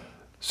about.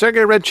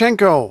 Sergei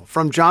Redchenko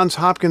from Johns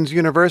Hopkins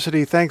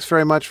University, thanks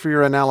very much for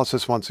your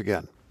analysis once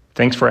again.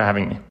 Thanks for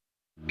having me.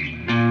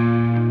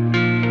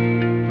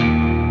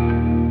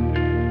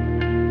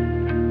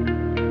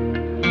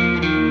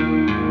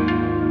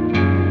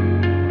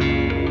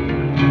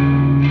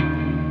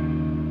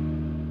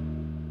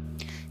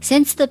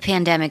 Since the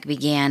pandemic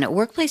began,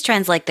 workplace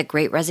trends like the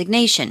Great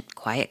Resignation,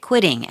 quiet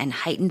quitting, and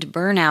heightened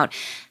burnout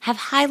have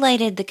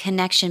highlighted the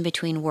connection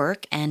between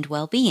work and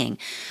well-being.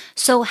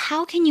 So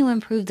how can you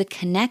improve the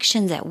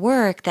connections at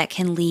work that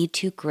can lead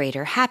to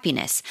greater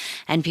happiness?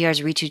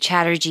 NPR's Ritu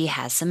Chatterjee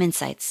has some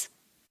insights.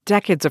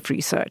 Decades of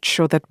research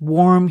show that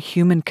warm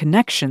human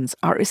connections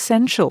are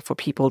essential for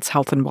people's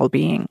health and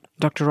well-being.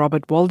 Dr.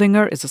 Robert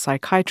Waldinger is a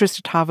psychiatrist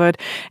at Harvard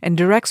and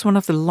directs one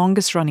of the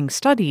longest-running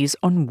studies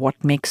on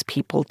what makes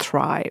people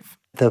thrive.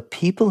 The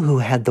people who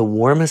had the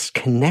warmest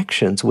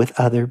connections with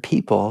other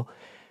people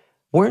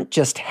weren't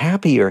just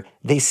happier,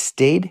 they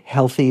stayed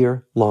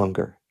healthier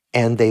longer,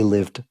 and they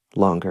lived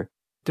longer.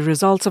 The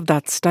results of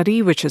that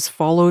study, which has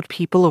followed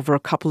people over a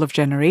couple of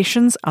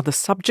generations, are the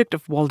subject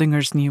of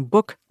Waldinger's new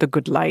book, The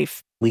Good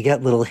Life. We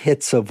get little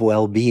hits of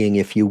well-being,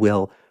 if you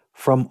will,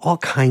 from all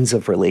kinds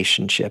of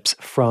relationships,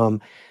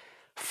 from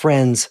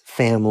friends,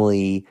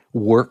 family,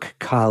 work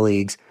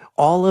colleagues.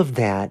 All of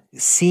that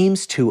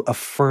seems to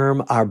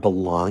affirm our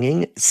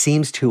belonging,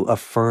 seems to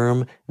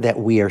affirm that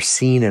we are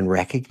seen and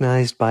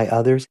recognized by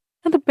others.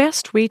 And the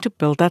best way to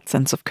build that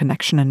sense of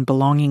connection and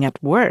belonging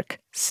at work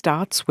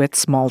starts with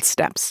small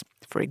steps.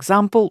 For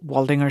example,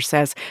 Waldinger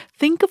says,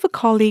 think of a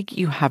colleague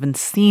you haven't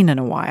seen in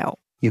a while.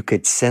 You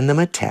could send them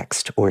a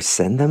text or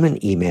send them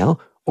an email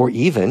or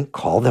even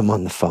call them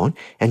on the phone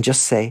and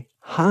just say,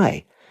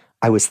 hi,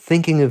 I was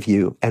thinking of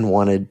you and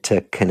wanted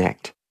to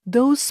connect.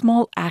 Those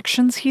small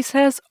actions, he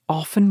says,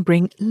 often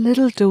bring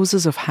little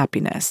doses of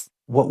happiness.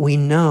 What we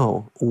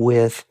know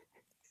with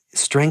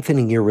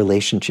strengthening your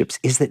relationships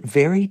is that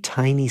very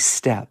tiny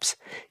steps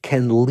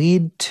can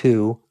lead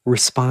to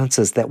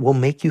responses that will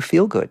make you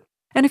feel good.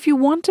 And if you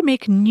want to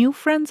make new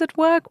friends at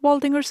work,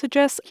 Waldinger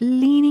suggests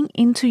leaning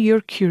into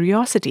your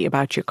curiosity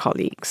about your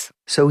colleagues.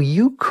 So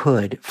you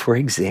could, for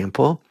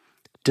example,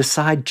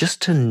 decide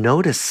just to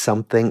notice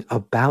something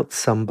about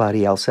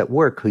somebody else at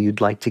work who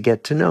you'd like to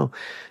get to know.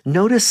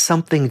 Notice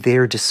something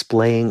they're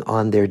displaying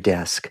on their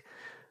desk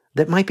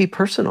that might be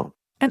personal.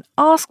 And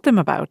ask them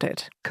about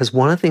it. Because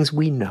one of the things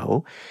we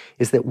know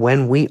is that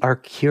when we are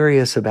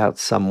curious about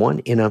someone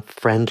in a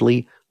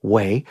friendly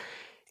way,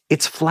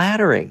 it's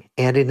flattering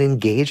and it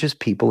engages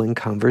people in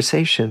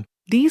conversation.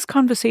 These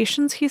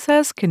conversations, he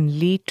says, can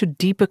lead to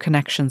deeper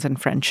connections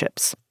and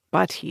friendships.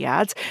 But, he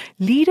adds,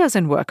 leaders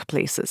in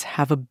workplaces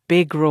have a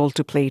big role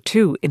to play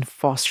too in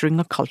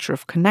fostering a culture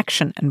of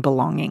connection and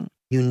belonging.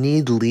 You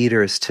need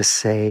leaders to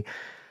say,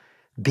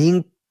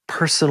 being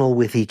personal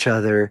with each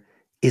other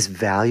is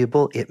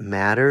valuable, it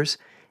matters,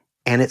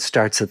 and it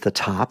starts at the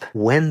top.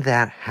 When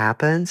that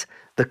happens,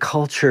 the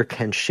culture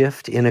can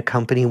shift in a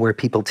company where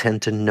people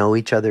tend to know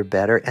each other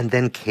better and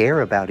then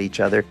care about each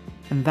other.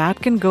 And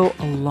that can go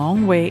a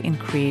long way in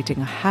creating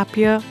a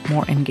happier,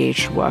 more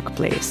engaged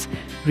workplace.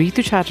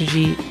 Ritu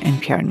Chatterjee,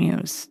 NPR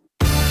News.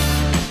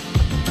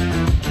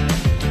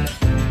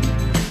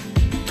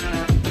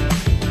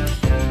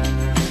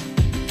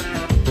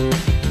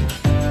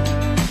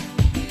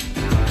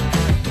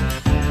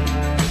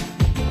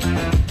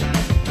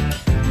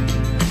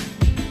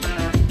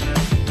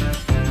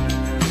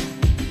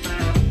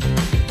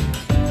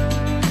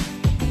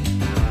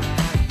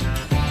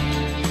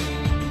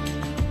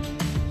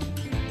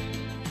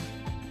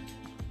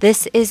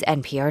 This is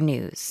NPR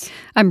News.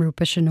 I'm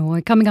Rupa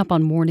Shenoy. Coming up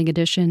on Morning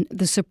Edition,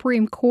 the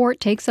Supreme Court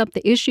takes up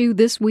the issue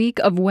this week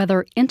of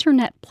whether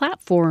internet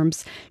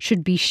platforms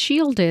should be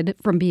shielded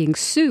from being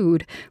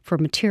sued for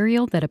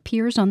material that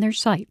appears on their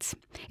sites.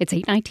 It's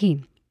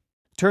 8:19.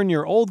 Turn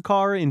your old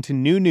car into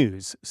new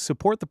news.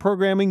 Support the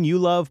programming you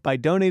love by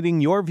donating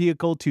your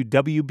vehicle to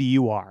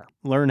WBUR.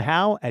 Learn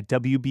how at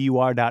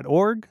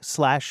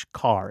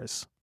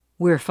wbur.org/cars.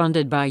 We're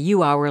funded by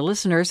you, our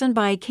listeners, and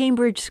by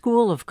Cambridge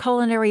School of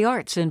Culinary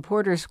Arts in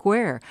Porter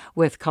Square,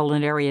 with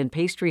culinary and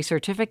pastry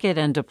certificate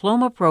and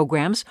diploma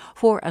programs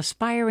for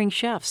aspiring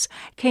chefs.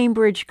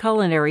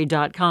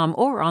 CambridgeCulinary.com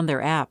or on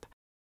their app.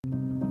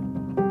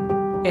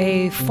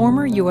 A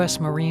former U.S.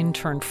 Marine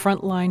turned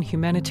frontline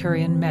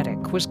humanitarian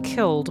medic was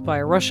killed by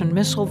a Russian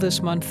missile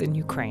this month in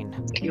Ukraine.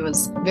 He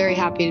was very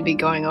happy to be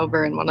going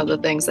over, and one of the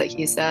things that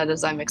he said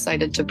is, "I'm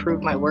excited to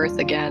prove my worth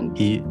again."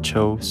 He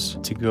chose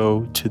to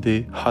go to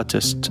the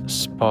hottest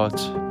spot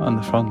on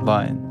the front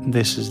line.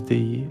 This is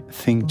the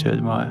thing to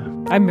admire.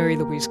 I'm Mary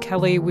Louise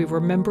Kelly. We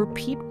remember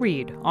Pete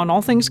Reed on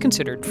All Things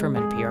Considered from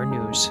NPR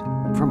News.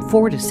 From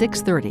 4 to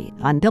 6:30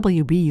 on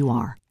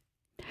WBUR.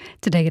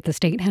 Today at the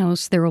State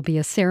House, there will be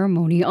a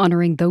ceremony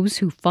honoring those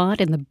who fought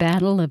in the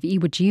Battle of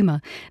Iwo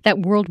Jima. That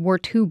World War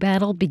II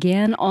battle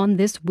began on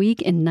this week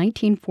in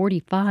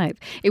 1945.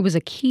 It was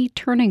a key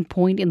turning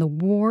point in the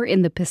war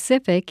in the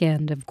Pacific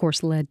and, of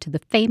course, led to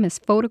the famous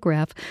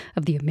photograph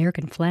of the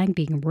American flag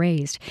being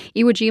raised.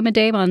 Iwo Jima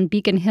Day on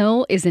Beacon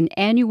Hill is an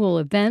annual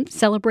event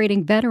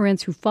celebrating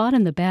veterans who fought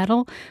in the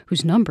battle,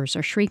 whose numbers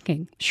are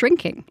shrinking.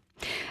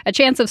 A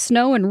chance of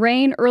snow and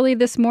rain early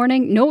this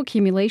morning. No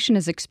accumulation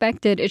is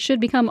expected. It should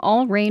become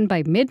all rain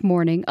by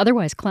mid-morning,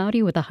 otherwise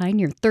cloudy with a high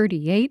near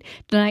 38.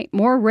 Tonight,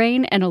 more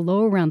rain and a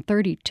low around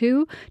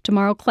 32.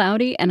 Tomorrow,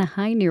 cloudy and a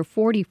high near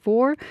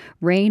 44.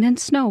 Rain and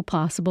snow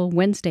possible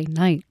Wednesday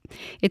night.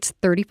 It's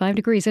 35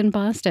 degrees in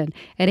Boston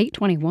at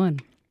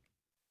 8:21.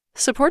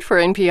 Support for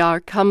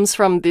NPR comes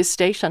from this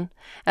station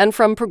and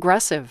from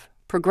Progressive.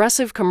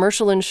 Progressive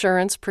Commercial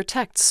Insurance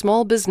protects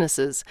small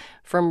businesses,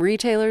 from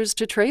retailers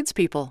to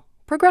tradespeople.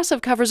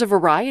 Progressive covers a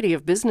variety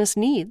of business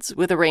needs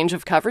with a range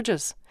of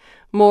coverages.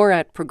 More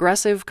at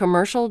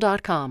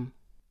progressivecommercial.com.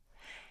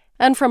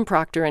 And from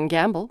Procter &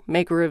 Gamble,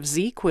 maker of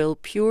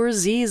ZzzQuil Pure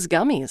Z's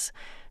gummies,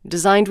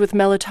 designed with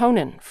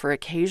melatonin for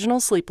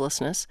occasional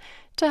sleeplessness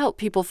to help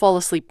people fall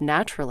asleep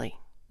naturally.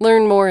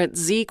 Learn more at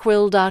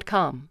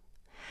zzquil.com.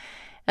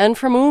 And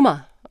from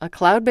Ooma, a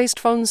cloud-based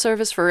phone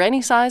service for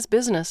any size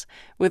business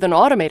with an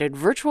automated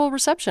virtual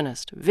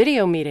receptionist,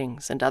 video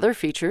meetings, and other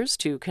features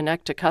to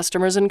connect to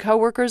customers and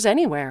coworkers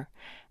anywhere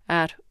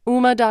at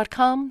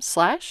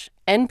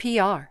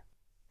ooma.com/NPR.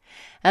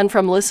 And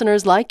from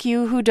listeners like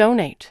you who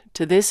donate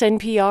to this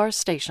NPR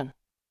station.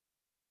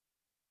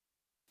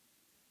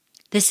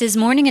 This is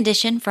Morning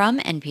Edition from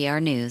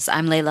NPR News.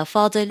 I'm Leila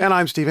Fadel. And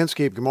I'm Steve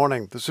Inskeep. Good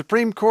morning. The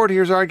Supreme Court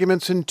hears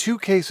arguments in two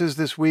cases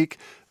this week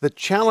that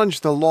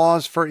challenge the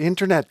laws for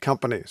Internet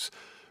companies.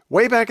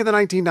 Way back in the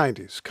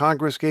 1990s,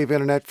 Congress gave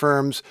Internet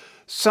firms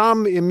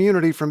some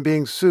immunity from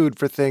being sued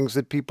for things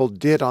that people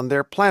did on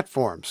their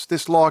platforms.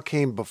 This law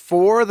came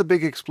before the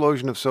big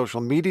explosion of social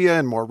media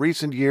in more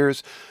recent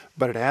years,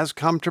 but it has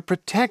come to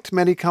protect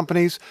many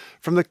companies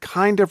from the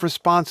kind of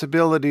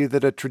responsibility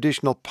that a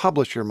traditional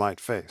publisher might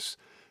face.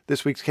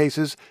 This week's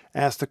cases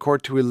ask the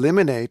court to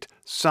eliminate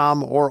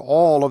some or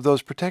all of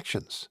those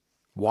protections.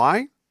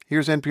 Why?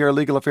 Here's NPR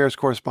legal affairs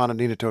correspondent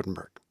Nina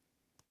Totenberg.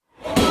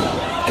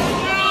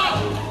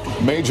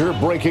 Major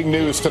breaking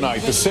news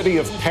tonight. The city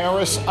of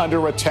Paris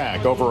under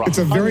attack. It's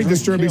a very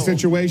disturbing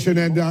situation,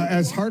 and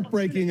as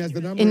heartbreaking as the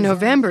number. In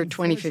November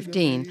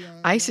 2015,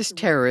 ISIS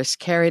terrorists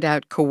carried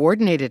out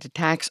coordinated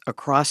attacks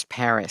across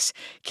Paris,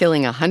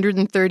 killing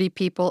 130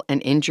 people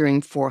and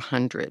injuring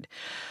 400.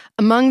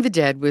 Among the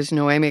dead was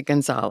Noemi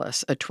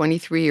Gonzalez, a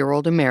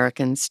 23-year-old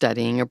American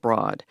studying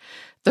abroad.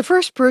 The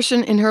first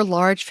person in her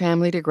large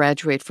family to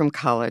graduate from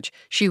college,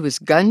 she was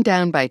gunned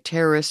down by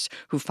terrorists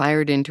who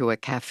fired into a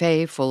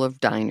cafe full of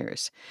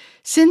diners.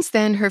 Since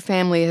then, her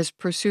family has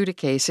pursued a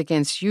case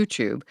against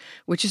YouTube,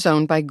 which is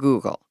owned by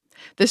Google.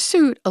 The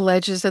suit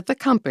alleges that the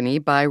company,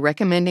 by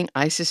recommending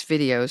ISIS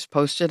videos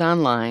posted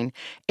online,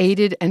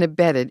 aided and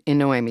abetted in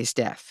Noemi's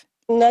death.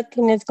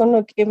 Nothing is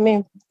going to give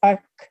me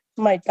back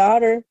my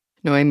daughter.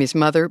 Noemi's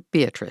mother,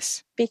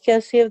 Beatrice.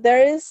 Because if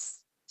there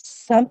is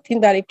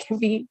something that it can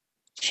be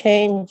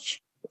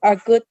changed, a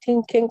good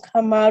thing can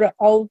come out of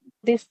all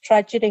this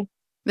tragedy.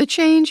 The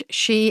change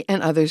she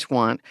and others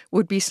want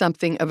would be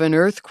something of an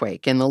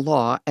earthquake in the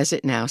law as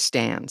it now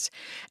stands.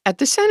 At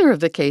the center of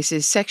the case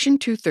is Section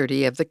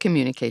 230 of the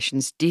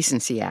Communications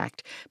Decency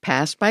Act,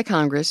 passed by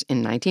Congress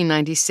in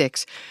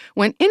 1996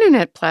 when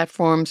Internet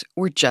platforms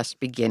were just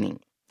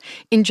beginning.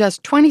 In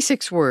just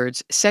 26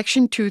 words,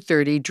 Section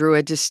 230 drew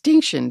a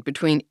distinction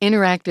between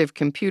interactive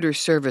computer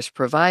service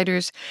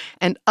providers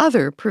and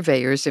other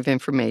purveyors of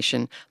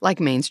information like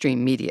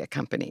mainstream media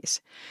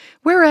companies.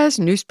 Whereas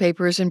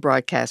newspapers and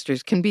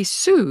broadcasters can be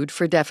sued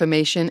for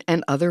defamation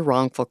and other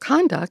wrongful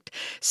conduct,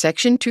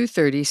 Section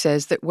 230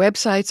 says that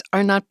websites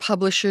are not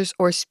publishers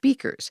or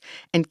speakers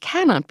and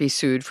cannot be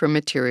sued for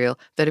material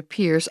that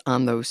appears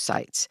on those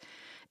sites.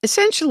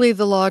 Essentially,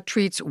 the law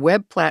treats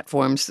web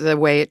platforms the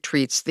way it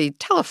treats the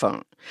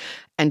telephone.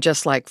 And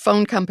just like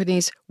phone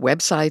companies,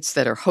 websites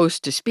that are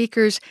host to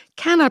speakers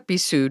cannot be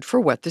sued for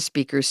what the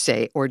speakers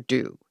say or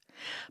do.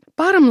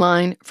 Bottom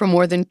line, for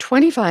more than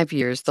 25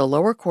 years, the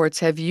lower courts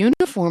have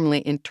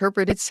uniformly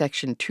interpreted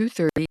Section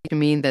 230 to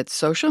mean that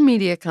social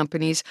media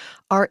companies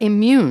are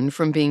immune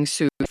from being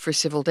sued for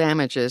civil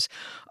damages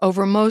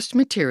over most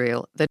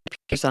material that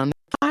appears on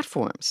their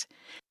platforms.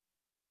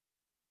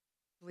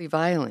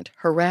 Violent,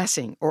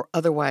 harassing, or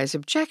otherwise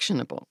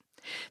objectionable.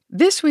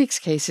 This week's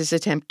cases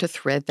attempt to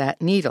thread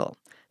that needle.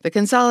 The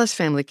Gonzalez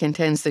family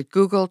contends that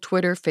Google,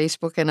 Twitter,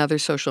 Facebook, and other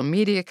social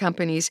media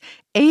companies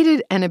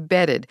aided and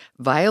abetted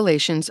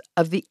violations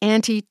of the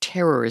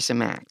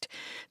Anti-Terrorism Act.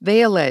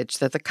 They allege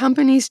that the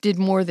companies did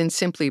more than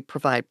simply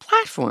provide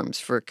platforms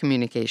for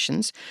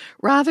communications.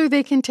 Rather,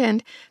 they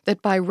contend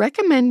that by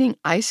recommending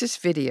ISIS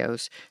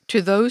videos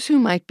to those who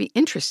might be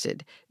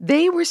interested,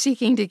 they were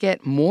seeking to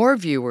get more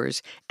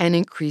viewers and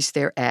increase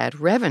their ad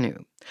revenue.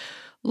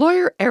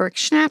 Lawyer Eric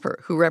Schnapper,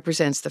 who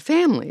represents the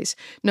families,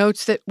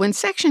 notes that when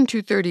Section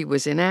 230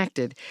 was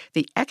enacted,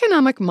 the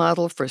economic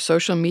model for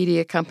social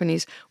media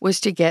companies was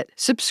to get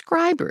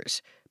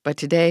subscribers. But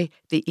today,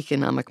 the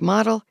economic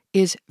model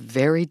is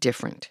very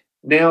different.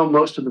 Now,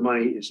 most of the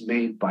money is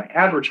made by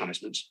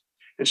advertisements,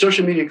 and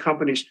social media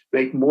companies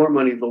make more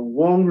money the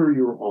longer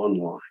you're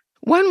online.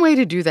 One way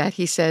to do that,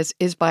 he says,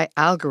 is by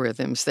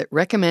algorithms that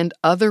recommend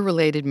other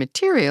related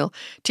material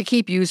to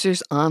keep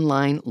users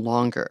online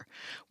longer.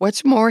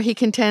 What's more, he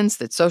contends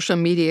that social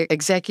media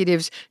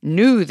executives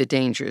knew the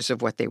dangers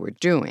of what they were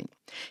doing.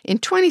 In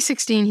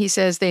 2016, he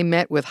says they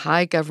met with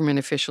high government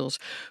officials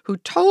who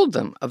told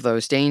them of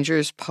those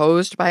dangers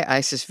posed by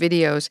ISIS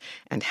videos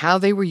and how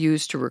they were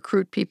used to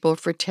recruit people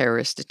for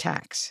terrorist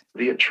attacks.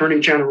 The Attorney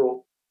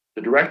General,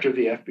 the Director of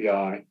the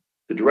FBI,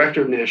 the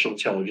Director of National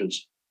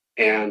Intelligence,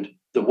 and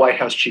the White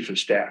House Chief of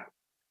Staff.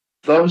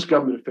 Those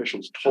government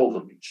officials told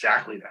them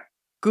exactly that.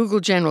 Google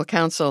General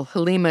Counsel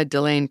Halima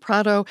Delane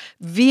Prado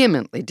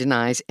vehemently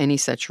denies any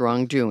such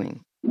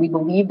wrongdoing. We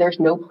believe there's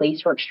no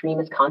place for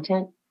extremist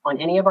content on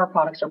any of our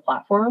products or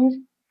platforms,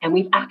 and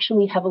we've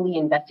actually heavily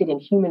invested in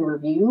human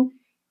review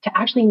to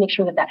actually make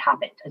sure that that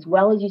happens, as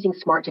well as using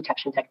smart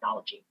detection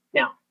technology.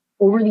 Now,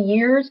 over the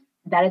years,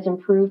 that has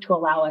improved to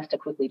allow us to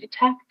quickly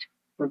detect,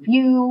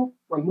 review,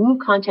 remove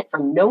content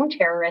from known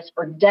terrorists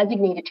or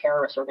designated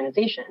terrorist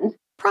organizations.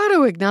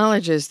 Prado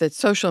acknowledges that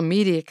social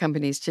media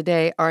companies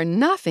today are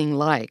nothing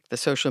like the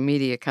social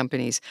media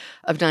companies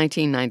of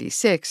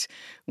 1996,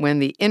 when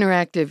the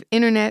interactive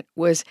internet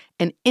was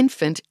an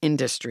infant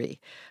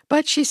industry.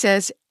 But she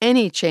says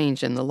any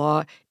change in the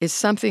law is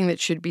something that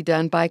should be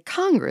done by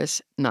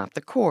Congress, not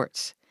the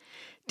courts.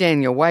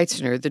 Daniel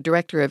Weitzner, the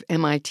director of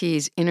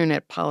MIT's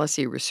Internet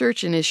Policy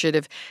Research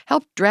Initiative,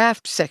 helped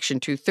draft Section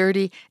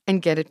 230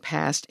 and get it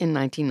passed in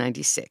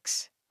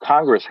 1996.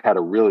 Congress had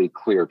a really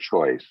clear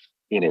choice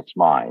in its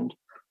mind.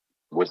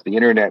 Was the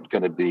Internet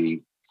going to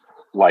be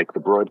like the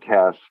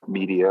broadcast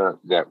media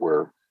that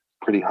were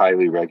pretty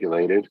highly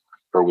regulated,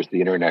 or was the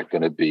Internet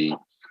going to be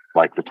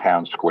like the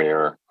town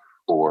square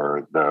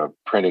or the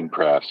printing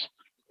press?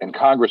 And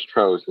Congress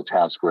chose the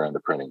town square and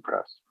the printing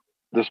press.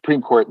 The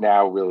Supreme Court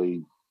now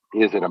really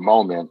is at a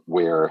moment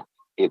where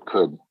it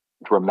could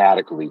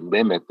dramatically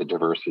limit the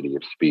diversity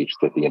of speech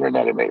that the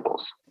internet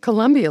enables.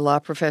 Columbia law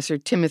professor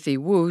Timothy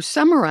Wu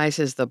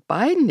summarizes the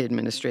Biden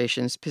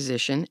administration's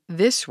position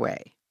this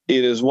way.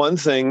 It is one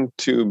thing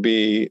to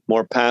be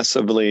more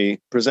passively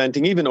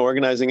presenting, even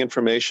organizing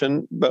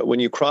information, but when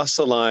you cross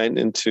the line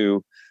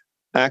into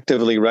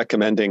actively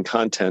recommending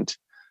content,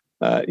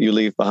 you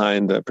leave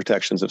behind the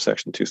protections of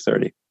Section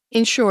 230.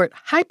 In short,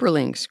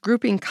 hyperlinks,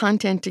 grouping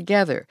content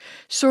together,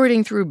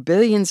 sorting through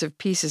billions of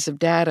pieces of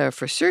data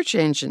for search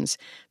engines,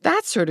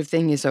 that sort of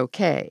thing is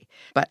okay.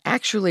 But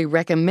actually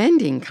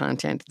recommending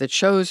content that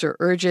shows or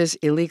urges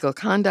illegal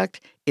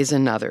conduct is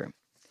another.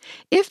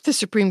 If the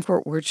Supreme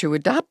Court were to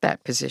adopt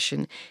that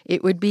position,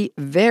 it would be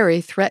very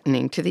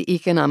threatening to the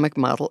economic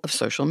model of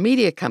social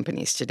media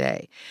companies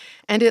today.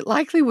 And it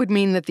likely would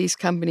mean that these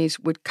companies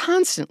would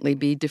constantly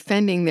be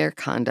defending their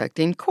conduct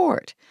in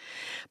court.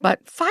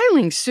 But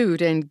filing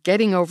suit and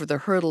getting over the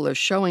hurdle of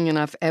showing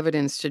enough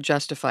evidence to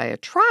justify a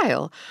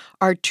trial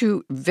are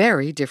two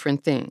very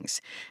different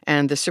things.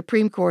 And the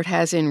Supreme Court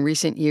has in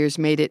recent years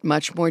made it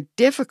much more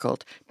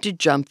difficult to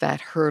jump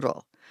that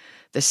hurdle.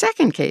 The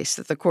second case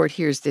that the court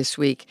hears this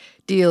week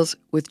deals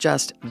with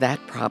just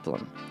that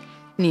problem.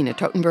 Nina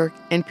Totenberg,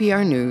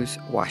 NPR News,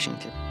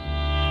 Washington.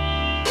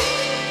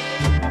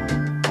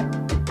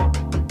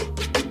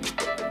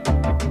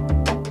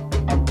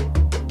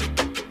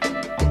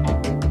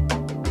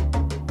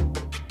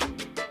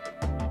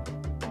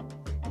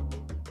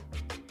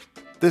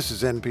 This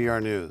is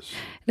NPR News.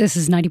 This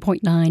is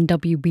 90.9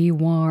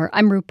 WBUR.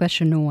 I'm Rupa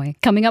Shenoy.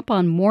 Coming up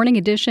on Morning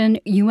Edition,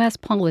 U.S.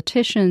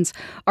 politicians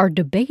are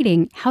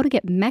debating how to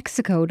get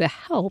Mexico to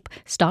help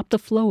stop the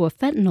flow of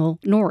fentanyl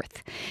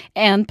north.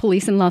 And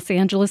police in Los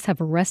Angeles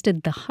have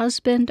arrested the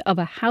husband of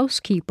a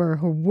housekeeper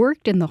who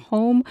worked in the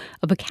home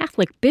of a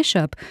Catholic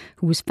bishop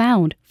who was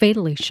found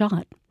fatally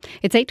shot.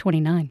 It's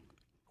 8:29.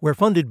 We're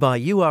funded by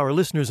you, our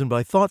listeners, and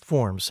by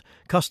ThoughtForms,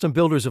 custom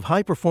builders of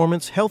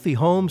high-performance, healthy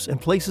homes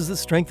and places that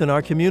strengthen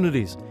our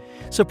communities.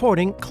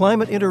 Supporting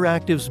Climate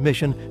Interactive's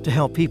mission to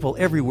help people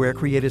everywhere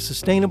create a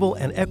sustainable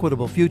and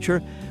equitable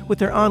future with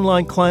their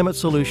online climate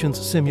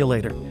solutions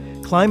simulator.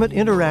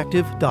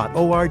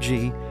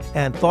 climateinteractive.org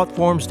and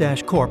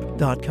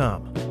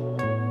thoughtforms-corp.com.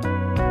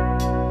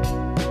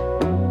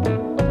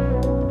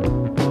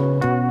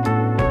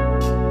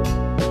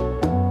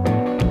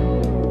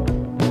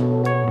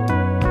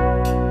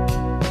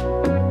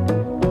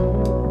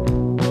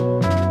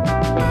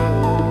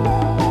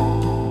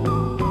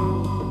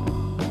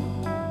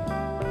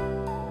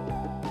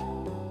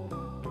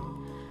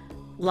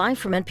 Live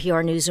from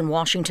NPR News in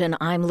Washington,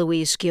 I'm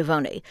Louise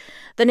Schiavone.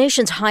 The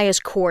nation's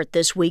highest court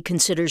this week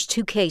considers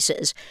two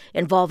cases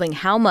involving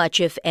how much,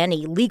 if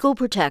any, legal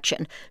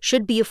protection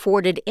should be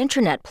afforded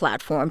Internet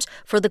platforms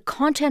for the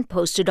content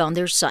posted on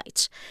their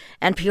sites.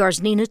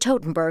 NPR's Nina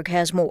Totenberg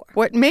has more.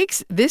 What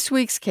makes this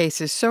week's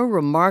cases so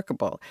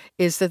remarkable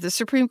is that the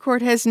Supreme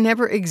Court has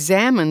never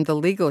examined the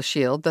legal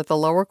shield that the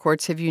lower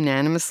courts have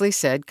unanimously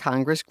said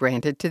Congress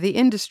granted to the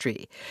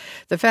industry.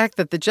 The fact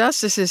that the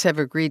justices have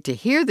agreed to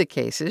hear the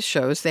cases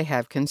shows they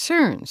have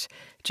concerns.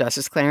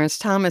 Justice Clarence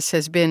Thomas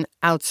has been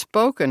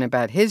outspoken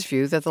about his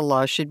view that the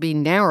law should be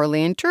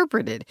narrowly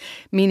interpreted,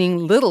 meaning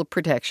little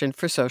protection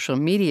for social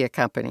media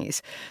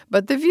companies.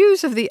 But the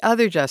views of the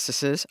other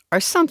justices are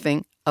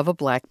something of a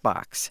black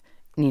box.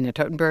 Nina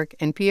Totenberg,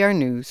 NPR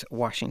News,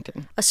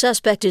 Washington. A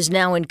suspect is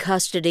now in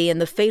custody in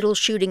the fatal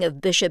shooting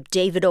of Bishop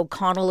David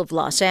O'Connell of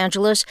Los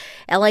Angeles.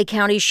 L.A.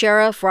 County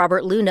Sheriff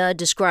Robert Luna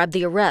described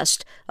the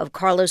arrest of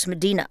Carlos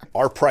Medina.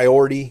 Our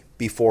priority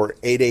before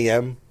 8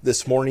 a.m.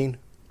 this morning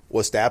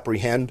was to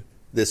apprehend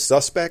this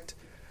suspect,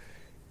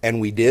 and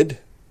we did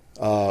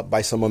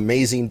by some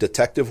amazing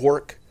detective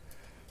work.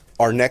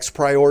 Our next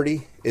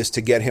priority is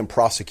to get him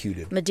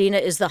prosecuted. Medina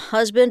is the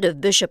husband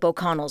of Bishop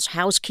O'Connell's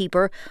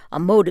housekeeper. A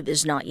motive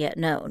is not yet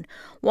known.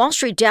 Wall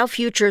Street Dow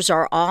futures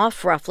are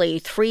off roughly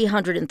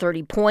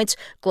 330 points.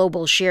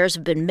 Global shares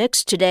have been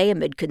mixed today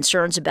amid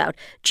concerns about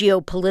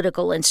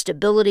geopolitical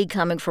instability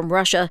coming from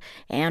Russia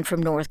and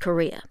from North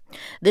Korea.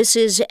 This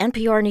is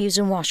NPR News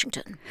in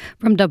Washington.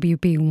 From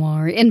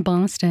WBUR in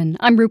Boston,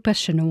 I'm Rupa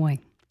Shenoy.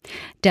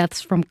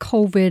 Deaths from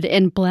COVID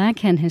in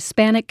Black and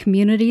Hispanic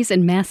communities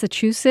in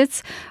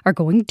Massachusetts are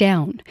going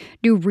down.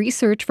 New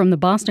research from the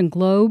Boston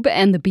Globe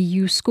and the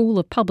BU School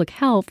of Public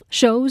Health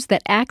shows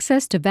that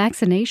access to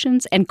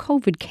vaccinations and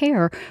COVID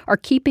care are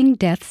keeping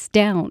deaths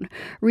down.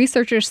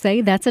 Researchers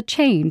say that's a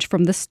change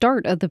from the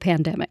start of the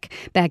pandemic.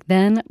 Back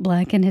then,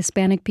 Black and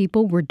Hispanic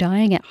people were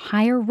dying at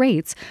higher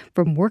rates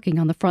from working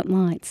on the front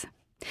lines.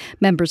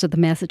 Members of the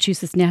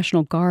Massachusetts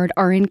National Guard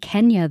are in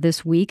Kenya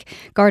this week.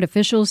 Guard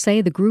officials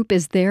say the group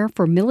is there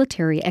for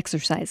military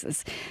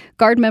exercises.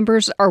 Guard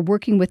members are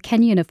working with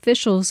Kenyan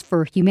officials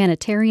for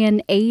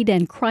humanitarian aid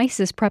and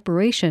crisis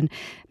preparation.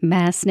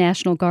 Mass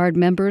National Guard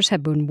members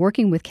have been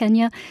working with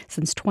Kenya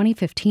since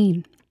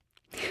 2015.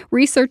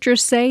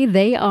 Researchers say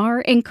they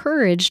are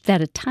encouraged that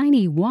a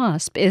tiny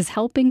wasp is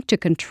helping to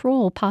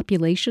control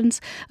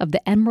populations of the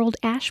emerald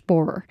ash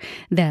borer.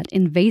 That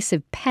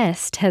invasive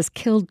pest has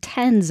killed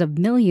tens of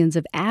millions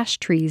of ash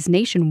trees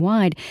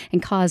nationwide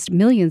and caused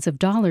millions of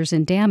dollars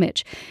in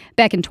damage.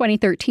 Back in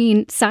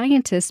 2013,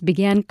 scientists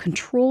began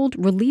controlled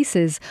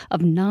releases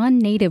of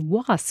non-native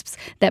wasps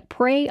that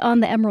prey on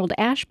the emerald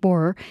ash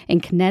borer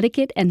in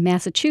Connecticut and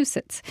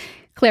Massachusetts.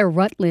 Claire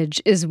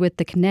Rutledge is with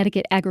the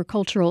Connecticut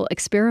Agricultural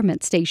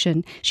Experiment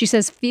Station. She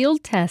says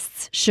field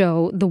tests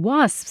show the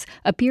wasps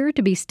appear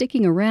to be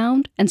sticking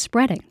around and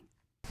spreading.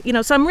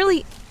 So I'm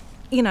really,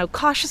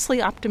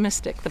 cautiously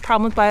optimistic. The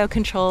problem with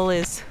biocontrol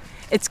is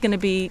it's going to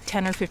be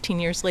 10 or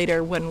 15 years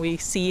later when we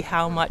see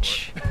how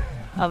much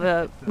of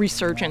a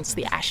resurgence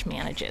the ash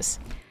manages.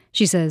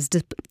 She says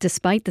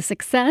despite the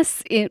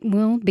success, it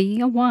will be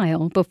a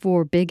while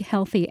before big,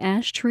 healthy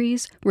ash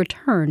trees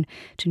return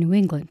to New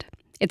England.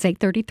 It's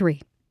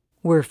 8:33.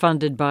 We're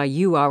funded by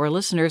you, our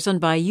listeners, and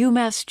by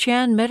UMass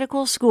Chan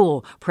Medical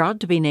School, proud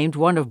to be named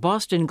one of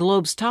Boston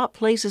Globe's top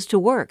places to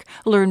work.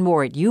 Learn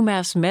more at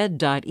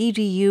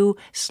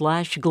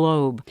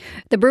umassmed.edu/globe.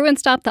 The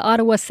Bruins topped the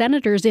Ottawa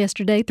Senators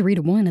yesterday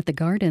 3-1 at the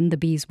Garden. The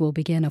Bees will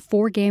begin a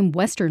 4-game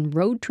Western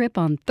road trip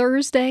on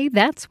Thursday.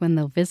 That's when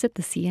they'll visit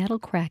the Seattle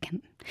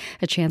Kraken.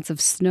 A chance of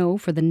snow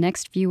for the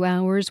next few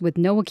hours with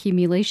no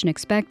accumulation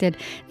expected.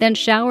 Then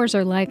showers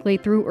are likely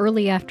through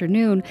early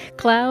afternoon.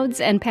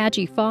 Clouds and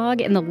patchy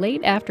fog in the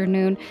late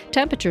afternoon.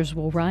 Temperatures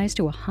will rise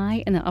to a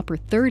high in the upper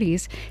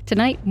 30s.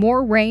 Tonight,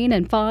 more rain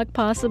and fog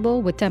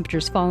possible with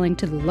temperatures falling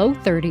to the low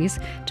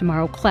 30s.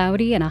 Tomorrow,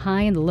 cloudy and a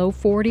high in the low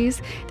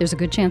 40s. There's a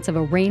good chance of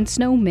a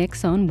rain-snow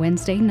mix on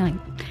Wednesday night.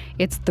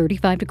 It's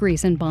 35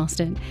 degrees in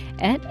Boston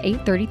at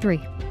 8:33.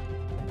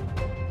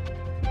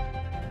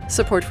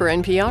 Support for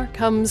NPR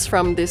comes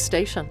from this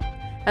station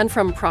and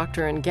from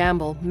Procter &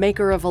 Gamble,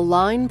 maker of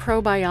Align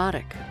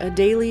Probiotic, a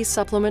daily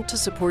supplement to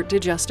support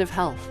digestive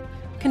health,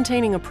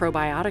 containing a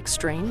probiotic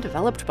strain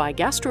developed by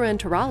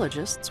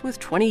gastroenterologists with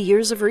 20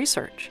 years of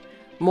research.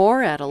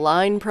 More at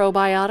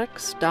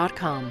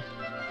alignprobiotics.com.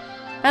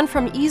 And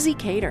from Easy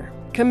Cater,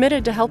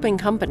 committed to helping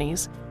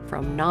companies,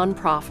 from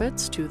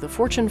nonprofits to the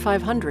Fortune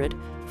 500,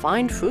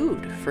 find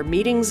food for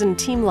meetings and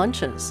team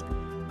lunches.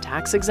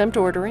 Tax-exempt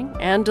ordering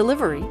and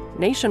delivery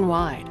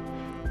nationwide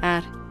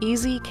at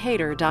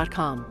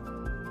easycater.com.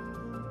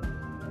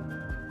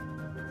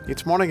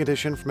 It's Morning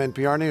Edition from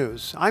NPR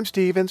News. I'm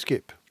Steve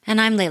Inskip.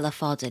 And I'm Layla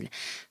Faldin.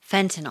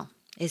 Fentanyl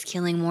is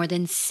killing more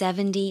than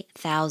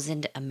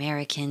 70,000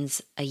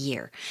 Americans a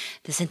year.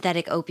 The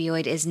synthetic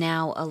opioid is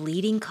now a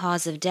leading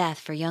cause of death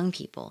for young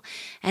people.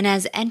 And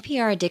as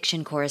NPR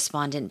addiction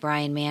correspondent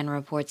Brian Mann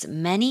reports,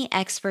 many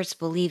experts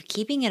believe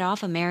keeping it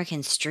off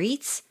American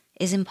streets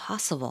is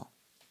impossible.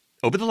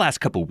 Over the last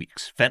couple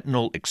weeks,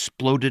 fentanyl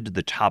exploded to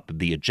the top of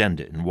the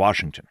agenda in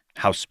Washington.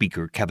 House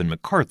Speaker Kevin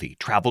McCarthy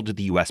traveled to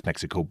the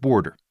U.S.-Mexico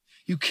border.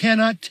 You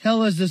cannot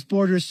tell us this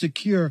border is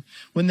secure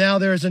when now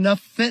there is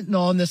enough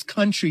fentanyl in this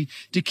country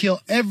to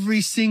kill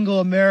every single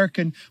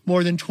American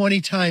more than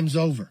 20 times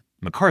over.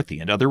 McCarthy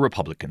and other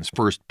Republicans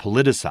first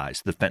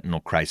politicized the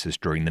fentanyl crisis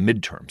during the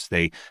midterms.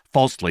 They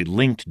falsely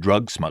linked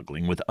drug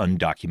smuggling with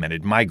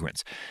undocumented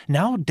migrants.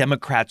 Now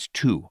Democrats,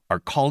 too, are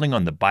calling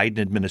on the Biden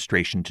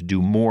administration to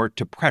do more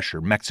to pressure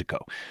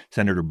Mexico.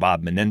 Senator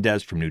Bob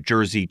Menendez from New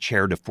Jersey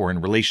chaired a Foreign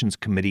Relations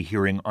Committee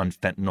hearing on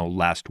fentanyl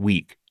last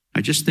week.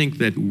 I just think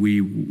that we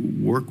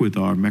work with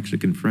our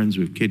Mexican friends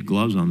with kid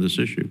gloves on this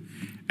issue.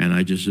 And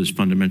I just is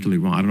fundamentally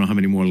wrong. I don't know how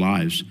many more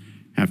lives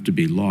have to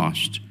be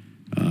lost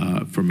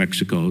for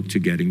Mexico to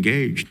get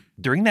engaged.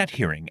 During that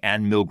hearing,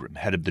 Ann Milgram,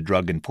 head of the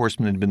Drug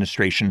Enforcement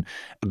Administration,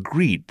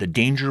 agreed the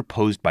danger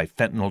posed by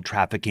fentanyl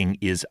trafficking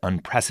is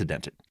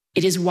unprecedented.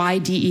 It is why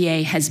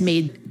DEA has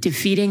made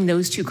defeating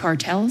those two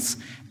cartels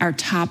our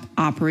top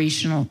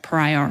operational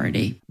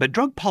priority. But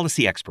drug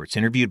policy experts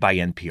interviewed by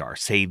NPR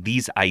say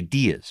these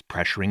ideas,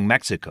 pressuring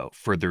Mexico,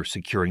 further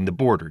securing the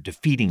border,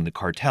 defeating the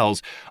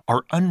cartels,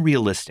 are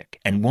unrealistic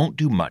and won't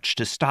do much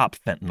to stop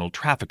fentanyl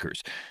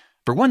traffickers.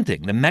 For one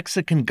thing, the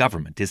Mexican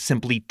government is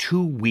simply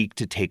too weak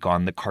to take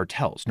on the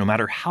cartels, no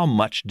matter how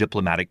much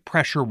diplomatic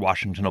pressure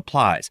Washington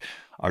applies.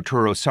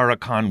 Arturo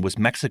Sarachan was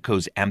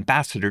Mexico's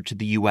ambassador to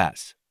the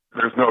U.S.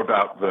 There's no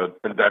doubt that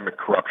endemic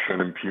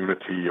corruption,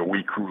 impunity, a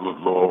weak rule of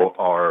law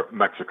are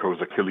Mexico's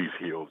Achilles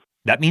heels.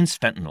 That means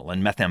fentanyl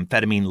and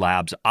methamphetamine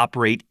labs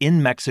operate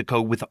in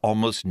Mexico with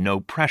almost no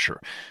pressure.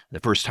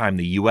 The first time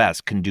the U.S.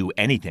 can do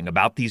anything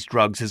about these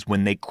drugs is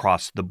when they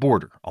cross the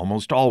border,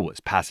 almost always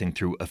passing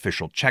through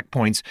official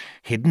checkpoints,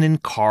 hidden in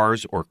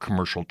cars or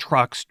commercial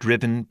trucks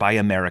driven by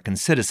American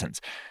citizens.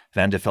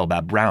 Vanda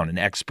Felbab-Brown, an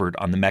expert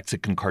on the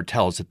Mexican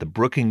cartels at the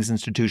Brookings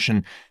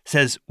Institution,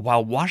 says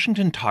while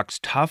Washington talks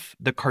tough,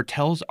 the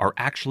cartels are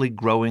actually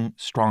growing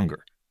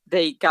stronger.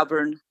 They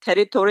govern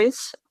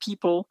territories,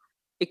 people,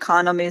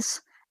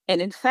 economies,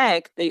 and in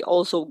fact, they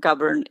also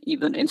govern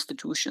even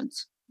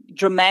institutions.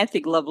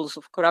 Dramatic levels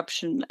of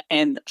corruption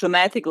and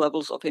dramatic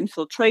levels of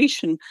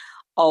infiltration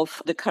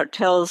of the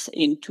cartels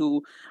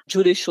into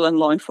judicial and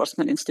law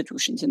enforcement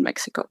institutions in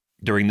Mexico.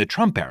 During the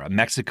Trump era,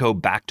 Mexico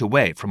backed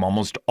away from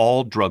almost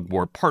all drug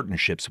war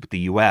partnerships with the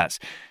U.S.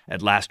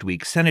 At last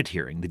week's Senate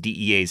hearing, the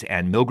DEA's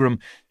Ann Milgram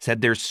said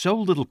there's so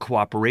little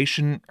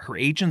cooperation, her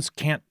agents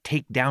can't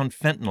take down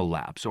fentanyl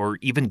labs or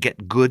even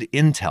get good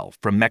intel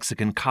from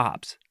Mexican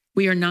cops.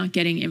 We are not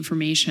getting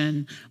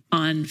information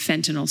on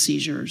fentanyl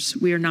seizures.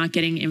 We are not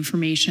getting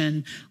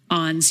information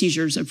on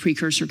seizures of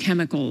precursor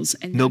chemicals.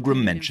 And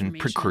Milgram mentioned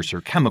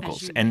precursor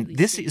chemicals, and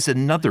this is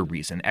another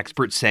reason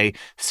experts say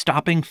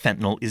stopping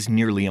fentanyl is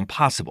nearly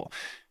impossible.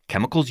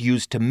 Chemicals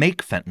used to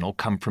make fentanyl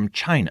come from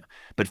China,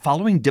 but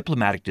following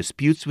diplomatic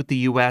disputes with the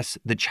U.S.,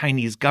 the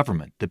Chinese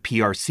government, the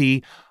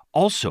PRC,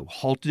 also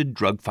halted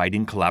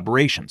drug-fighting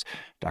collaborations.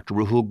 Dr.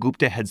 Rahul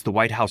Gupta heads the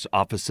White House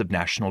Office of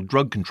National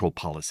Drug Control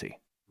Policy.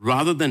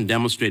 Rather than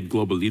demonstrate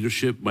global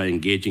leadership by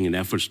engaging in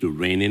efforts to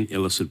rein in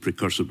illicit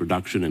precursor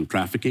production and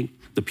trafficking,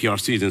 the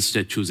PRC is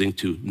instead choosing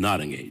to not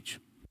engage.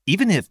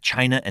 Even if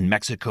China and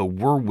Mexico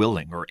were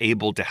willing or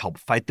able to help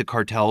fight the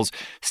cartels,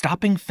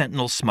 stopping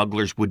fentanyl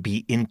smugglers would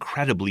be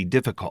incredibly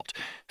difficult.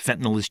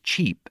 Fentanyl is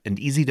cheap and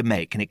easy to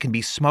make, and it can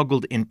be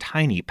smuggled in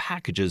tiny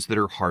packages that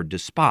are hard to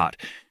spot.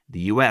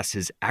 The U.S.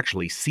 is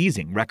actually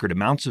seizing record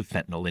amounts of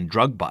fentanyl in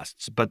drug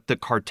busts, but the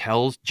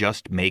cartels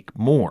just make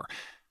more.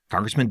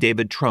 Congressman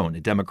David Trone,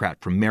 a Democrat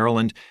from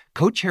Maryland,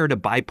 co-chaired a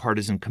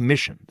bipartisan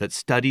commission that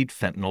studied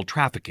fentanyl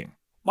trafficking.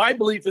 My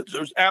belief is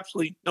there's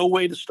absolutely no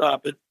way to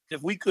stop it.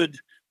 If we could,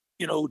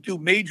 do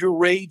major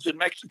raids in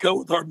Mexico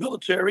with our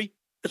military,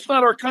 it's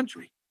not our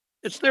country.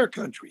 It's their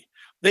country.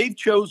 They've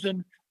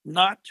chosen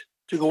not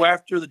to go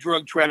after the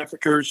drug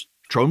traffickers.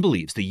 Trone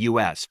believes the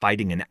U.S.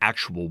 fighting an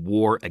actual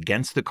war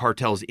against the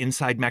cartels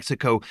inside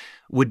Mexico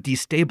would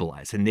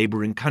destabilize a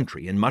neighboring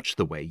country in much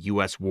the way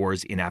U.S.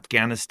 wars in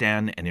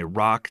Afghanistan and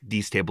Iraq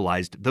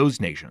destabilized those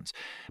nations.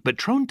 But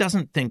Trone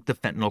doesn't think the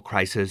fentanyl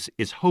crisis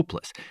is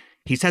hopeless.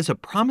 He says a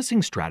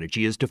promising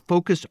strategy is to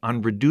focus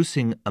on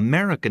reducing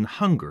American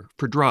hunger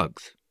for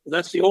drugs.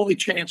 That's the only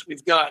chance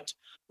we've got.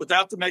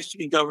 Without the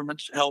Mexican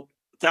government's help,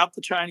 without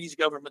the Chinese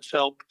government's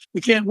help,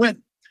 we can't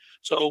win.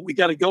 So we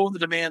got to go on the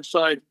demand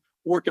side,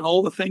 work on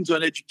all the things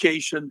on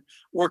education,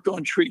 work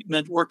on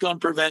treatment, work on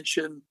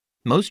prevention.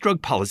 Most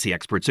drug policy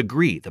experts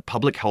agree the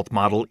public health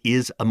model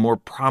is a more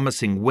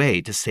promising way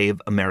to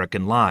save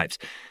American lives.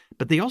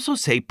 But they also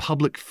say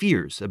public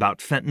fears about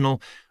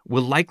fentanyl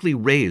will likely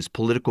raise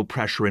political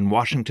pressure in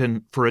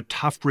Washington for a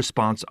tough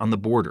response on the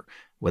border,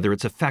 whether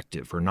it's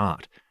effective or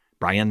not.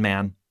 Brian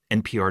Mann,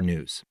 NPR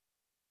News.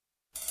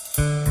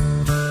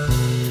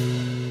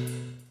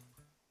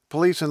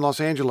 Police in Los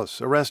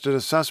Angeles arrested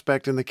a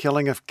suspect in the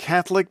killing of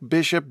Catholic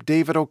Bishop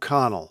David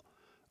O'Connell.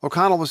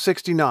 O'Connell was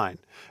 69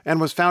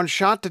 and was found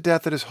shot to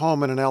death at his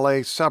home in an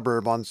L.A.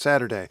 suburb on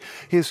Saturday.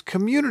 His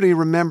community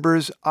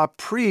remembers a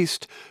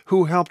priest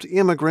who helped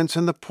immigrants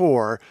and the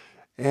poor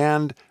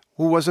and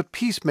who was a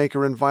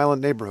peacemaker in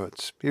violent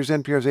neighborhoods. Here's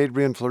NPR's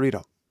Adrian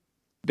Florido.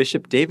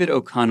 Bishop David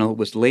O'Connell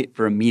was late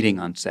for a meeting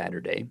on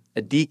Saturday.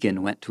 A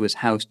deacon went to his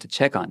house to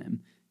check on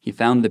him. He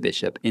found the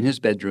bishop in his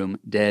bedroom,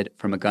 dead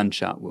from a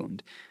gunshot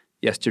wound.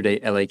 Yesterday,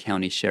 L.A.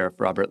 County Sheriff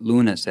Robert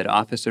Luna said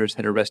officers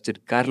had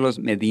arrested Carlos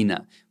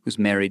Medina, who's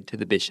married to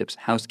the bishop's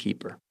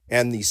housekeeper.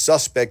 And the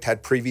suspect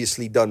had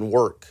previously done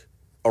work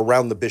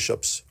around the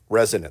bishop's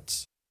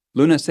residence.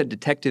 Luna said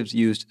detectives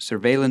used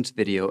surveillance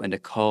video and a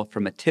call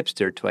from a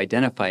tipster to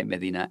identify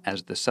Medina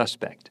as the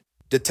suspect.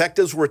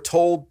 Detectives were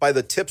told by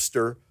the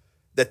tipster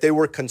that they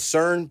were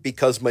concerned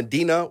because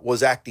Medina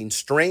was acting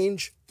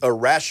strange,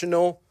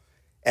 irrational,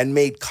 and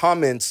made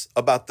comments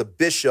about the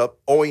bishop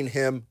owing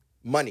him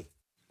money.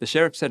 The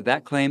sheriff said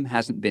that claim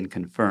hasn't been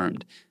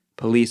confirmed.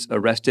 Police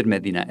arrested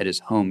Medina at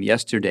his home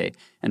yesterday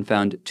and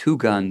found 2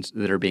 guns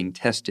that are being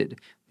tested.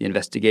 The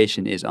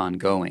investigation is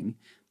ongoing.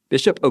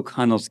 Bishop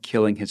O'Connell's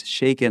killing has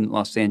shaken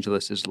Los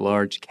Angeles'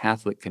 large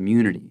Catholic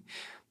community.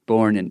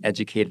 Born and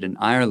educated in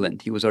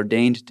Ireland, he was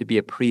ordained to be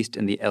a priest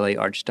in the LA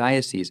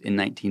Archdiocese in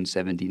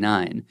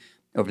 1979.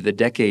 Over the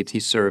decades, he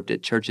served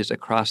at churches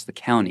across the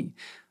county.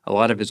 A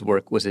lot of his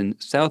work was in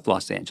South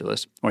Los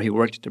Angeles, where he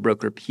worked to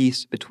broker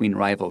peace between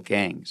rival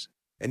gangs.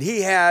 And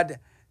he had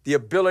the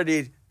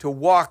ability to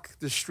walk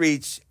the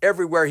streets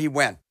everywhere he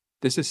went.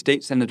 This is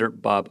State Senator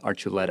Bob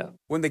Archuleta.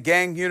 When the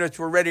gang units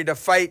were ready to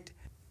fight,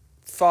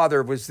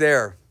 Father was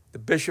there. The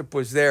bishop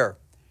was there.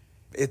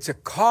 It's a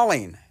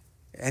calling,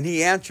 and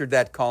he answered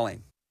that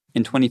calling.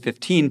 In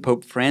 2015,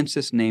 Pope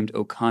Francis named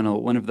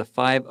O'Connell one of the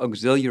 5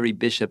 auxiliary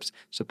bishops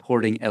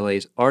supporting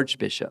LA's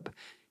archbishop.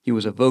 He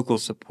was a vocal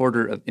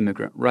supporter of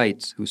immigrant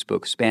rights who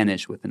spoke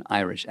Spanish with an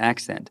Irish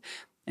accent.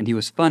 And he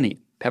was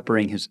funny,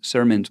 peppering his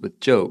sermons with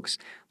jokes,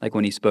 like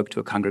when he spoke to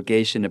a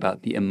congregation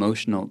about the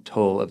emotional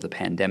toll of the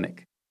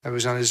pandemic. I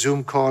was on a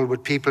Zoom call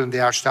with people in the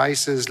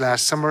Archdiocese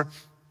last summer,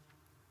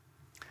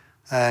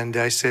 and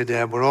I said,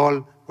 we're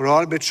all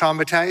a bit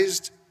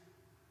traumatized.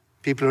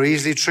 People are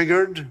easily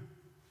triggered.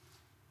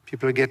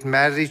 People are getting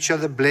mad at each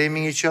other,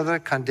 blaming each other,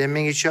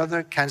 condemning each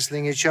other,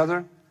 canceling each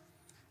other.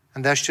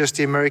 And that's just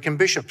the American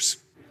bishops.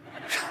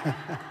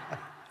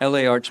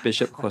 LA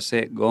Archbishop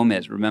Jose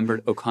Gomez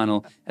remembered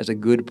O'Connell as a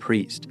good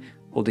priest.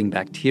 Holding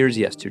back tears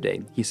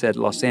yesterday, he said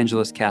Los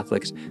Angeles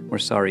Catholics were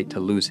sorry to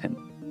lose him.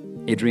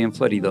 Adrian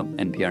Florido,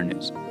 NPR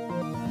News.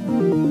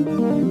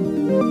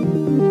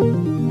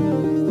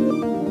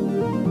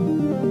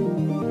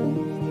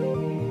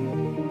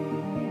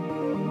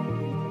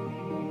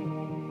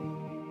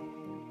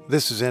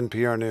 This is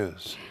NPR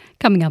News.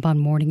 Coming up on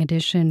Morning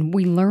Edition,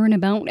 we learn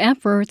about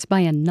efforts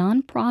by a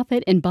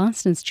nonprofit in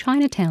Boston's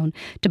Chinatown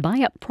to buy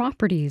up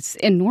properties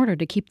in order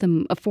to keep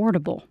them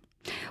affordable.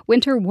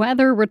 Winter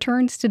weather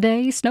returns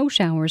today. Snow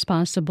showers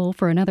possible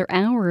for another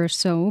hour or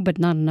so, but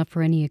not enough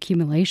for any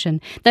accumulation.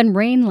 Then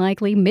rain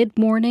likely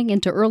mid-morning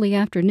into early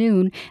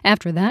afternoon.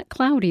 After that,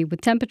 cloudy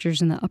with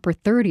temperatures in the upper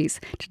 30s.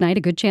 Tonight, a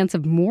good chance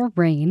of more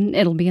rain.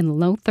 It'll be in the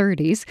low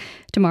 30s.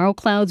 Tomorrow,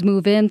 clouds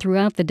move in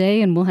throughout the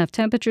day, and we'll have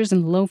temperatures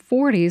in the low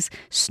 40s.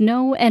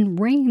 Snow and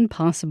rain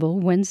possible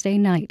Wednesday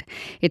night.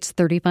 It's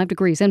 35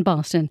 degrees in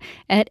Boston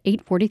at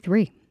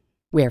 8:43.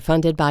 We're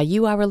funded by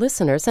you, our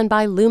listeners, and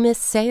by Loomis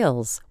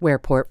Sales, where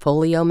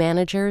portfolio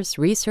managers,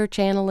 research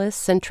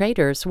analysts, and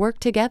traders work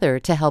together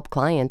to help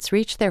clients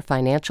reach their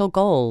financial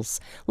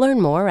goals.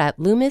 Learn more at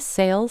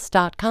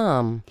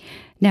LoomisSales.com.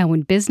 Now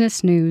in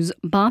business news,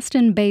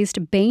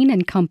 Boston-based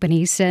Bain &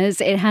 Company says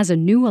it has a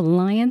new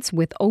alliance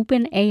with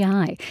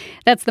OpenAI.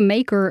 That's the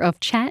maker of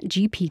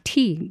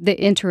ChatGPT, the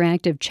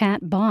interactive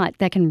chat bot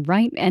that can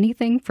write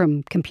anything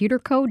from computer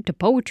code to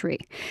poetry.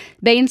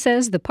 Bain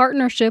says the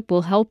partnership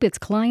will help its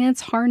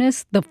clients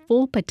harness the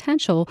full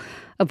potential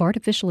of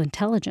artificial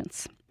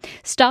intelligence.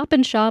 Stop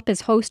 & Shop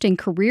is hosting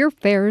career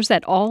fairs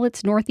at all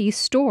its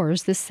Northeast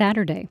stores this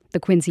Saturday. The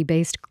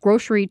Quincy-based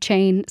grocery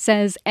chain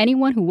says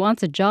anyone who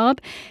wants a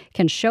job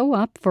can show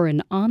up for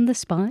an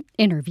on-the-spot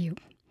interview.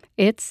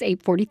 It's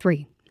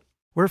 8:43.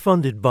 We're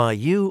funded by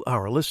you,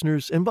 our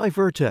listeners, and by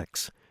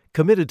Vertex,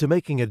 committed to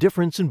making a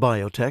difference in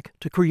biotech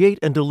to create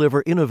and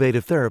deliver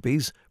innovative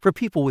therapies for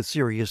people with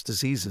serious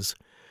diseases.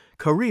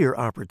 Career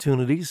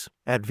opportunities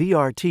at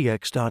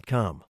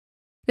vrtx.com.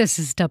 This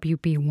is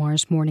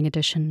WBUR's Morning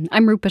Edition.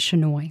 I'm Rupa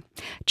Shenoy.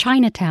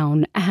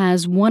 Chinatown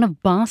has one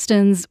of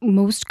Boston's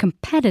most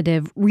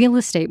competitive real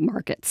estate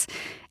markets.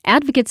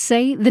 Advocates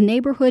say the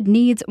neighborhood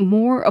needs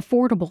more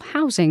affordable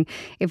housing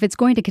if it's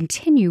going to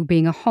continue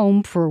being a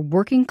home for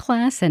working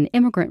class and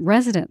immigrant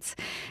residents.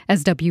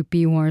 As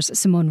WBUR's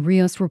Simone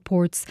Rios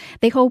reports,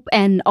 they hope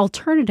an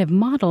alternative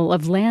model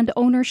of land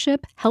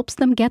ownership helps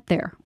them get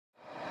there.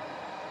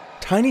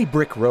 Tiny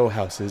brick row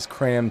houses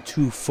cram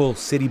 2 full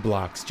city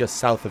blocks just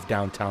south of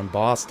downtown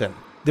Boston.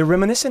 They're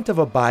reminiscent of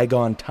a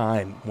bygone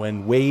time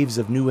when waves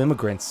of new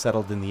immigrants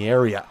settled in the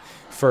area.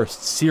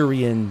 First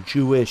Syrian,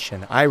 Jewish,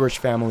 and Irish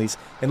families,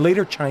 and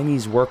later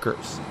Chinese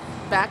workers.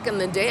 Back in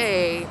the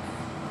day,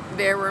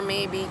 there were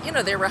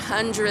there were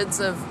hundreds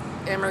of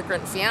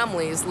immigrant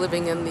families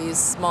living in these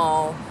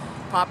small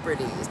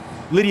properties.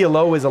 Lydia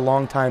Lowe is a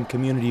longtime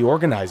community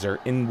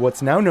organizer in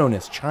what's now known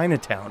as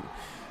Chinatown.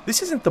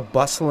 This isn't the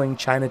bustling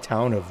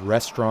Chinatown of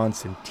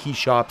restaurants and tea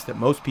shops that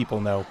most people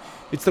know.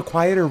 It's the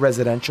quieter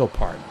residential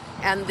part.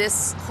 And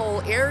this whole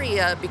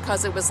area,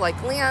 because it was like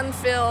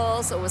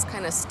landfill, so it was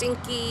kind of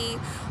stinky.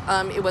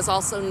 It was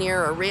also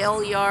near a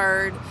rail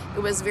yard.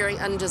 It was very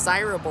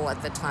undesirable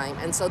at the time.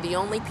 And so the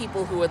only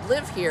people who would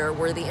live here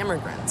were the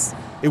immigrants.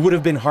 It would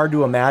have been hard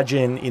to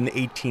imagine in the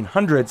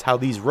 1800s how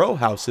these row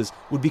houses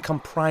would become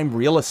prime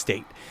real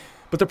estate.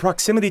 But the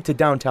proximity to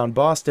downtown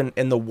Boston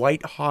and the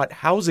white-hot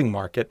housing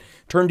market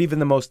turned even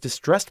the most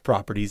distressed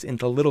properties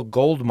into little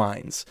gold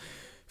mines.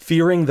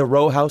 Fearing the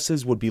row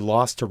houses would be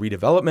lost to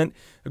redevelopment,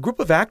 a group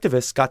of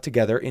activists got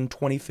together in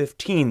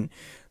 2015.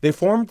 They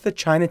formed the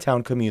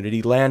Chinatown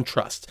Community Land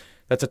Trust.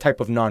 That's a type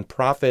of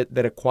nonprofit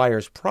that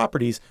acquires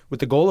properties with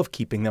the goal of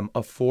keeping them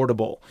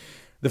affordable.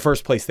 The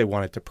first place they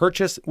wanted to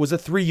purchase was a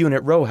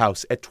 3-unit row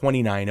house at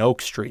 29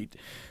 Oak Street.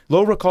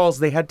 Lowe recalls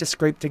they had to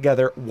scrape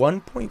together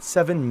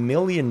 $1.7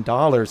 million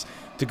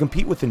to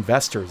compete with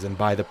investors and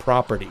buy the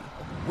property.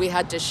 We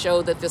had to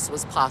show that this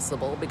was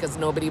possible because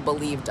nobody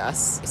believed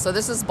us. So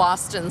this is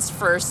Boston's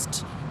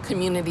first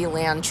community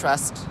land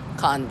trust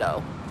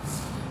condo.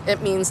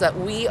 It means that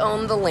we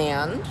own the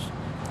land,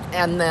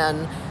 and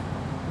then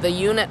the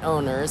unit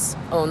owners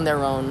own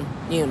their own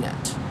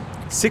unit.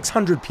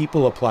 600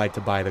 people applied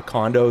to buy the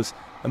condos.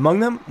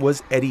 Among them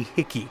was Eddie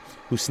Hickey,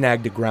 who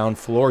snagged a ground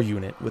floor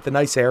unit with a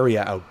nice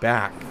area out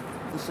back.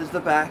 This is the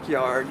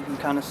backyard. You can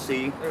kind of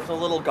see. There's a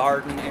little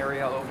garden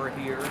area over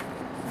here.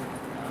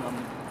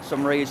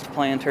 Some raised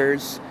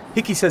planters.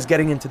 Hickey says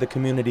getting into the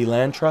Community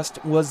Land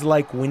Trust was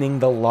like winning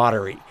the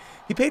lottery.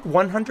 He paid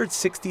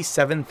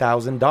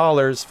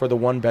 $167,000 for the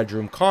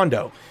 1-bedroom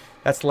condo.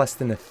 That's less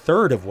than a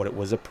third of what it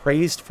was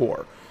appraised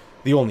for.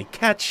 The only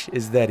catch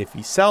is that if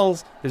he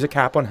sells, there's a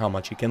cap on how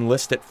much he can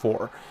list it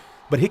for.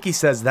 But Hickey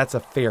says that's a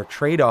fair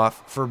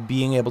trade-off for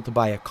being able to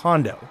buy a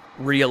condo.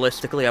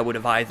 Realistically, I would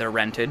have either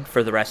rented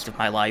for the rest of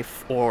my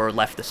life or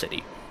left the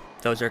city.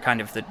 Those are kind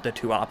of the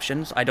 2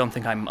 options. I don't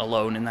think I'm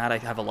alone in that. I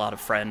have a lot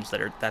of friends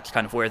that's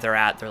kind of where they're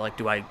at. They're like,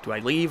 do I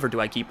leave or do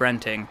I keep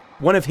renting?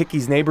 One of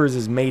Hickey's neighbors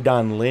is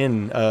Maydon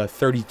Lin, a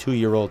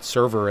 32-year-old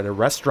server at a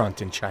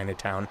restaurant in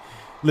Chinatown.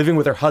 Living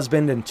with her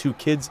husband and 2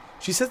 kids,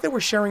 she says they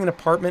were sharing an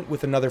apartment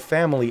with another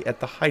family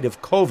at the height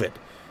of COVID.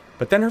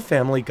 But then her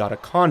family got a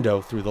condo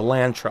through the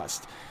land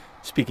trust.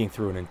 Speaking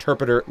through an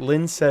interpreter,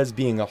 Lin says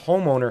being a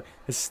homeowner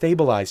has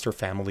stabilized her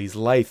family's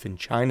life in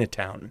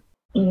Chinatown.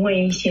 There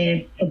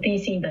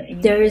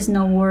is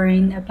no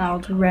worrying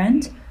about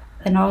rent,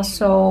 and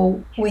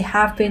also we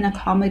have been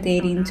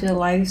accommodating to the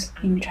lives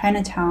in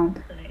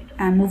Chinatown,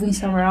 and moving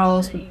somewhere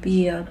else would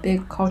be a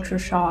big culture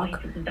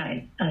shock.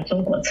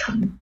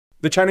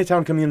 The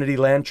Chinatown Community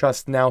Land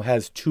Trust now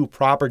has 2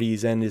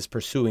 properties and is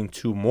pursuing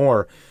 2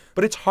 more,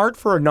 but it's hard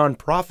for a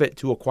nonprofit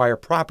to acquire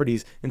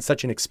properties in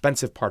such an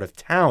expensive part of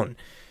town.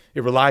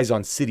 It relies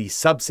on city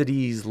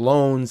subsidies,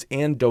 loans,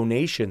 and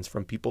donations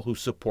from people who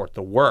support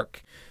the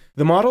work.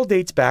 The model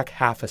dates back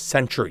half a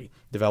century,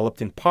 developed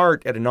in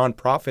part at a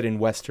nonprofit in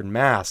Western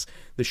Mass,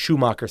 the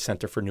Schumacher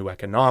Center for New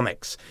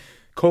Economics.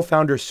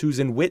 Co-founder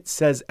Susan Witt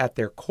says at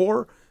their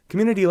core,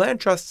 community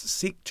land trusts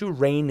seek to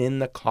rein in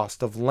the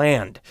cost of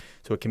land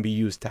so it can be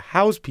used to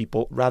house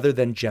people rather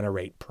than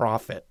generate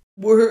profit.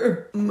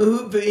 We're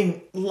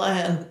moving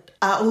land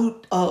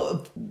out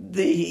of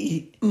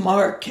the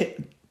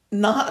market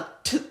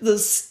not to the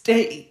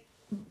state,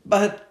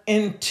 but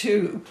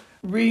into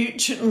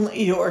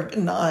regionally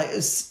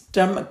organized,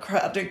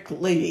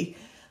 democratically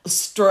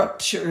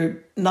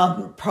structured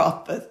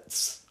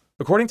nonprofits.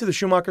 According to the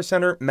Schumacher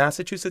Center,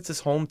 Massachusetts is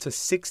home to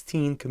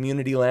 16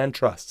 community land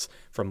trusts,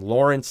 from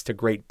Lawrence to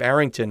Great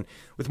Barrington,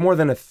 with more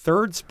than a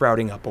third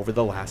sprouting up over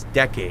the last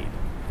decade.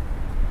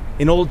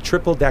 An old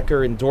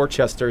triple-decker in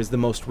Dorchester is the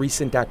most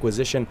recent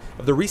acquisition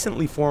of the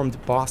recently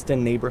formed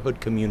Boston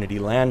Neighborhood Community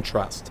Land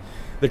Trust.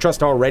 The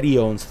trust already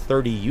owns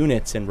 30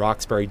 units in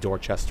Roxbury,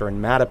 Dorchester,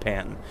 and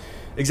Mattapan.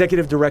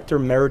 Executive Director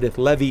Meredith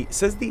Levy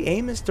says the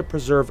aim is to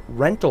preserve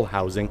rental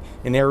housing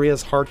in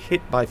areas hard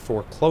hit by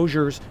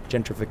foreclosures,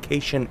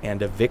 gentrification,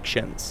 and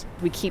evictions.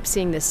 We keep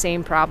seeing the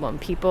same problem.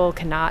 People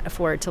cannot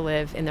afford to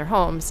live in their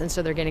homes, and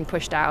so they're getting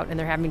pushed out and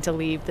they're having to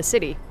leave the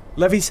city.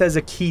 Levy says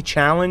a key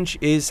challenge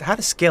is how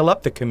to scale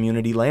up the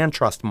community land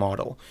trust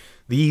model.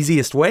 The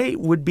easiest way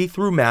would be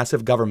through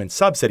massive government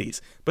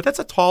subsidies, but that's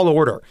a tall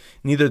order.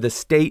 Neither the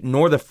state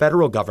nor the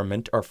federal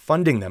government are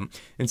funding them,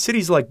 and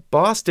cities like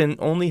Boston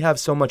only have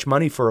so much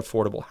money for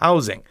affordable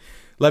housing.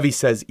 Levy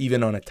says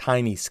even on a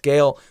tiny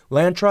scale,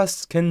 land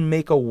trusts can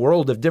make a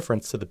world of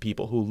difference to the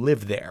people who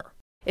live there.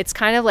 It's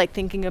kind of like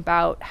thinking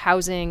about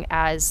housing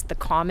as the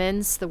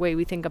commons, the way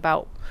we think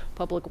about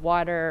public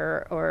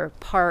water or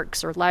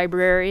parks or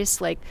libraries.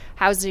 Like,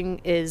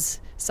 housing is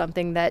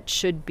something that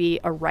should be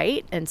a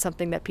right and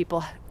something that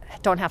people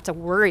don't have to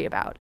worry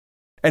about.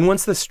 And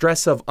once the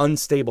stress of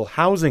unstable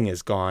housing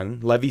is gone,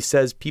 Levy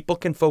says people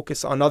can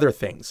focus on other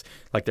things,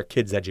 like their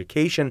kids'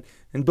 education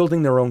and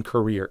building their own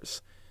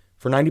careers.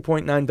 For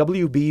 90.9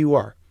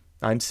 WBUR,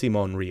 I'm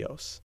Simon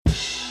Rios.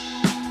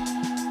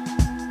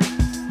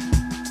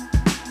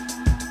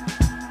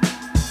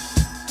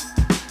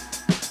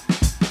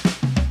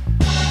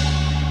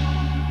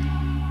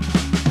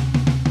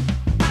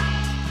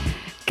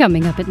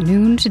 Coming up at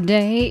noon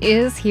today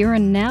is Here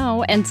and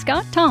Now, and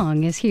Scott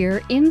Tong is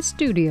here in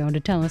studio to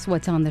tell us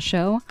what's on the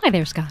show. Hi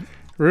there, Scott.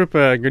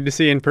 Rupa, good to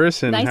see you in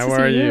person. Nice How to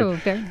are see you?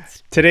 Very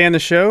nice. Today on the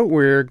show,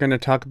 we're going to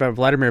talk about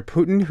Vladimir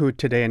Putin, who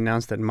today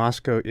announced that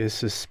Moscow is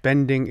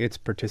suspending its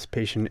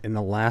participation in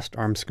the last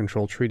arms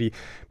control treaty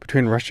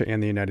between Russia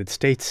and the United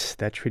States.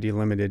 That treaty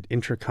limited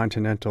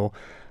intercontinental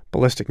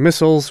ballistic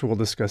missiles. We'll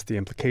discuss the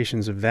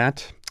implications of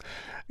that.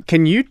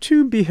 Can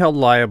YouTube be held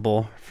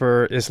liable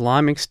for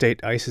Islamic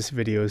State ISIS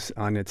videos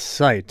on its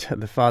site?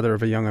 The father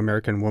of a young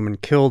American woman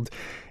killed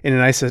in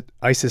an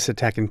ISIS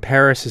attack in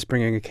Paris is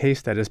bringing a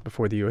case that is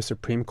before the U.S.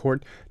 Supreme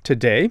Court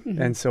today.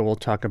 And so we'll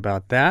talk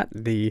about that,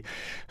 the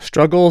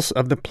struggles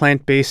of the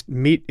plant-based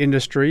meat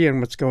industry and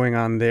what's going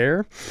on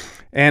there.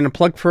 And a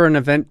plug for an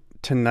event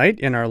tonight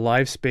in our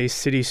live space,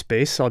 City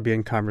Space. I'll be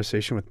in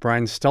conversation with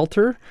Brian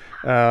Stelter,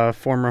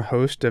 former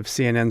host of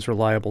CNN's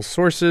Reliable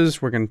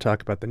Sources. We're going to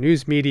talk about the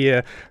news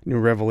media, new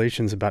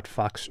revelations about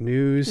Fox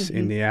News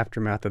in the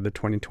aftermath of the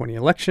 2020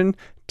 election.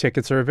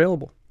 Tickets are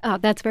available.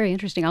 That's very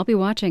interesting. I'll be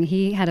watching.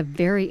 He had a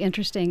very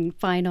interesting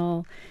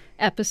final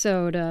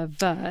episode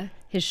of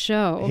his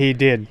show. He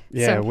did,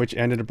 which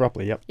ended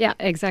abruptly, yep. Yeah,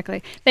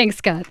 exactly. Thanks,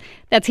 Scott.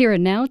 That's Here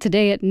and Now.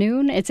 Today at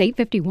noon, it's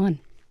 8:51.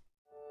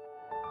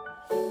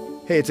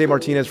 Hey, it's A.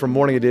 Martinez from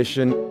Morning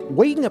Edition.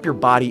 Waking up your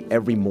body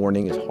every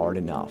morning is hard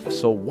enough,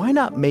 so why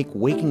not make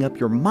waking up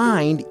your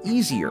mind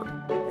easier?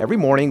 Every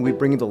morning, we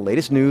bring you the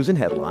latest news and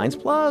headlines,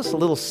 plus a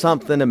little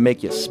something to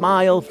make you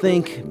smile,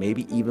 think,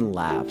 maybe even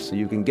laugh, so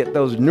you can get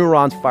those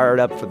neurons fired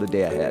up for the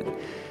day ahead.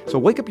 So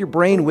wake up your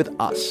brain with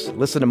us.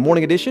 Listen to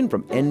Morning Edition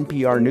from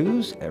NPR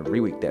News every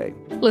weekday.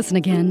 Listen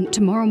again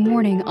tomorrow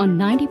morning on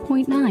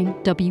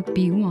 90.9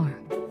 WBUR.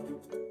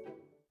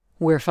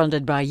 We're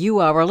funded by you,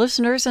 our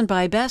listeners, and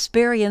by Bass,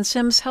 Berry &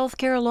 Sims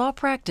Healthcare Law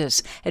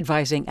Practice,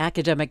 advising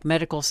academic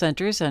medical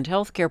centers and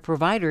healthcare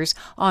providers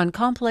on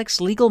complex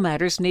legal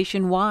matters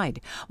nationwide.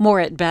 More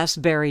at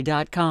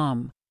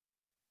bassberry.com.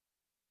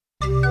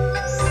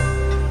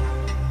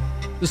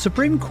 The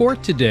Supreme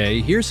Court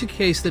today hears a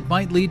case that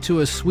might lead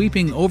to a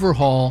sweeping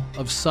overhaul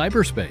of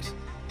cyberspace.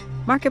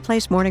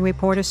 Marketplace Morning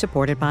Report is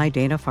supported by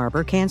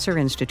Dana-Farber Cancer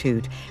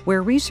Institute,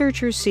 where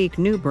researchers seek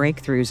new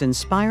breakthroughs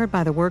inspired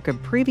by the work of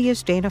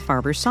previous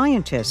Dana-Farber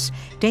scientists.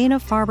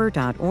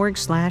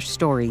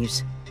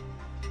 danafarber.org/stories.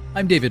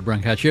 I'm David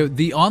Brancaccio.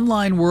 The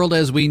online world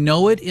as we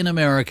know it in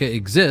America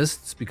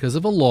exists because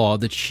of a law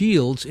that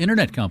shields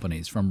internet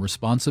companies from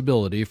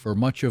responsibility for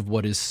much of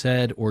what is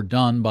said or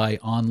done by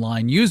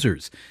online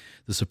users.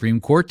 The Supreme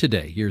Court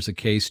today hears a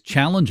case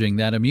challenging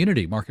that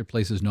immunity.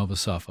 Marketplace's Nova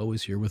Safo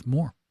is here with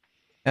more.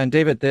 And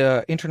David,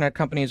 the internet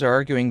companies are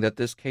arguing that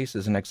this case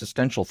is an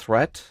existential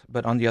threat,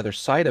 but on the other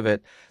side of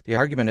it, the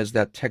argument is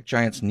that tech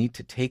giants need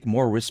to take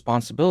more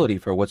responsibility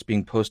for what's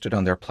being posted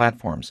on their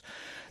platforms.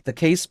 The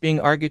case being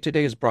argued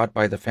today is brought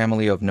by the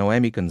family of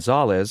Noemi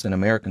Gonzalez, an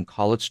American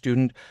college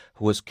student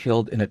who was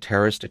killed in a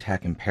terrorist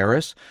attack in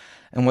Paris.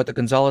 And what the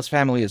Gonzalez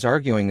family is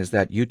arguing is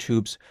that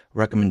YouTube's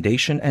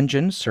recommendation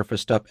engine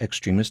surfaced up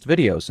extremist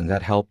videos, and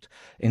that helped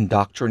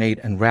indoctrinate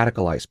and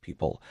radicalize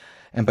people.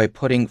 And by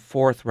putting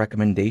forth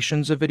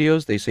recommendations of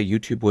videos, they say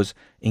YouTube was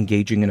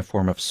engaging in a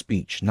form of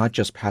speech, not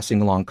just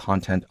passing along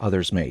content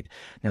others made.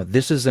 Now,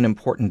 this is an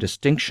important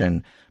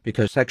distinction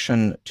because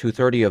Section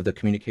 230 of the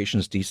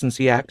Communications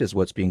Decency Act is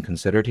what's being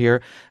considered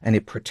here, and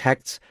it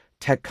protects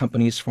tech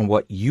companies from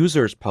what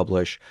users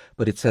publish,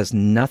 but it says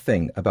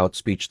nothing about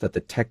speech that the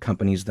tech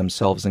companies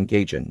themselves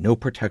engage in. No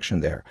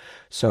protection there.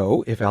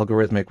 So if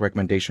algorithmic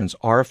recommendations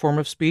are a form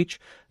of speech,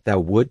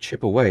 that would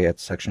chip away at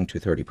Section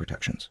 230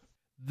 protections.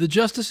 The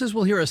justices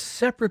will hear a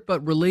separate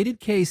but related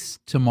case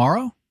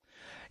tomorrow?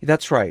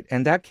 That's right.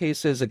 And that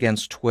case is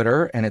against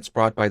Twitter, and it's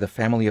brought by the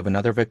family of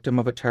another victim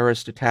of a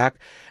terrorist attack.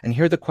 And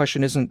here the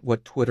question isn't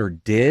what Twitter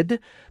did,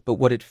 but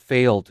what it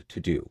failed to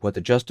do. What the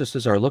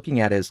justices are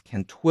looking at is,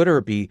 can Twitter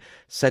be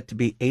said to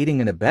be aiding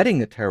and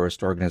abetting a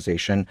terrorist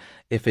organization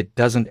if it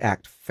doesn't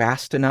act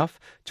fast enough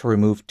to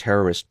remove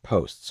terrorist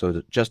posts? So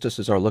the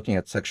justices are looking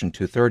at Section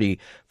 230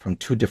 from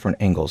two different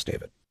angles,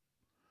 David.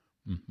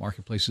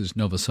 Marketplace's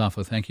Nova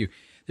Safo, thank you.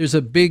 There's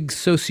a big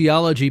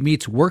sociology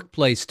meets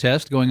workplace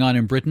test going on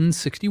in Britain.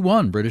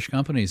 61 British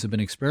companies have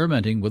been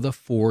experimenting with a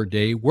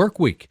 4-day work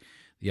week.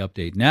 The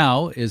update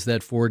now is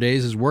that 4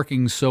 days is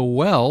working so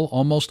well,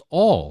 almost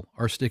all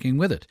are sticking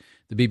with it.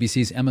 The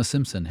BBC's Emma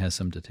Simpson has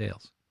some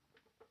details.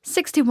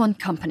 61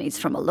 companies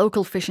from a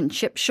local fish and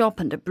chip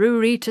shop and a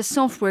brewery to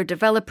software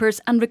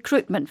developers and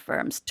recruitment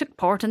firms took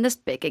part in this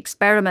big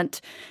experiment,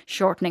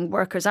 shortening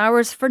workers'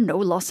 hours for no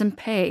loss in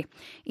pay.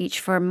 Each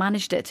firm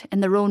managed it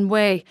in their own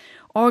way.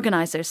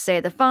 Organisers say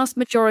the vast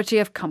majority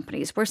of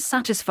companies were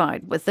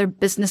satisfied with their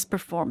business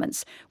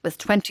performance, with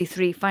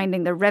 23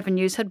 finding their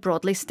revenues had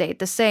broadly stayed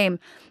the same.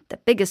 The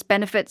biggest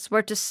benefits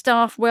were to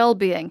staff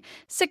well-being.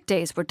 Sick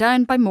days were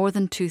down by more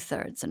than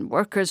 2/3, and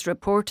workers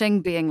reporting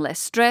being less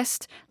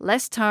stressed,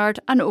 less tired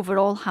and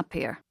overall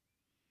happier.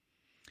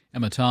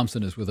 Emma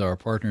Thompson is with our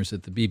partners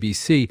at the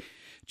BBC.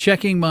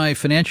 Checking my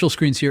financial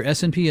screens here,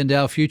 S&P and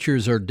Dow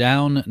futures are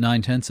down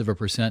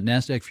 0.9%.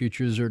 NASDAQ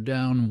futures are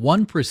down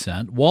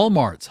 1%.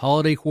 Walmart's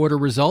holiday quarter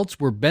results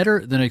were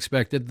better than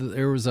expected.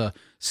 There was a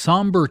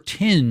somber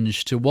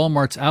tinge to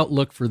Walmart's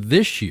outlook for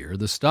this year.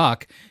 The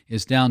stock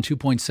is down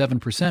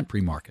 2.7%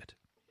 pre-market.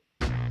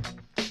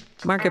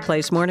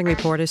 Marketplace Morning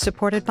Report is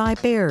supported by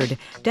Baird,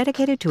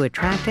 dedicated to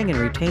attracting and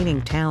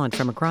retaining talent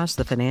from across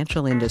the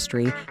financial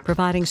industry,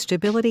 providing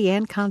stability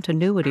and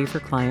continuity for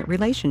client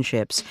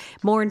relationships.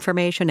 More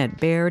information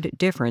at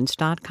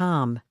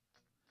bairdifference.com.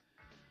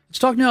 Let's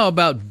talk now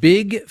about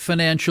big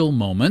financial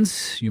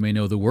moments. You may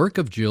know the work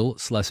of Jill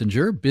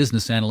Schlesinger,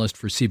 business analyst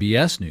for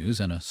CBS News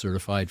and a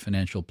certified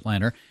financial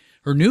planner.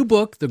 Her new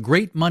book, The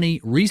Great Money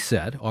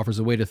Reset, offers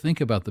a way to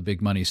think about the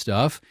big money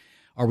stuff.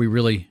 Are we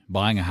really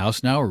buying a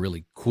house now, or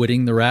really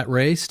quitting the rat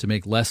race to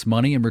make less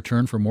money in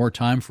return for more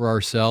time for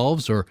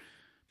ourselves, or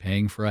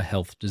paying for a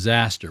health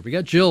disaster? We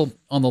got Jill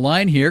on the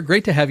line here.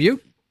 Great to have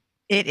you.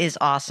 It is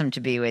awesome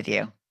to be with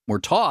you. We're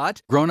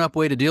taught grown-up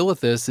way to deal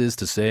with this is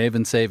to save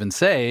and save and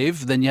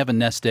save. Then you have a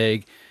nest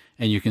egg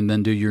and you can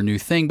then do your new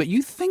thing. But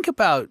you think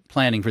about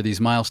planning for these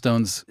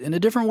milestones in a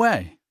different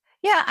way.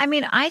 Yeah, I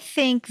mean, I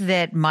think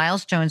that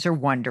milestones are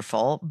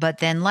wonderful, but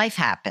then life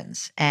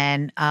happens.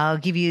 And I'll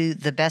give you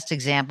the best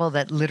example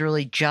that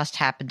literally just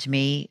happened to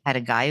me. I had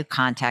a guy who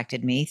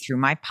contacted me through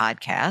my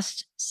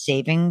podcast,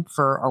 saving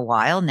for a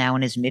while, now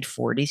in his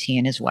mid-40s. He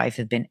and his wife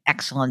have been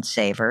excellent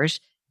savers.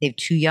 They have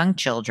 2 young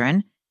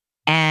children,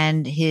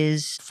 and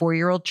his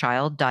 4-year-old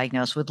child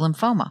diagnosed with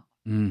lymphoma.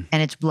 And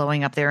it's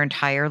blowing up their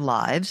entire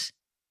lives.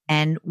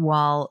 And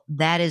while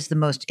that is the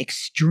most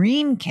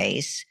extreme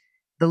case,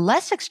 the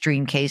less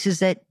extreme case is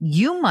that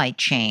you might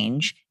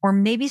change, or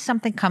maybe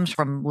something comes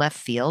from left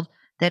field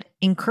that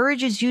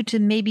encourages you to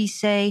maybe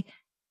say,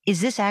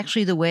 is this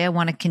actually the way I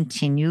want to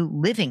continue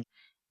living?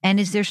 And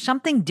is there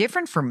something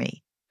different for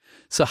me?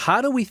 So how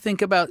do we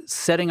think about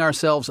setting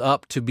ourselves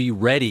up to be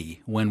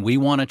ready when we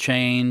want to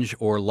change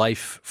or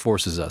life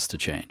forces us to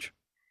change?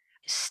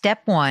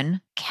 Step 1,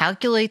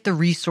 calculate the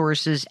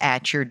resources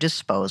at your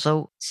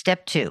disposal.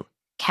 Step 2,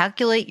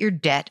 calculate your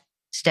debt.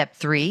 Step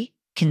 3,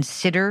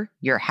 consider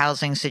your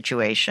housing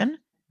situation.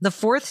 The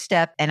 4th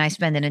step, and I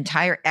spend an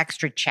entire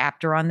extra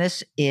chapter on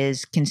this,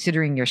 is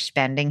considering your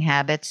spending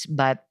habits.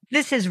 But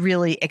this is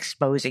really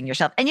exposing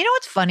yourself. And you know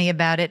what's funny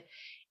about it?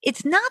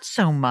 It's not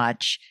so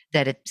much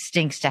that it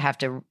stinks to have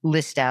to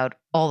list out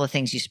all the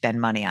things you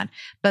spend money on.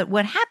 But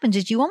what happens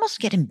is you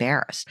almost get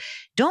embarrassed.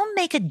 Don't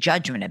make a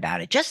judgment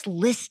about it. Just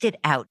list it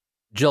out.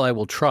 Jill, I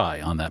will try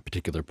on that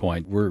particular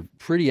point. We're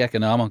pretty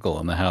economical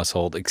in the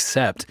household,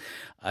 except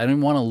I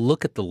didn't want to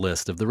look at the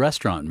list of the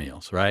restaurant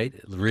meals, right?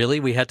 Really?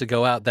 We had to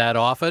go out that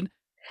often?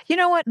 You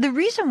know what? The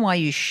reason why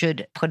you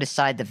should put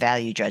aside the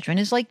value judgment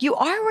is like you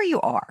are where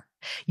you are.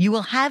 You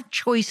will have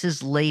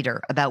choices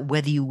later about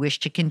whether you wish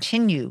to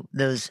continue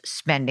those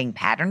spending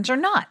patterns or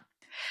not.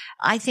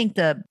 I think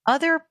the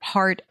other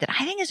part that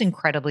I think is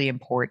incredibly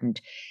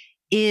important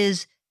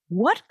is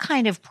what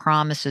kind of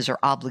promises or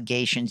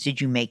obligations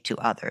did you make to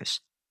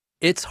others?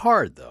 It's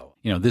hard, though.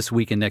 You know, this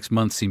week and next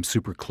month seems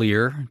super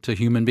clear to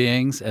human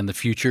beings, and the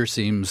future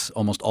seems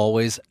almost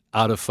always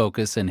out of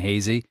focus and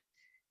hazy.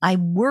 I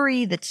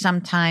worry that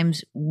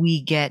sometimes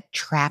we get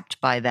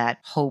trapped by that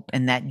hope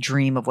and that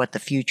dream of what the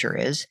future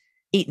is.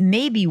 It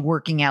may be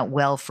working out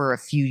well for a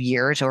few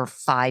years or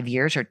 5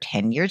 years or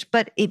 10 years,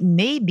 but it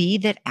may be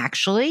that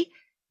actually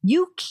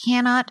you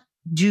cannot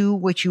do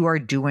what you are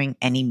doing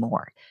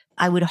anymore.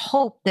 I would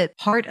hope that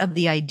part of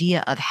the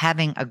idea of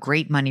having a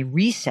great money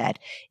reset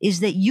is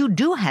that you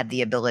do have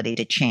the ability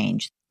to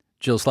change.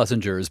 Jill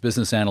Schlesinger is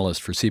business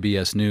analyst for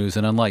CBS News,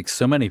 and unlike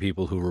so many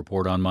people who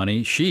report on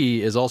money,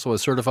 she is also a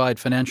certified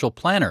financial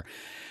planner.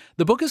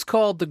 The book is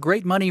called The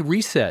Great Money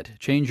Reset.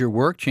 Change your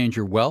work, change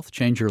your wealth,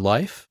 change your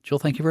life. Jill,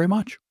 thank you very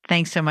much.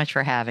 Thanks so much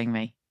for having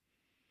me.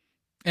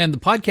 And the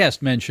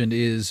podcast mentioned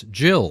is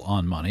Jill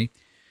on Money.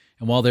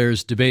 And while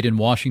there's debate in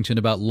Washington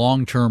about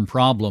long-term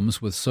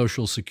problems with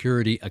Social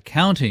Security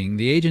accounting,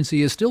 the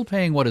agency is still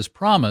paying what is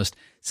promised.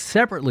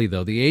 Separately,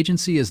 though, the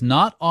agency is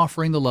not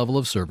offering the level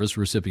of service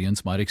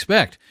recipients might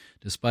expect.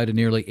 Despite a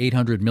nearly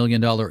 $800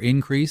 million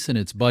increase in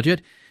its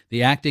budget,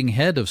 the acting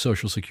head of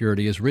Social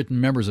Security has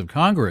written members of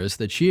Congress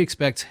that she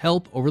expects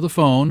help over the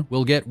phone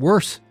will get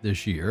worse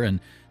this year, and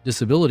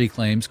disability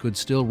claims could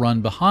still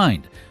run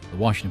behind. The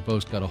Washington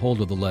Post got a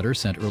hold of the letter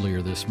sent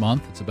earlier this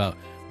month. It's about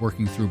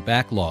working through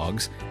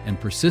backlogs and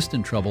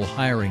persistent trouble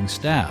hiring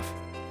staff.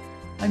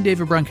 I'm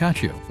David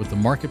Brancaccio with the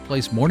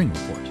Marketplace Morning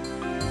Report.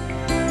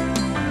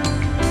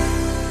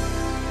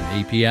 At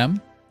 8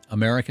 p.m.,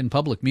 American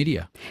Public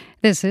Media.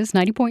 This is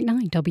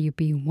 90.9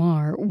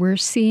 WBUR. We're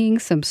seeing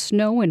some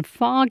snow and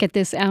fog at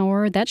this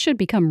hour. That should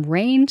become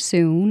rain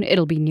soon.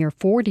 It'll be near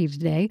 40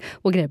 today.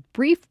 We'll get a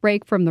brief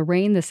break from the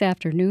rain this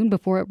afternoon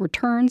before it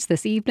returns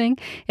this evening.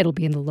 It'll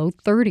be in the low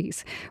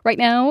 30s. Right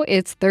now,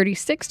 it's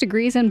 36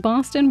 degrees in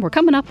Boston. We're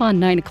coming up on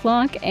 9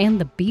 o'clock, and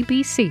the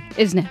BBC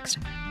is next.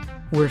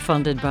 We're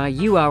funded by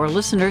you, our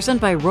listeners, and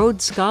by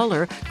Road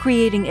Scholar,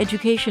 creating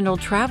educational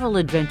travel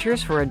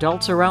adventures for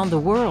adults around the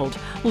world.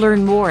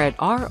 Learn more at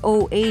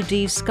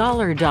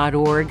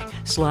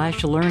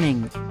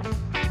roadscholar.org/learning.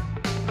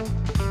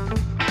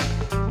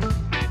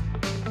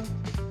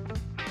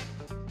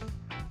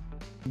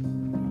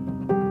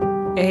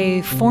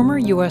 A former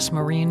U.S.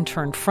 Marine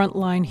turned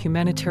frontline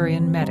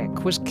humanitarian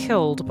medic was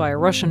killed by a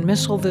Russian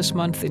missile this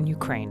month in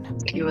Ukraine.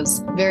 He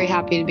was very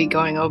happy to be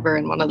going over,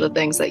 and one of the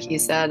things that he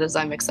said is,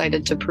 "I'm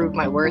excited to prove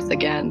my worth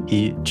again."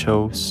 He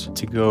chose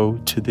to go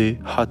to the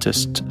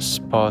hottest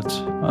spot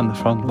on the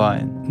front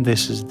line.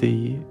 This is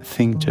the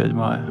thing to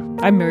admire.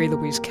 I'm Mary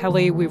Louise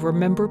Kelly. We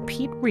remember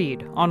Pete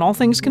Reed on All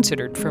Things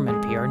Considered from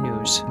NPR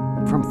News.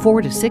 From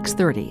 4 to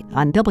 6:30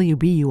 on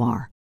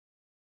WBUR.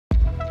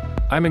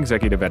 I'm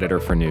Executive Editor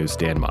for News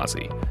Dan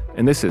Mazzi,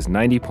 and this is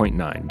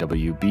 90.9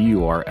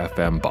 WBUR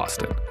FM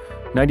Boston,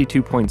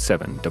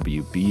 92.7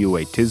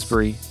 WBUA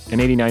Tisbury, and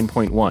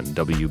 89.1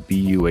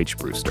 WBUH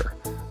Brewster.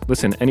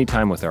 Listen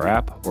anytime with our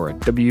app or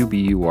at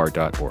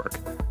WBUR.org.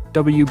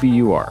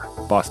 WBUR,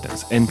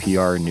 Boston's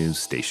NPR news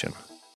station.